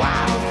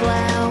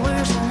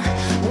wildflowers and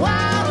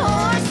wild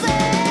horses.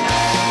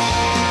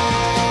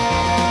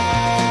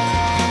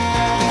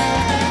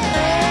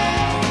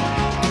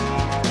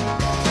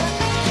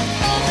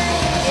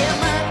 Yeah,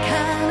 my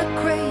kind of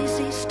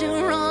crazy, still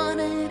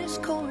running its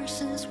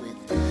courses with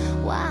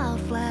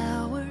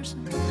wildflowers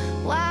and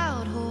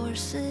wild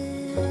horses.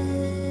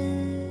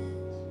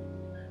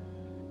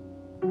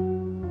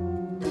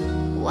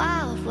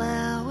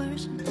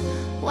 Wildflowers and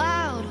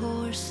wild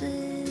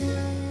horses.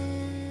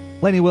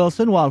 Lainey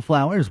Wilson,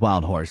 Wildflowers,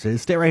 Wild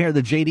Horses. Stay right here at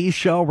the JD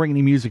Show, bringing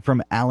you music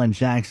from Alan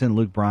Jackson,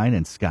 Luke Bryan,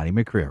 and Scotty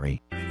McCreery.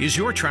 Is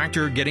your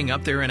tractor getting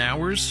up there in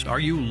hours? Are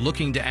you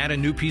looking to add a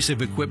new piece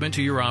of equipment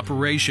to your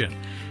operation?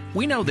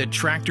 We know that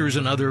tractors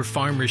and other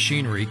farm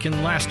machinery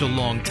can last a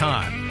long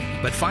time,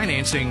 but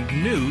financing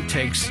new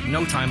takes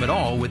no time at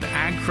all with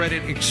Ag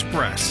Credit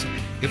Express.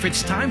 If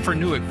it's time for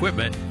new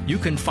equipment, you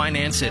can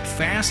finance it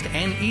fast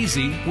and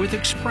easy with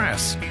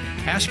Express.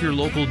 Ask your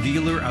local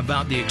dealer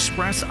about the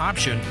Express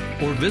option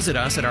or visit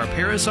us at our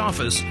Paris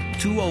office,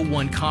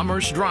 201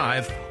 Commerce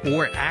Drive,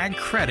 or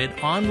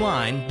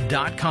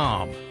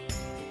agcreditonline.com.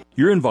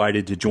 You're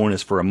invited to join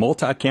us for a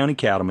multi-county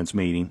cattlemen's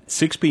meeting,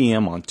 6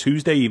 p.m. on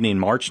Tuesday evening,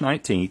 March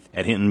 19th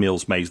at Hinton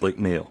Mills Maislick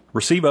Mill.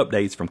 Receive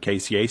updates from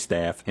KCA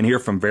staff and hear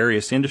from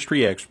various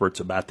industry experts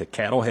about the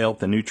cattle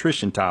health and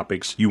nutrition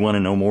topics you want to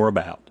know more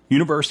about.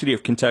 University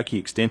of Kentucky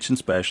Extension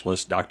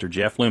Specialist Dr.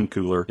 Jeff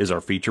Limcooler is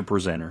our feature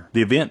presenter.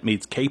 The event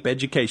meets CAPE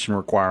education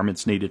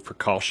requirements needed for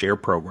cost share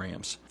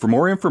programs. For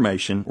more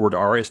information or to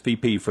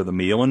RSVP for the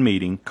meal and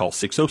meeting, call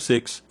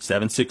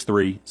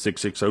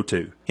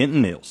 606-763-6602.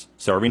 Hinton Mills,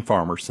 serving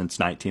farmers since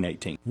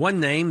 1918.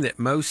 One name that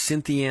most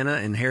Cynthiana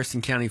and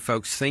Harrison County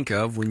folks think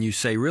of when you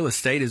say real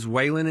estate is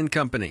Whalen and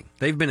Company.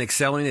 They've been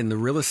excelling in the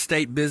real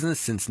estate business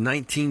since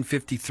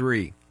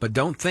 1953. But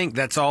don't think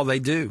that's all they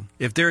do.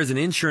 If there is an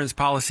insurance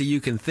policy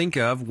you can think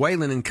of,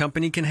 Whalen and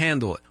Company can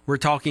handle it. We're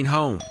talking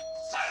home,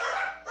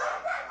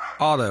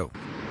 auto,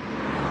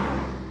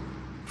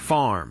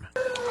 farm,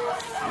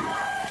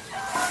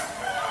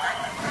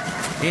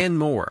 and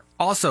more.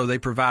 Also, they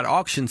provide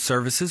auction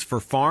services for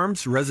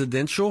farms,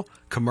 residential,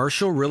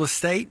 commercial, real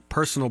estate,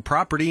 personal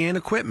property, and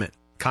equipment.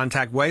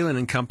 Contact Whalen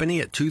and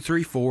Company at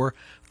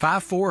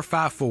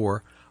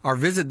 234-5454 or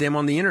visit them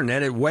on the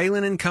internet at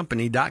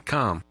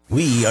whalenandcompany.com.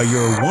 We are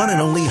your one and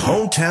only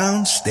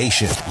hometown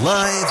station.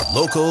 Live,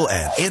 local,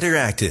 and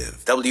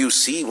interactive.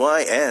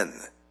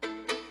 WCYN.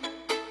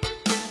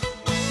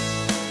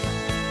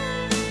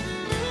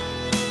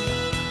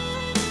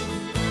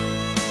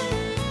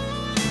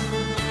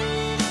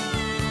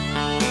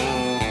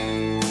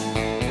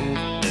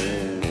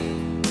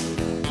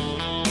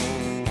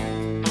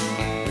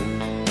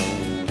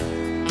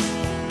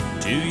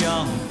 Two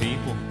young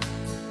people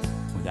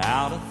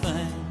without a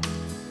thing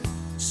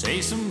say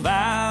some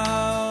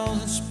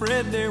vows and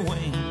spread their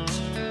wings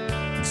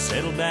and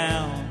settle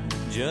down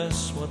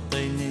just what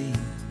they need,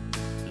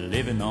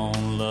 living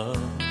on love.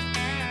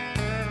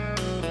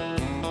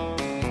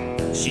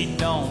 She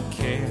don't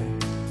care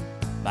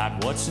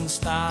about what's in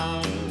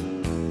style,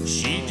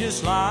 she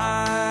just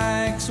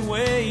likes the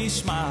way he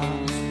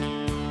smiles.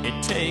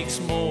 It takes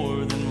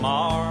more than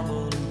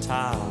marble and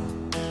tile,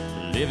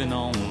 living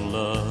on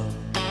love.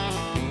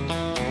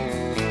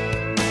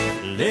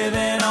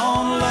 Living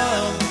on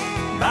love,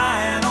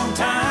 buying on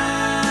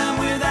time.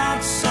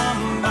 Without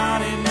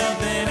somebody,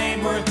 nothing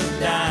ain't worth a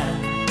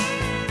dime.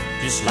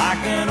 Just like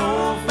an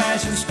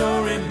old-fashioned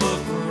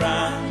storybook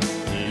rhyme,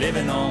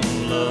 living on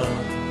love.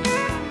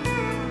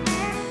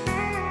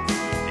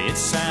 It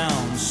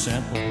sounds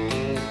simple,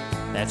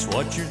 that's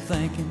what you're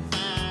thinking,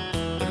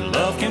 but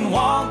love can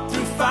walk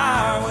through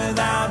fire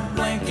without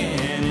blinking.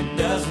 It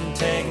doesn't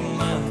take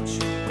much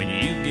when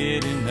you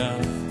get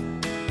enough,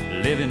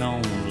 living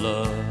on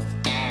love.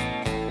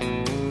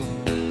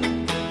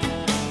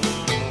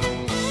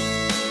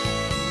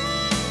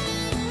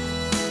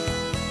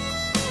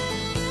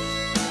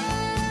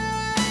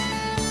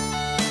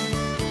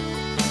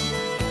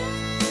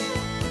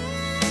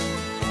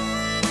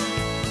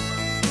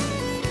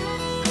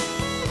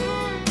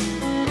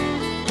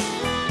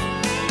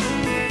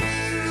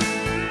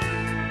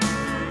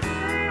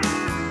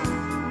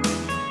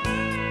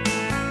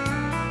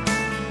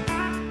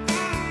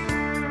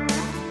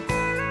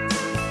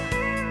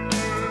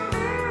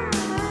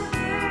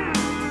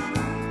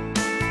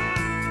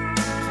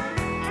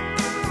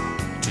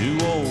 Two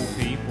old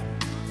people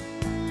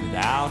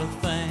without a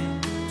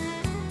thing,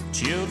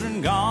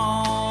 children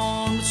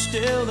gone, but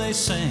still they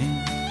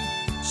sing,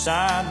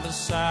 side by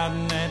side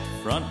in that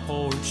front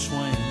porch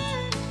swing,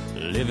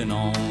 living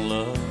on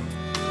love.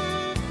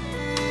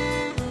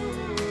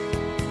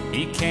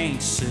 He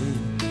can't see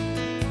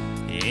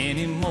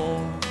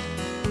anymore,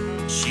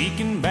 she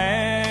can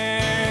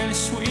barely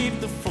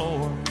sweep the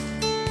floor.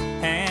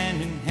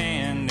 Hand in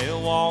hand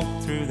they'll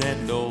walk through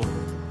that door,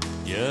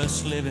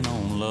 just living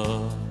on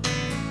love.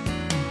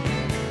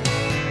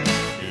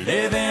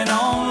 Living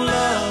on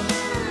love,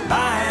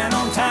 buying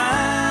on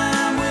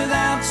time.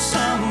 Without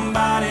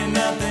somebody,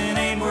 nothing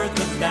ain't worth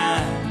a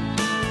dime.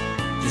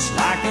 Just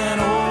like an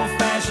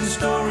old-fashioned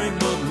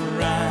storybook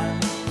rhyme,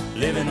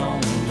 living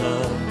on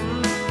love.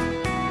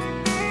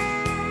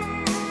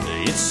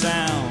 It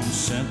sounds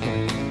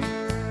simple,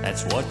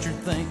 that's what you're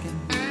thinking,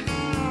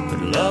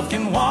 but love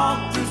can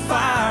walk through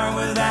fire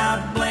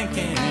without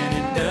blinking.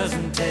 It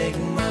doesn't take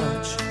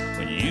much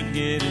when you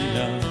get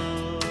enough,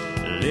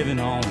 living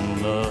on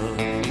love.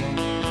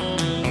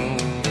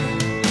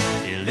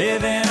 You're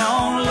living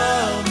on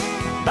love,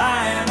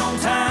 buying on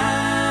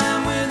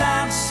time.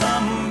 Without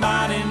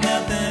somebody,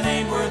 nothing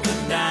ain't worth a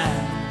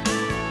dime.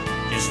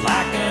 Just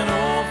like an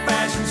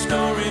old-fashioned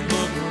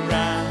storybook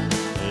rhyme,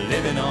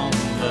 living on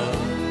love.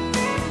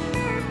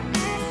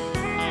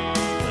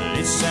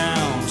 It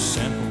sounds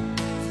simple,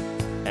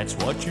 that's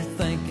what you're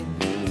thinking,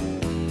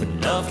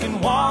 Love can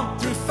walk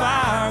through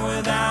fire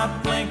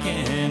without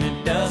blinking.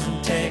 It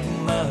doesn't take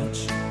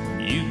much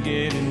when you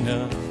get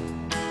enough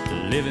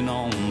living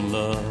on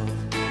love.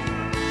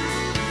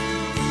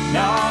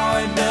 No,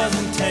 it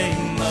doesn't take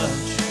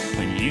much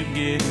when you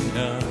get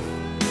enough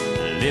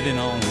living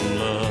on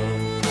love.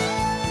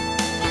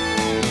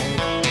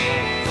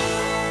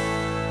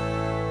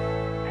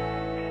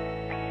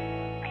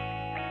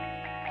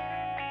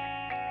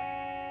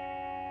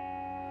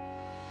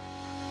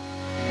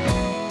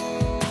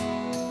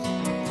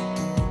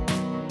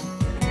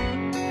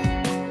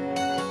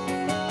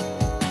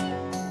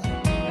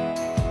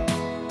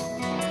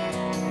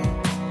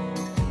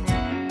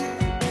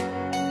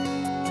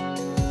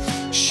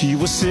 She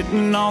was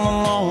sitting all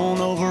alone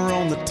over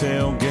on the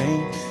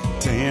tailgate,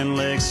 tan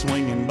legs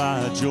swinging by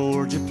a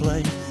Georgia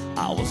plate.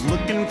 I was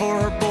looking for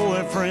her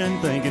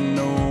boyfriend, thinking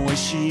no way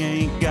she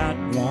ain't got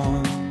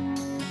one.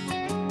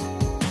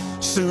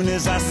 Soon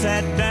as I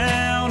sat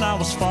down, I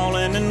was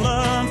falling in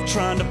love,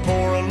 trying to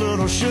pour a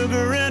little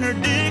sugar in her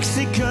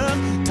Dixie cup,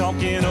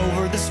 talking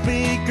over the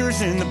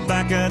speakers in the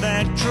back of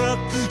that truck.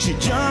 She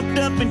jumped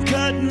up and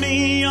cut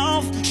me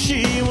off.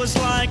 She was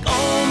like,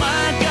 oh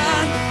my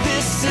God,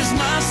 this is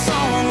my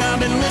song. I've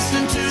been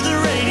listening to the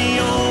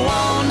radio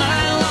all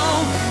night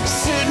long,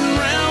 sitting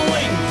around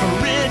waiting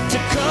for it to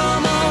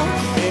come on,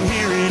 and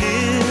here it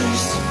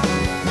is.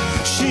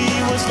 She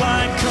was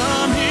like,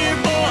 come here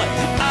boy,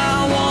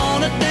 I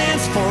wanna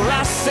dance. Before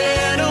I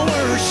said a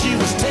word, she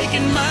was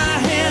taking my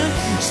hand,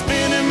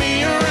 spinning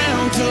me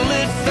around till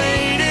it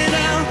faded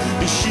out,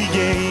 and she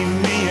gave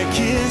me a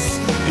kiss,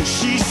 and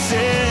she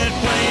said,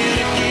 play it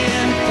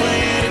again,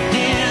 play it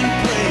again,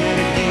 play it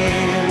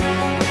again.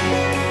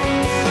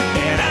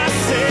 And I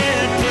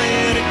said, play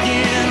it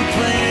again,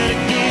 play it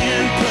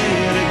again, play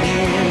it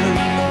again.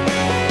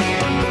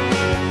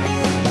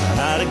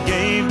 I'd have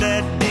gave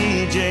that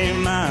DJ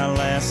my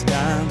last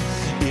dime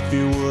if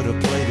he would have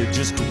played it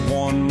just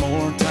one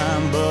more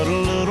time. But a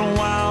little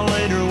while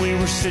later we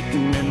were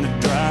sitting in the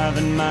drive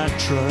in my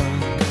truck.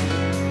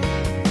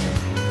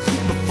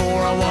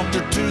 Before I walked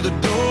her to the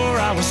door,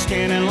 I was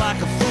scanning like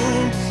a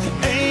fool,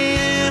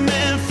 AM,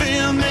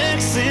 FM,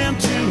 XM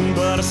too.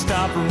 But I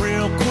stopped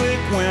real quick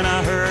when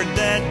I heard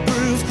that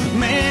groove.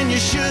 Man, you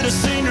should have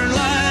seen her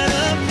light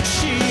up.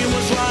 She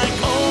was like,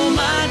 oh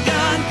my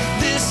God,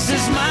 this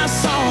is my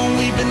song.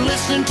 We've been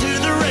listening to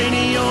the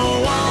radio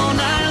all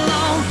night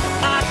long.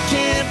 I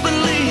can't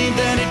believe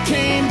that it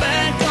came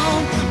back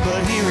on,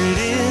 but here it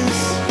is.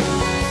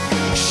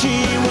 She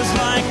was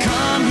like,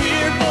 come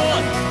here boy,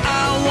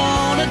 I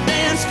wanna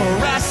dance. For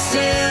I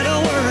said a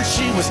word,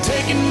 she was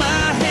taking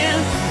my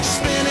hand,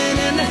 spinning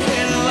in the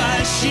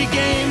headlights. She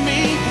gave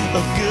me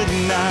a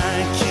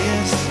goodnight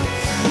kiss,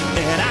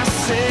 and I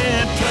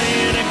said, play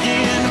it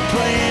again,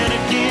 play it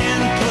again,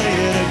 play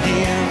it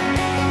again.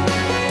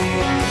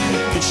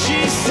 And she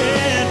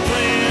said,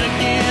 play it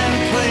again,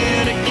 play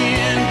it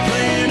again,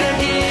 play it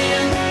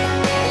again.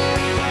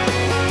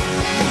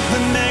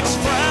 The next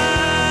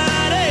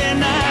Friday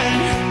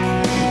night,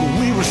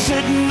 we were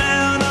sitting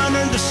out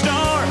under the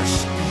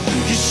stars.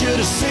 You should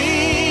have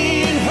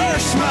seen her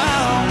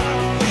smile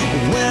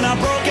when I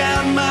broke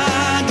out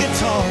my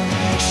guitar.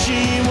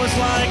 She was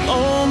like,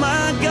 oh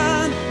my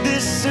God,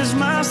 this is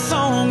my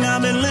song.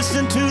 I've been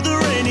listening to the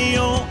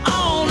radio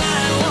all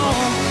night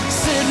long,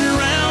 sitting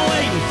around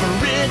waiting for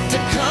it to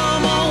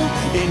come on,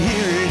 and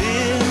here it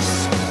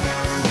is.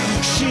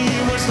 She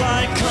was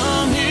like,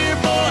 come here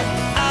boy,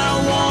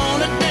 I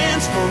wanna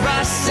dance. For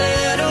I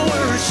said a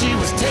word, she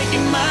was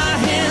taking my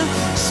hand,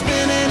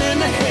 spinning in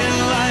the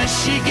headlights.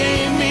 She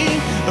gave me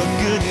a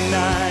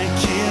goodnight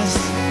kiss,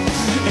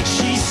 and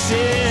she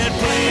said,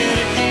 play it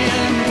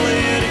again,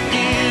 play it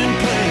again,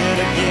 play it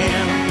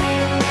again.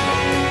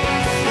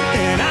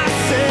 And I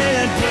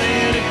said, play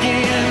it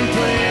again,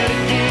 play it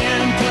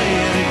again, play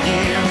it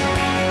again.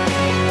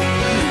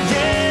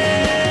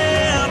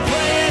 Yeah,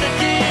 play it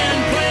again,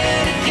 play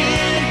it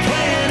again,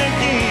 play it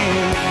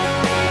again.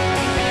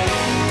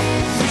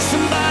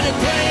 Somebody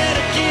play it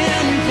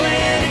again, play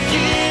it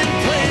again,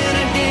 play it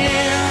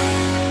again.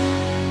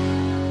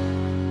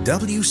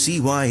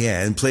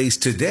 WCYN plays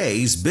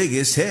today's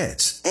biggest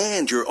hits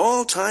and your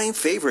all-time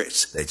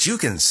favorites that you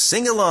can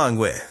sing along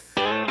with.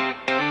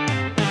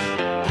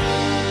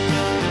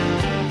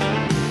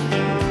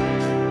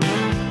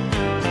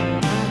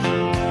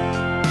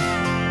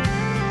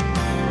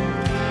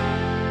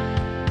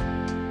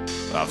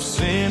 I've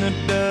seen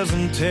a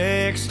dozen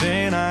texts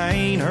and I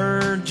ain't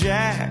heard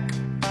jack.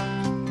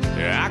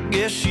 I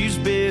guess she's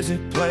busy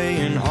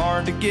playing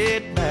hard to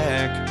get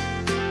back.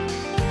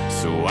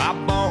 So I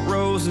bought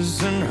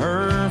roses and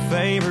her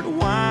favorite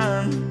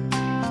wine,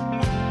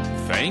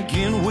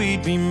 thinking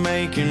we'd be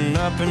making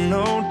up in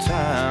no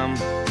time.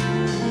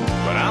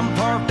 But I'm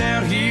parked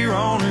out here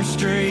on her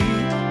street.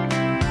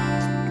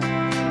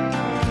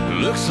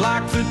 Looks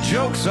like the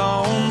joke's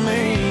on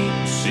me.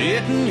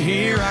 Sitting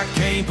here, I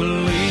can't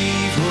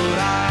believe what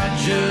I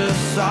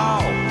just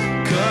saw.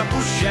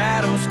 Couple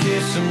shadows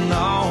kissing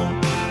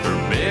on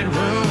her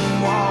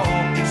bedroom wall.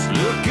 It's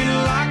looking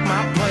like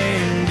my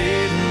plan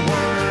didn't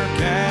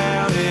work out.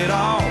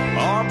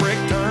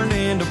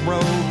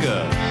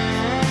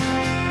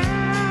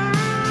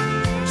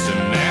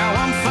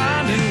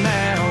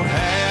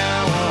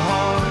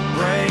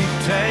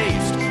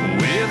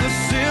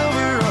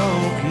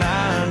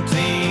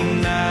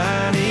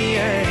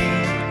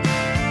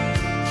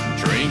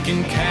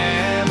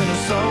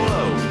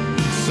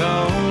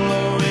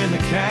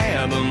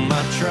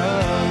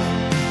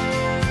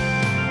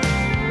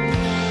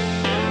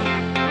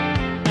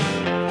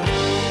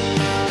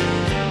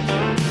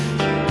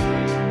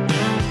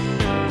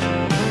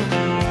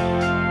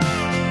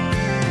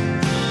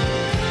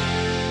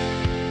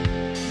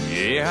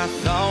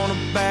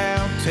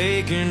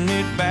 taking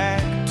it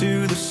back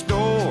to the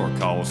store,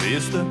 'cause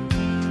it's the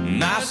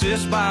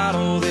nicest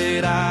bottle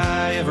that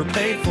I ever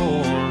paid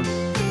for.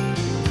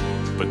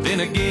 But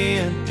then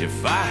again,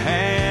 if I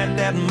had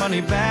that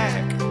money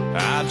back,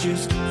 I'd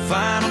just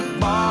find a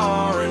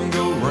bar and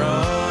go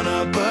run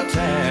up a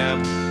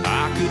tab.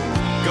 I could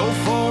go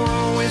for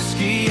a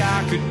whiskey,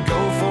 I could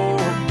go for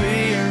a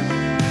beer,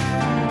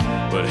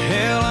 but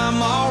hell,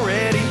 I'm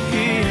already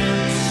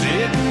here,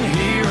 sitting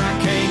here. I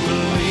can't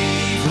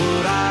believe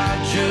what I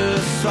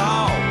just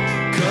saw.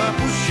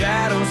 Couple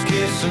shadows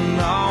kissing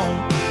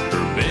on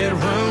her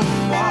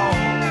bedroom wall.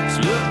 It's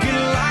looking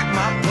like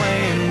my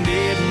plan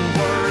didn't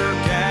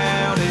work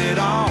out at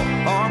all.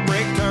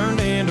 Heartbreak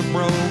turned into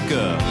broke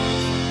up.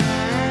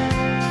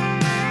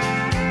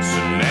 So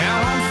now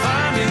I'm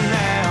finding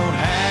out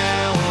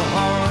how a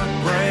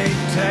heartbreak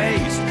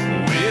tastes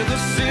with a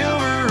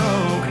Silver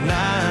Oak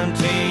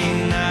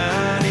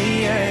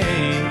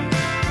 1998.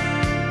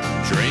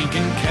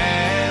 Drinking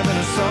cab and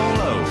a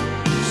solo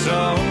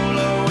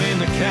in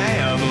the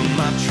cab of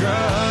my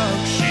truck.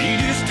 She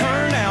just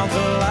turned out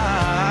the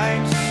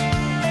lights.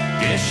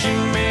 Guess she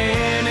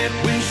meant it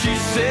when she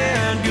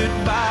said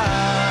goodbye.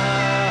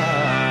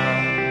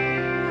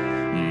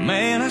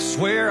 Man, I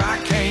swear I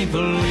can't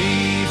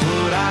believe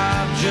what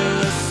I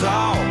just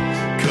saw.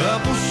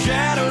 Couple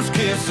shadows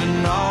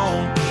kissing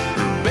on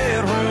her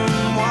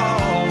bedroom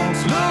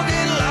walls.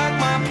 Looking like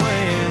my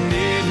plan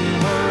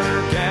didn't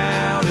work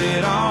out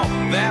at all.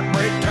 That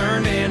break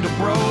turned into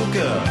broke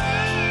up.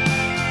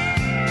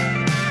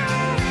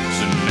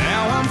 So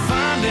now I'm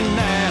finding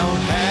out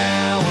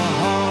how a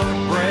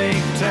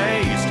heartbreak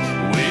tastes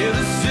with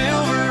a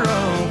Silver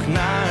Oak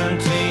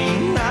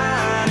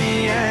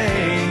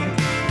 1998.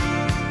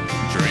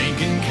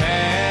 Drinking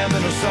cab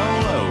and a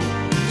solo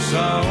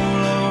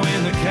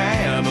in the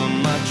cab of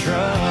my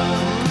truck.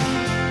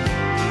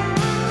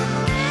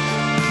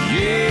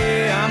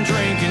 Yeah, I'm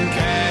drinking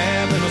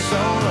cab and a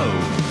solo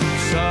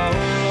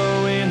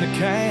in the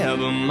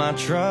cab of my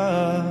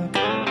truck.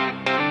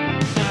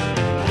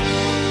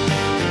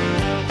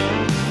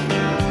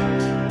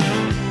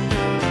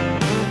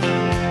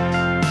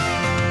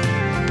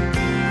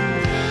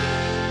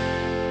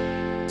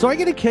 So I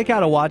get a kick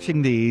out of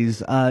watching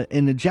these.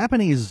 In the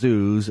Japanese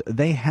zoos,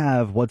 they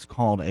have what's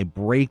called a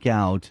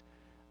breakout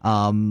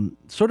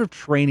sort of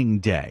training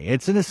day.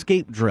 It's an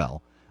escape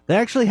drill. They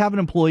actually have an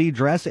employee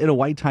dress in a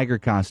white tiger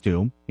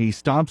costume. He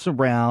stomps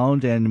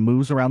around and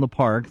moves around the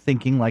park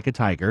thinking like a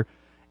tiger,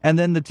 and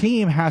then the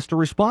team has to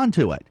respond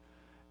to it.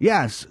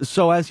 Yes,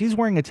 so as he's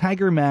wearing a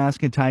tiger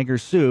mask and tiger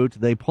suit,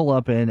 they pull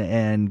up in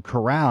and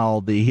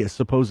corral the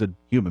supposed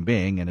human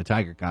being in a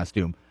tiger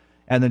costume,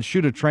 and then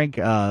shoot a trank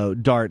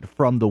dart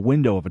from the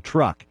window of a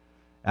truck.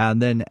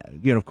 And then,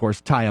 of course,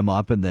 tie him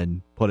up and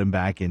then put him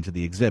back into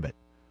the exhibit.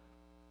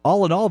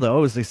 All in all, though,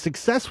 it was a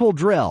successful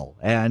drill,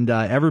 and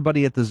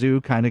everybody at the zoo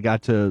kind of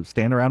got to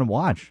stand around and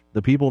watch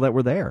the people that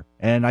were there.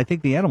 And I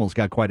think the animals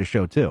got quite a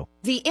show, too.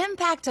 The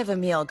impact of a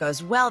meal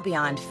goes well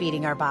beyond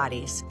feeding our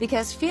bodies,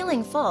 because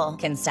feeling full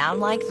can sound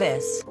like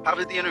this. How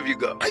did the interview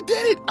go? I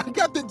did it! I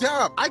got the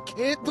job! I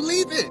can't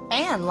believe it!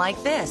 And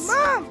like this.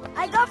 Mom,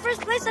 I got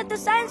first place at the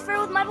science fair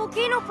with my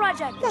volcano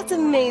project. That's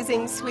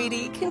amazing,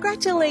 sweetie.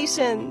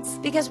 Congratulations.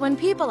 Because when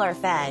people are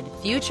fed,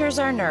 futures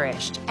are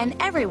nourished, and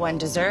everyone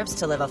deserves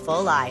to live a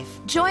full life.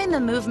 Join the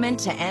movement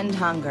to end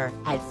hunger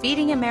at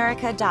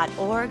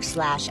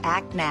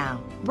feedingamerica.org/act now.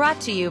 Brought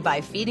to you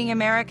by Feeding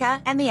America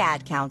and the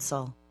Ad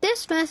Council.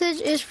 This message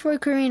is for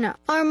Karina,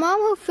 our mom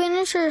who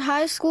finished her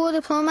high school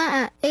diploma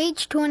at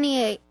age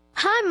 28.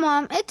 Hi,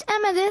 Mom. It's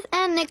Emmettith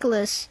and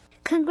Nicholas.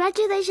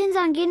 Congratulations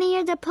on getting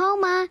your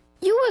diploma.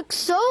 You worked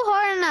so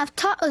hard and have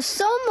taught us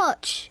so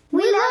much.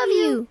 We love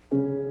you.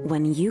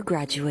 When you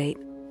graduate,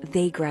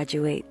 they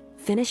graduate.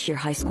 Finish your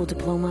high school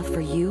diploma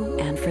for you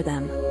and for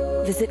them.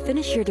 Visit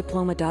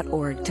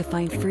finishyourdiploma.org to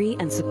find free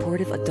and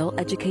supportive adult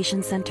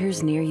education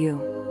centers near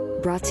you.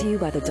 Brought to you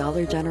by the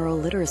Dollar General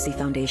Literacy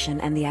Foundation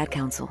and the Ad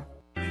Council.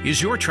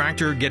 Is your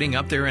tractor getting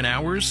up there in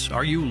hours?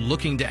 Are you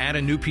looking to add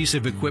a new piece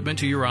of equipment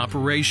to your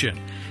operation?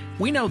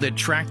 We know that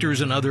tractors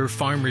and other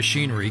farm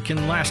machinery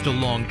can last a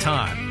long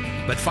time,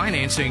 but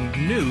financing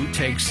new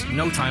takes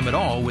no time at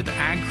all with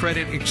Ag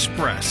Credit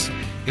Express.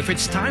 If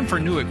it's time for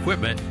new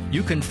equipment,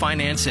 you can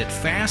finance it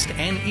fast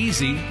and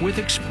easy with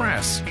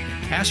Express.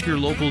 Ask your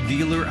local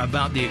dealer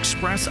about the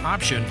Express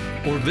option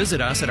or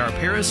visit us at our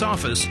Paris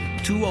office,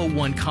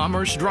 201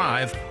 Commerce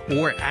Drive,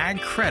 or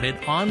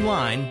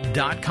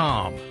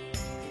agcreditonline.com.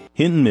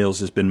 Hinton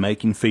Mills has been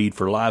making feed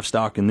for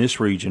livestock in this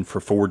region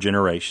for 4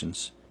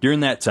 generations.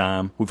 During that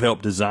time, we've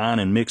helped design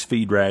and mix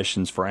feed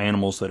rations for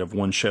animals that have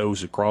won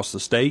shows across the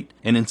state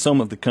and in some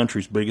of the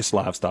country's biggest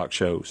livestock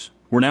shows.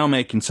 We're now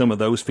making some of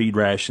those feed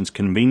rations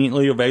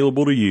conveniently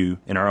available to you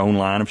in our own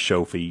line of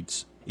show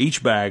feeds.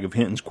 Each bag of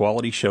Hinton's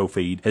quality show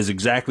feed has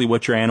exactly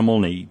what your animal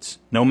needs.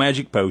 No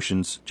magic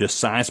potions, just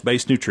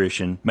science-based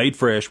nutrition made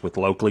fresh with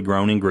locally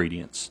grown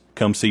ingredients.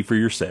 Come see for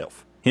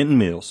yourself. Hinton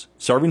Mills,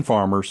 serving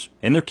farmers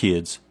and their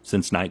kids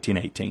since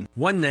 1918.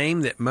 One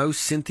name that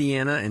most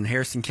Cynthiana and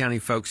Harrison County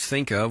folks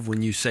think of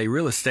when you say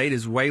real estate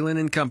is Whalen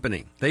and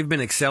Company. They've been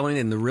excelling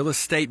in the real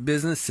estate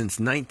business since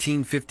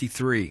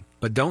 1953.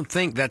 But don't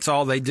think that's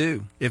all they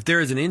do. If there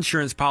is an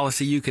insurance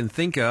policy you can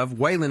think of,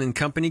 Whalen and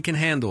Company can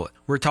handle it.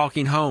 We're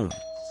talking home,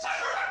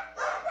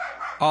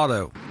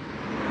 auto,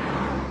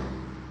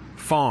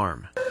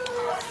 farm,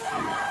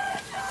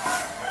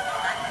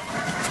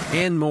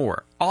 and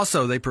more.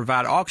 Also, they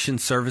provide auction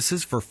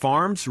services for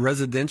farms,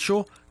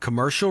 residential,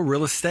 commercial,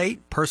 real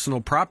estate, personal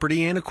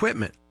property, and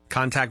equipment.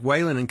 Contact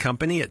Whalen and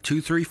Company at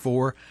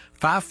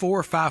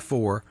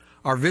 234-5454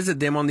 or visit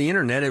them on the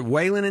internet at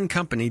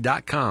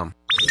whalenandcompany.com.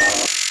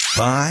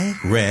 Buy,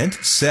 rent,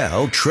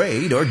 sell,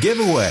 trade, or give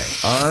away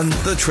on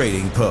The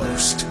Trading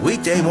Post.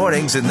 Weekday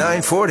mornings at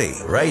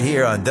 9:40, right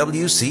here on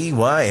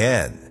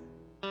WCYN.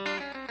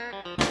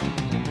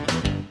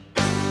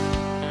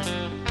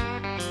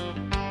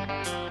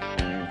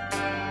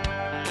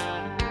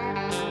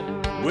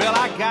 Well,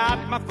 I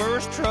got my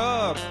first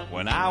truck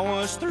when I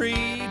was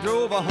 3.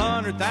 Drove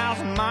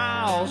 100,000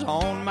 miles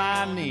on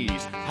my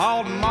knees.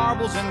 Hauled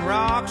marbles and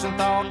rocks and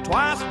thought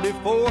twice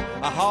before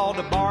I hauled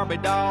a Barbie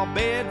doll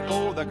bed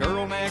for the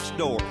girl next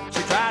door.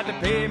 She tried to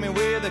pay me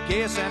with a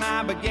kiss and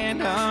I began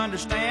to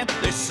understand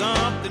there's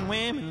something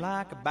women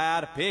like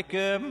about a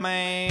pickup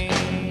man.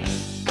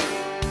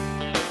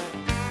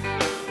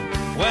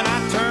 When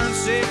I turned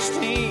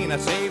 16, I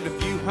saved a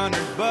few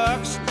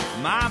 $100.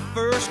 My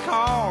first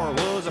car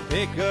was a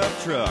pickup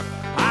truck.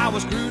 I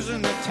was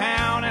cruising the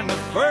town and the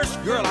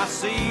first girl I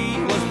see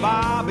was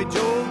Bobby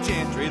Joe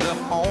Gentry, the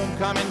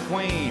homecoming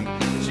queen.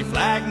 She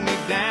flagged me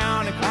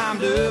down and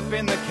climbed up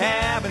in the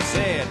cab and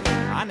said,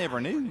 I never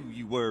knew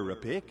you were a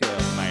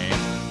pickup man.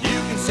 You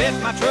can set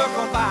my truck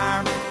on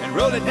fire and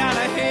roll it down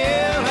a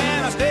hill,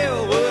 and I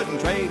still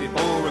wouldn't trade it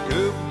for a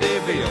Coupe de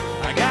Ville.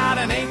 I got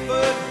an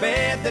 8-foot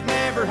bed that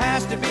never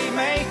has to be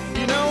made.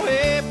 You know,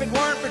 if it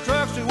weren't for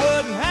trucks, we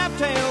wouldn't have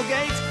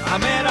tailgates. I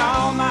met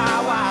all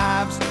my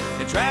wives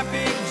in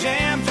traffic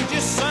jams. There's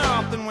just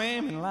something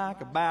women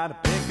like about a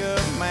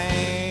pickup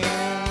man.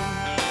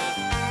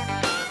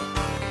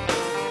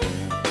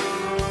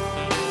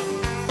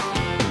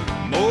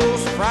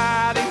 Most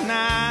Friday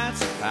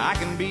nights I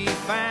can be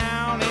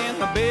found in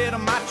the bed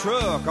of my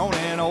truck on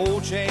an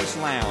old Chase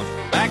Lounge,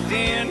 backed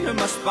into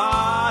my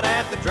spot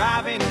at the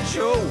drive-in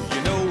show.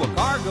 You know, a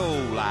cargo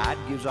light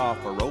gives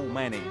off a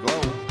romantic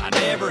glow. I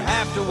never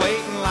have to wait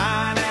in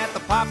line at the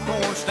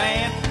popcorn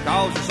stand,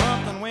 'cause there's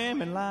something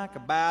women like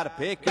about a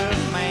pickup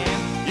man.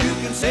 You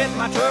can set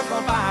my truck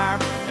on fire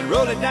and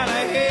roll it down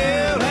a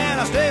hill,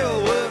 and I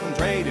still wouldn't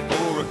trade it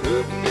for a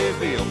Coupe de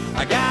Ville.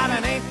 I got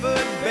an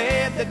 8-foot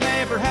bed that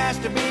never has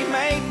to be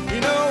made.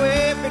 You know,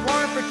 if it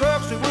weren't for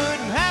trucks, we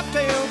wouldn't have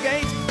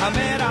tailgates. I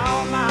met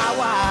all my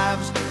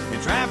wives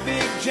in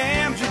traffic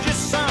jams. There's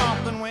just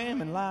something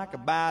women like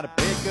about a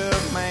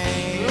pickup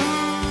man.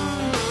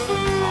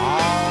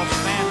 Oh,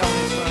 stand on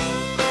his own.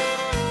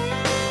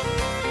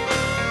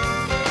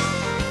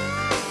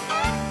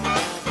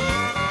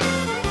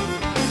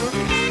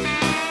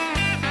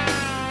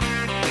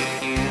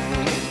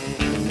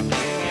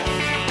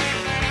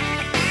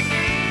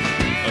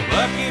 A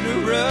bucket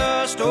of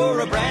rust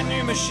or a brand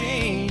new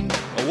machine,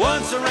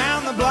 once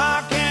around the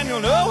block and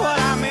you'll know what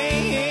I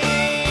mean.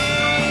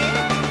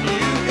 You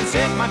can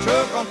set my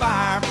truck on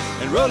fire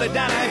and roll it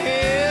down a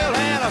hill,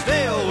 and I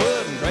still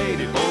wouldn't trade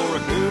it for a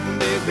Coupe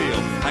de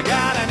Ville. I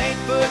got an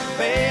 8-foot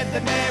bed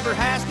that never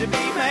has to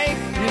be made.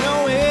 You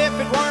know, if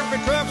it weren't for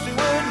trucks, we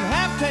wouldn't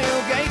have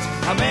tailgates.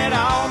 I met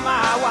all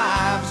my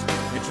wives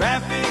in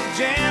traffic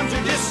jams.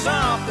 There's just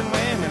something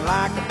women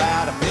like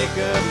about a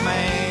pickup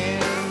man.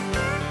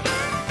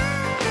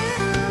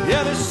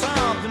 Yeah, there's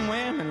something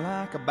women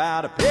like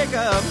about a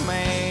pickup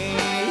man.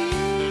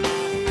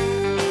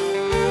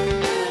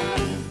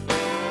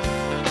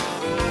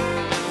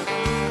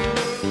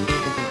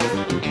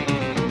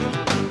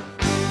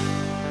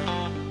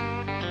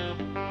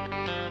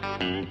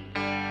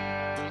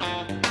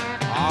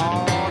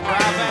 Oh,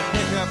 drive that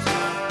pickup.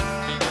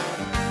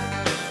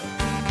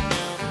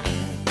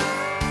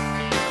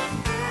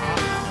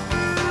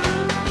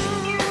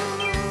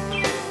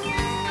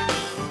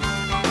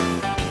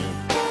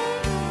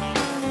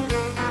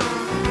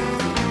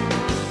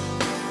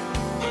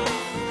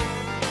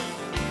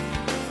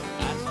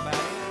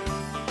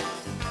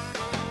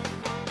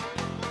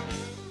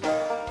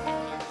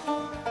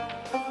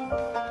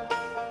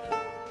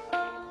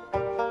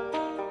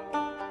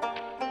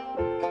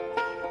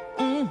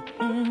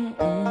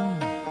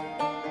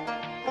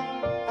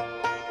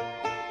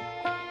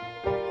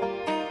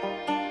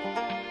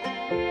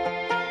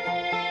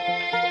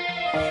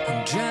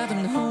 I'm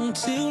driving home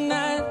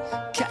tonight,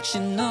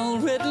 catching all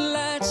red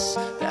lights.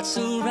 That's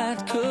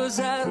alright, 'cause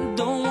I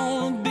don't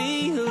wanna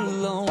be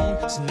alone.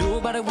 There's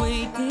nobody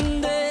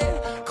waiting there,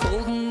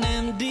 cold and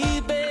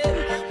empty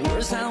bed.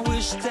 Words I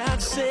wished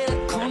I'd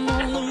said, come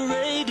on the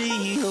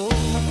radio.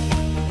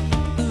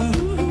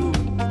 Ooh.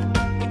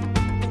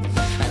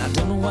 And I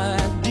don't know why I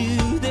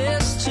do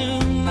this to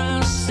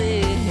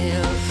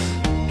myself.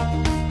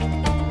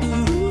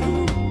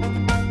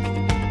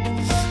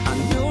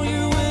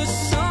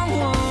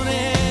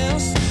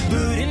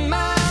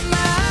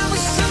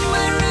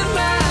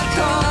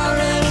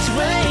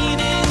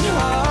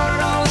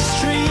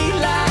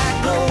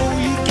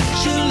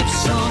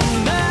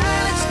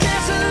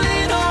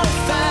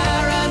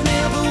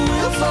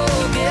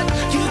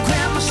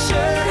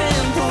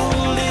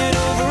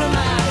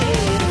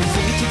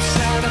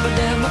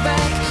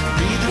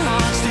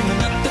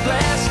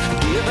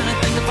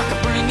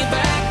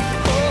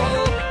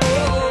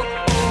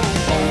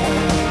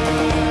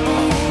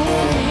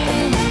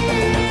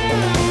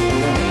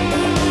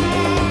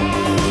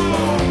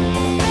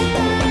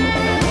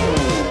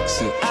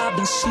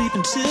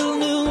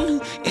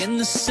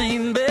 the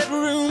same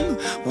bedroom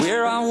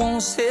where I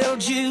once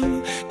held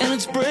you, and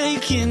it's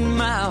breaking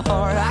my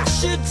heart. I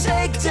should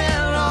take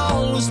down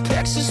all those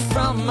pictures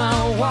from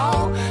my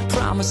wall.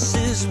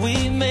 Promises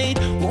we made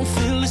won't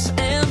fill this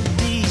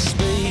empty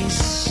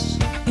space.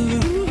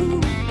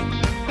 Ooh.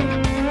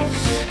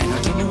 And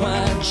I don't know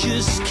why I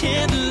just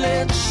can't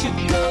let you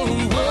go.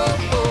 Whoa,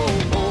 whoa,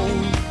 whoa.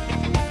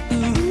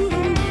 Ooh.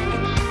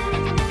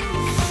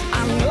 I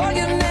know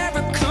you're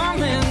never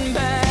coming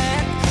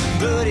back,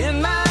 but in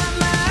my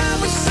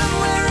mind we're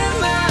somewhere in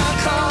my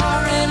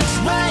car, and it's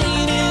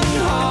raining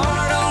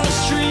hard on the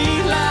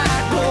street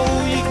like blow.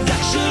 You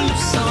got your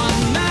lips on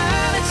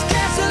mine, it's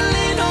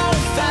gasoline on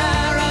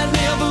fire. I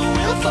never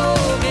will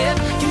forget.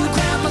 You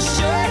grabbed my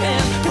shirt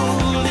and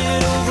pulled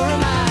it over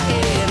my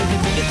head, and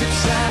your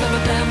fingertips right up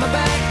and down my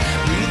back,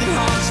 breathing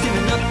hard,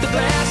 steaming up the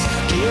glass.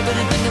 Give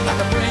anything if I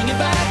could bring you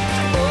back.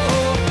 Oh,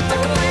 if I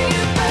could bring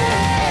you back.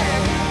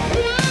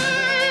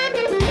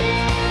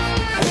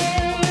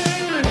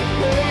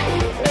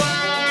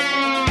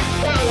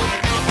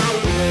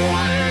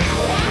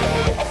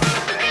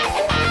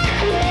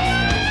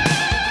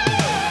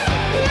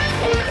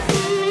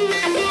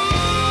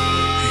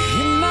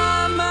 In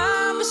my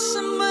mind, we're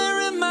somewhere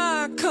in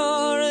my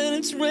car, and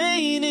it's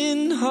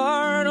raining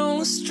hard on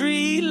the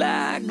street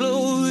like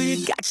glow.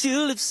 You got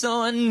your lips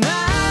on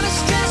mine,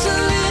 it's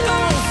gasoline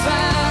on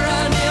fire.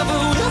 I never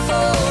will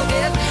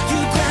forget. You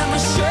grabbed my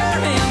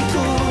shirt and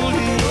pulled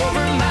it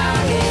over my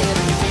head,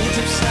 and your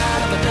fingertips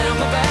slide up and down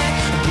my back,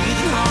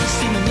 breathing hard,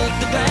 steaming up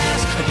the glass.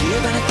 I'd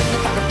give anything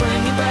if I could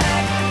bring you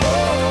back. Oh,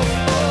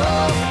 oh,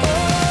 oh, oh,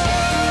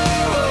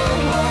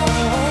 oh, oh.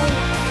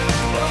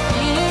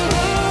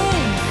 Mm-hmm.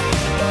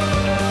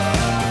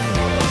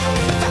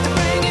 If I could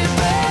bring you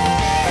back.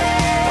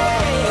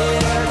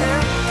 Mm-hmm.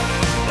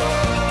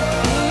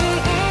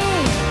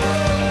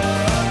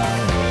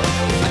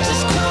 I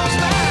just close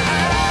my eyes.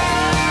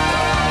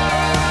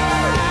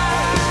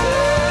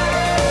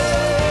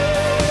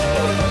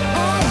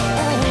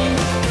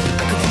 I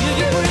could feel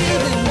you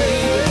breathing,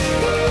 baby.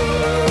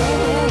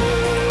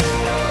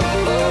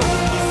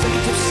 Your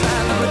fingertips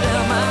slide up and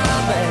down my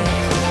back.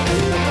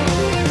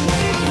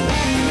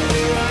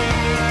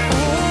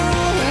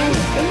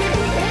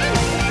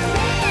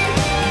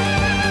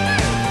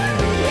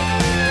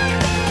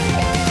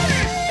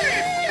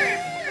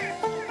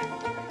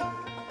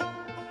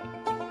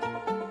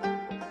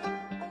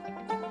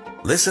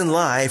 Listen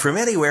live from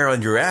anywhere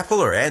on your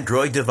Apple or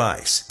Android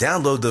device.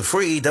 Download the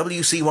free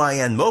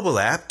WCYN mobile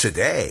app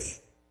today.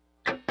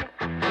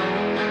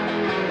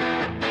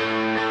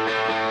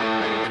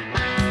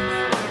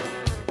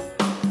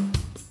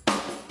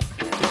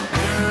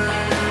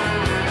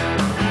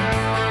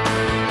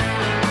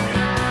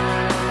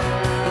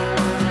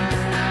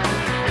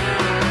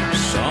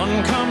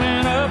 Sun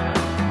coming up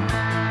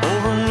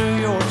over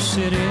New York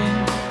City.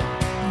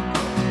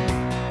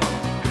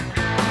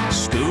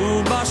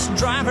 School bus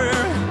driver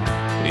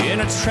in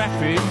a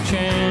traffic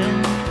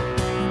jam,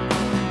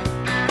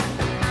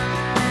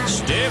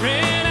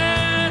 staring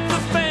at the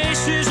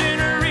faces in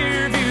a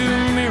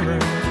rearview mirror,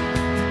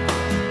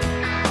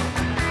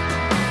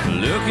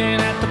 looking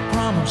at the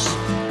promise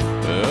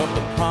of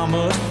the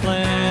promised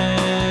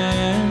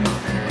plan.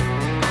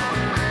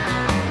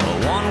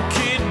 One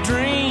kid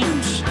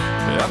dreams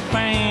of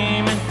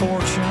fame and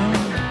fortune.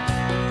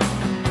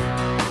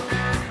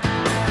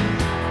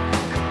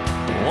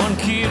 One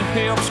kid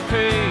helps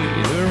pay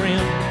the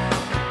rent.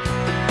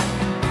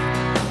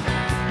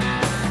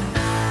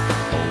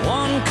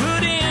 One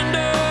could end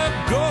up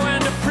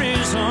going to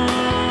prison.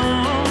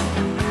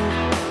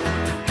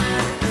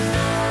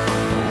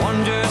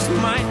 One just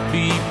might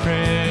be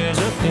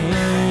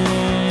president.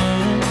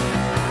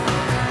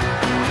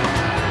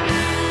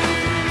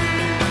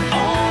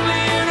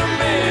 Only in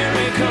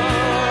America,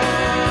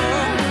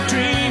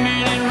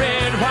 dreaming in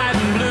red, white,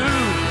 and blue.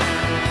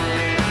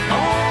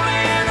 Only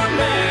in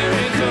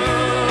America,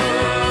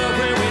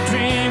 where we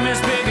dream as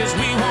big as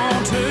we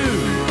want to.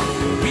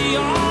 We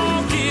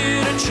all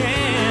get a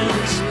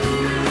chance.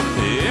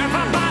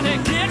 Everybody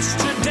gets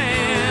to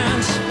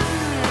dance.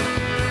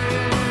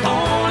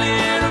 Only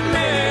in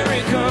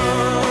America.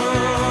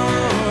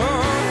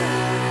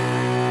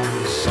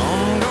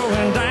 Sun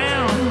going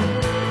down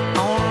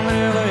on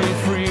LA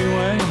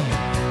freeway.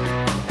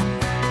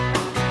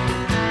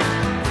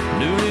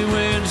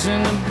 Newlyweds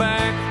in the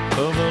back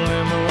of a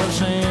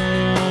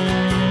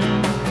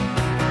limousine.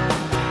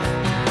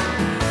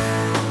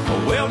 A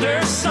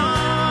welder's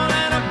son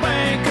and a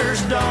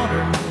banker's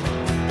daughter.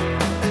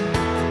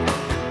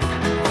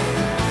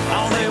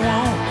 All they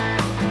want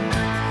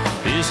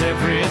is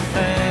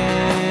everything.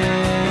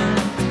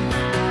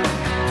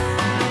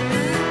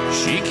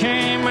 She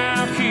came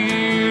out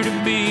here to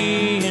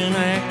be an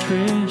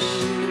actress.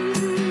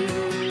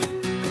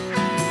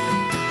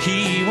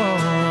 He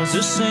was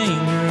a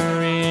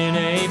singer in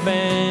a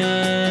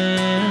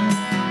band.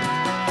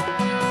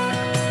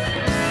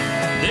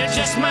 They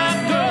just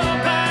might go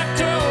back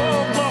to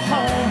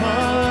Oklahoma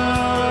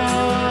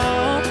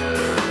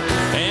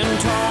and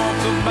talk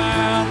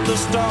about the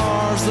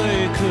stars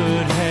they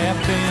could have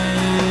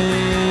been.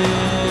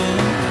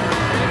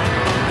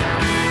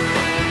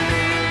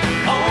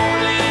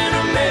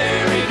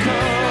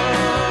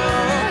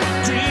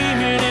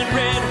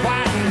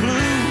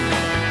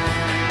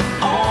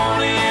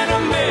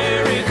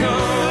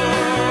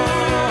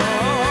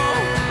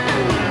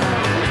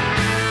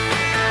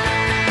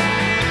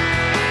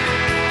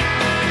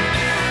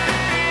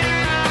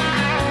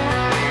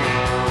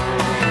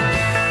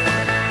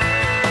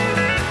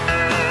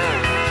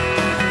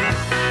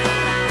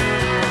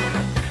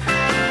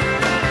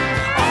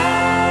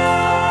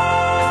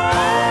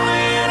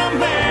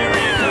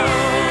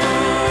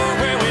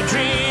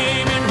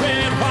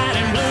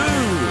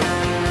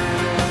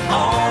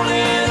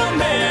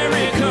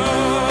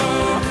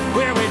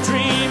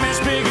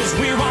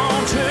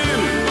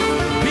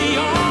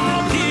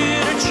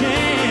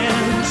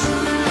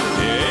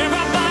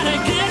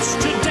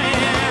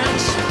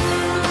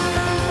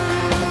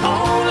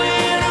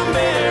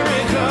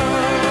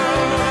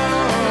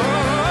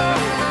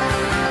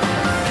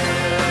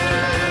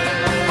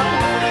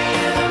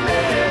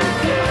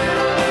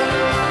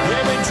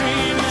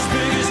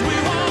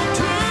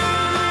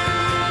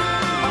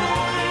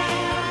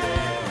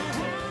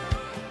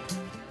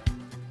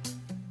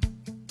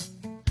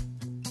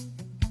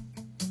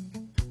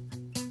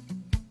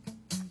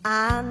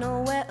 I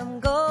know where I'm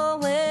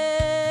going,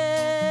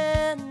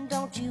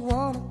 don't you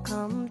wanna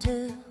come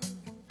too?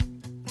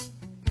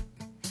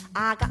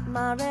 I got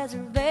my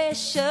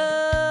reservations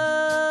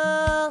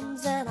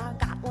and I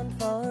got one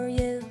for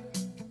you.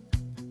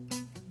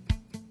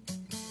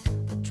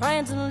 The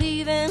trains are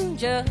leaving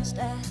just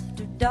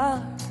after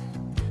dark.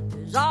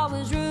 There's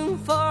always room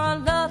for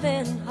a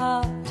loving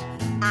heart.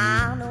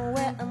 I know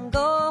where I'm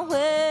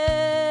going,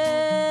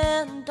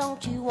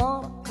 don't you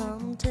wanna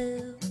come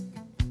too?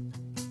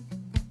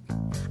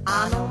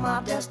 I know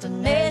my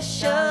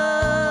destination,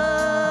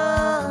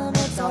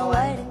 it's all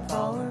waiting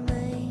for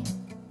me.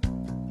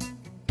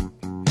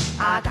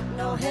 I got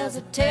no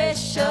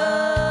hesitation,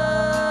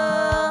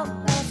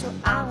 that's what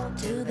I want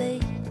to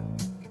be.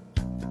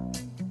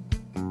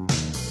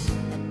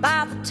 And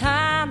by the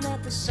time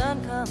that the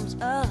sun comes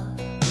up,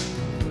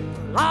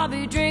 I'll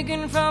be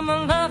drinking from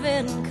a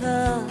loving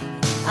cup.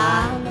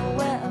 I know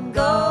where I'm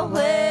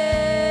going,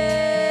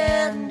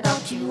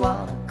 don't you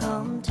wanna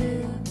come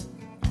too?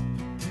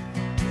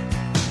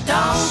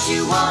 Don't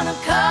you wanna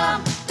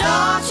come?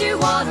 Don't you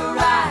wanna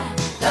ride?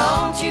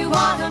 Don't you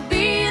wanna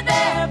be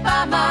there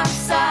by my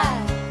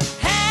side?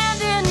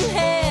 Hand in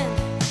hand,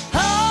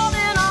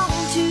 holding on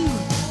to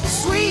the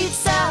sweet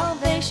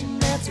salvation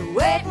that's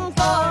waiting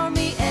for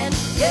me and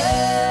you.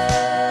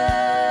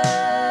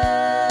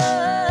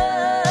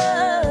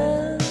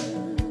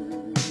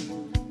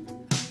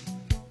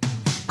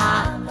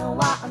 I know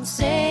why I'm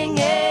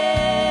singing.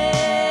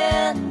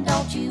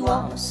 Don't you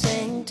wanna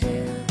sing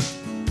too?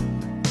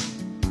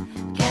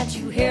 Can't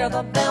you hear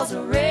the bells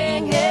are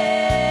ringing?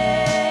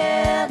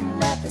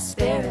 Let the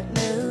Spirit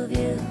move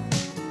you.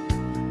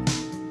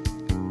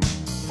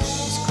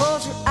 Just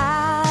close your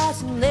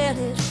eyes and let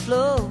it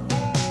flow.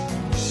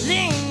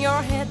 Lean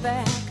your head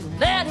back and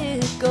let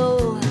it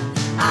go.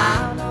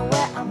 I know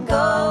where I'm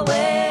going.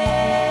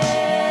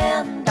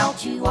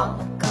 Don't you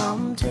wanna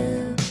come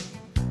too?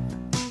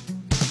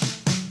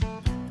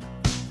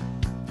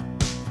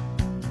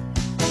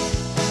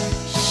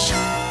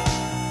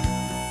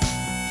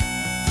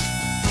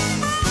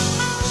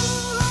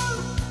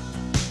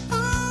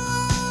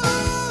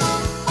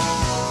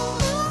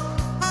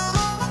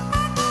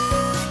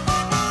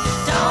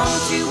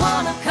 Don't you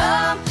wanna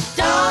come?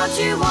 Don't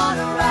you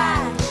wanna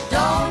ride?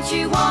 Don't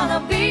you wanna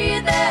be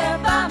there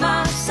by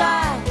my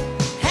side?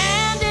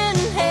 Hand in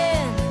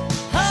hand,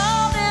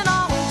 holding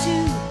on to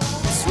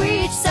the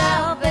sweet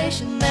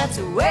salvation that's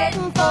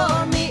waiting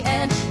for me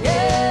and you.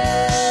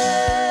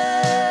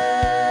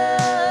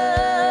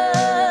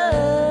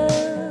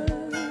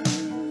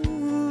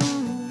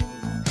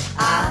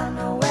 I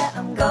know where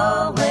I'm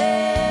going.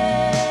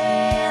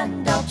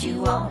 Don't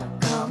you wanna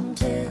come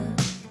too?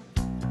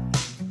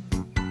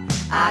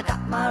 I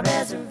got my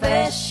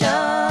reservations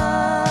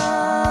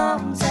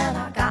and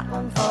I got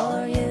one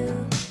for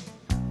you.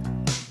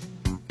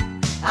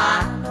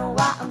 I know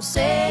why I'm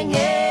singing.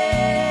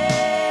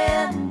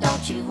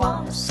 Don't you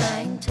wanna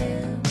sing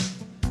too?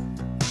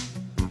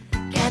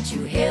 Can't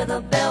you hear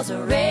the bells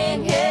are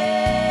ringing?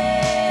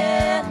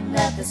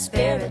 Let the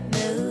Spirit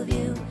move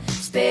you.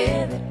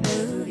 Spirit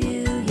move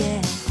you,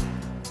 yeah.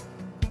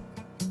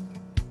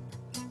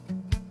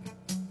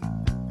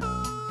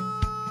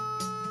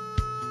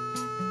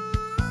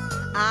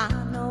 I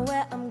know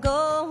where I'm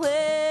going.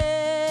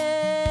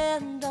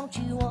 Don't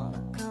you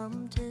wanna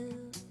come too?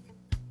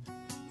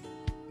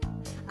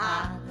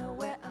 I know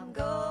where I'm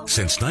going.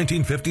 Since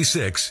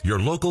 1956, your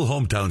local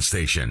hometown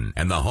station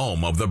and the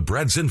home of the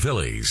Breads and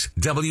Phillies.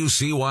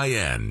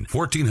 WCYN,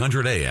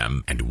 1400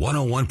 AM and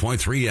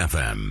 101.3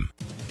 FM.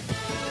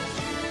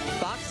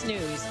 Fox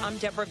News, I'm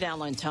Deborah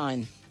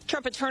Valentine.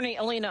 Trump attorney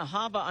Alina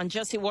Habba on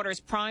Jesse Watters'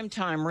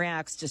 primetime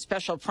reacts to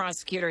special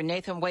prosecutor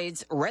Nathan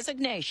Wade's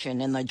resignation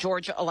in the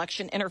Georgia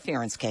election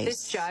interference case.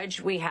 This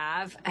judge we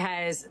have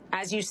has,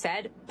 as you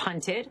said,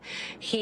 punted. He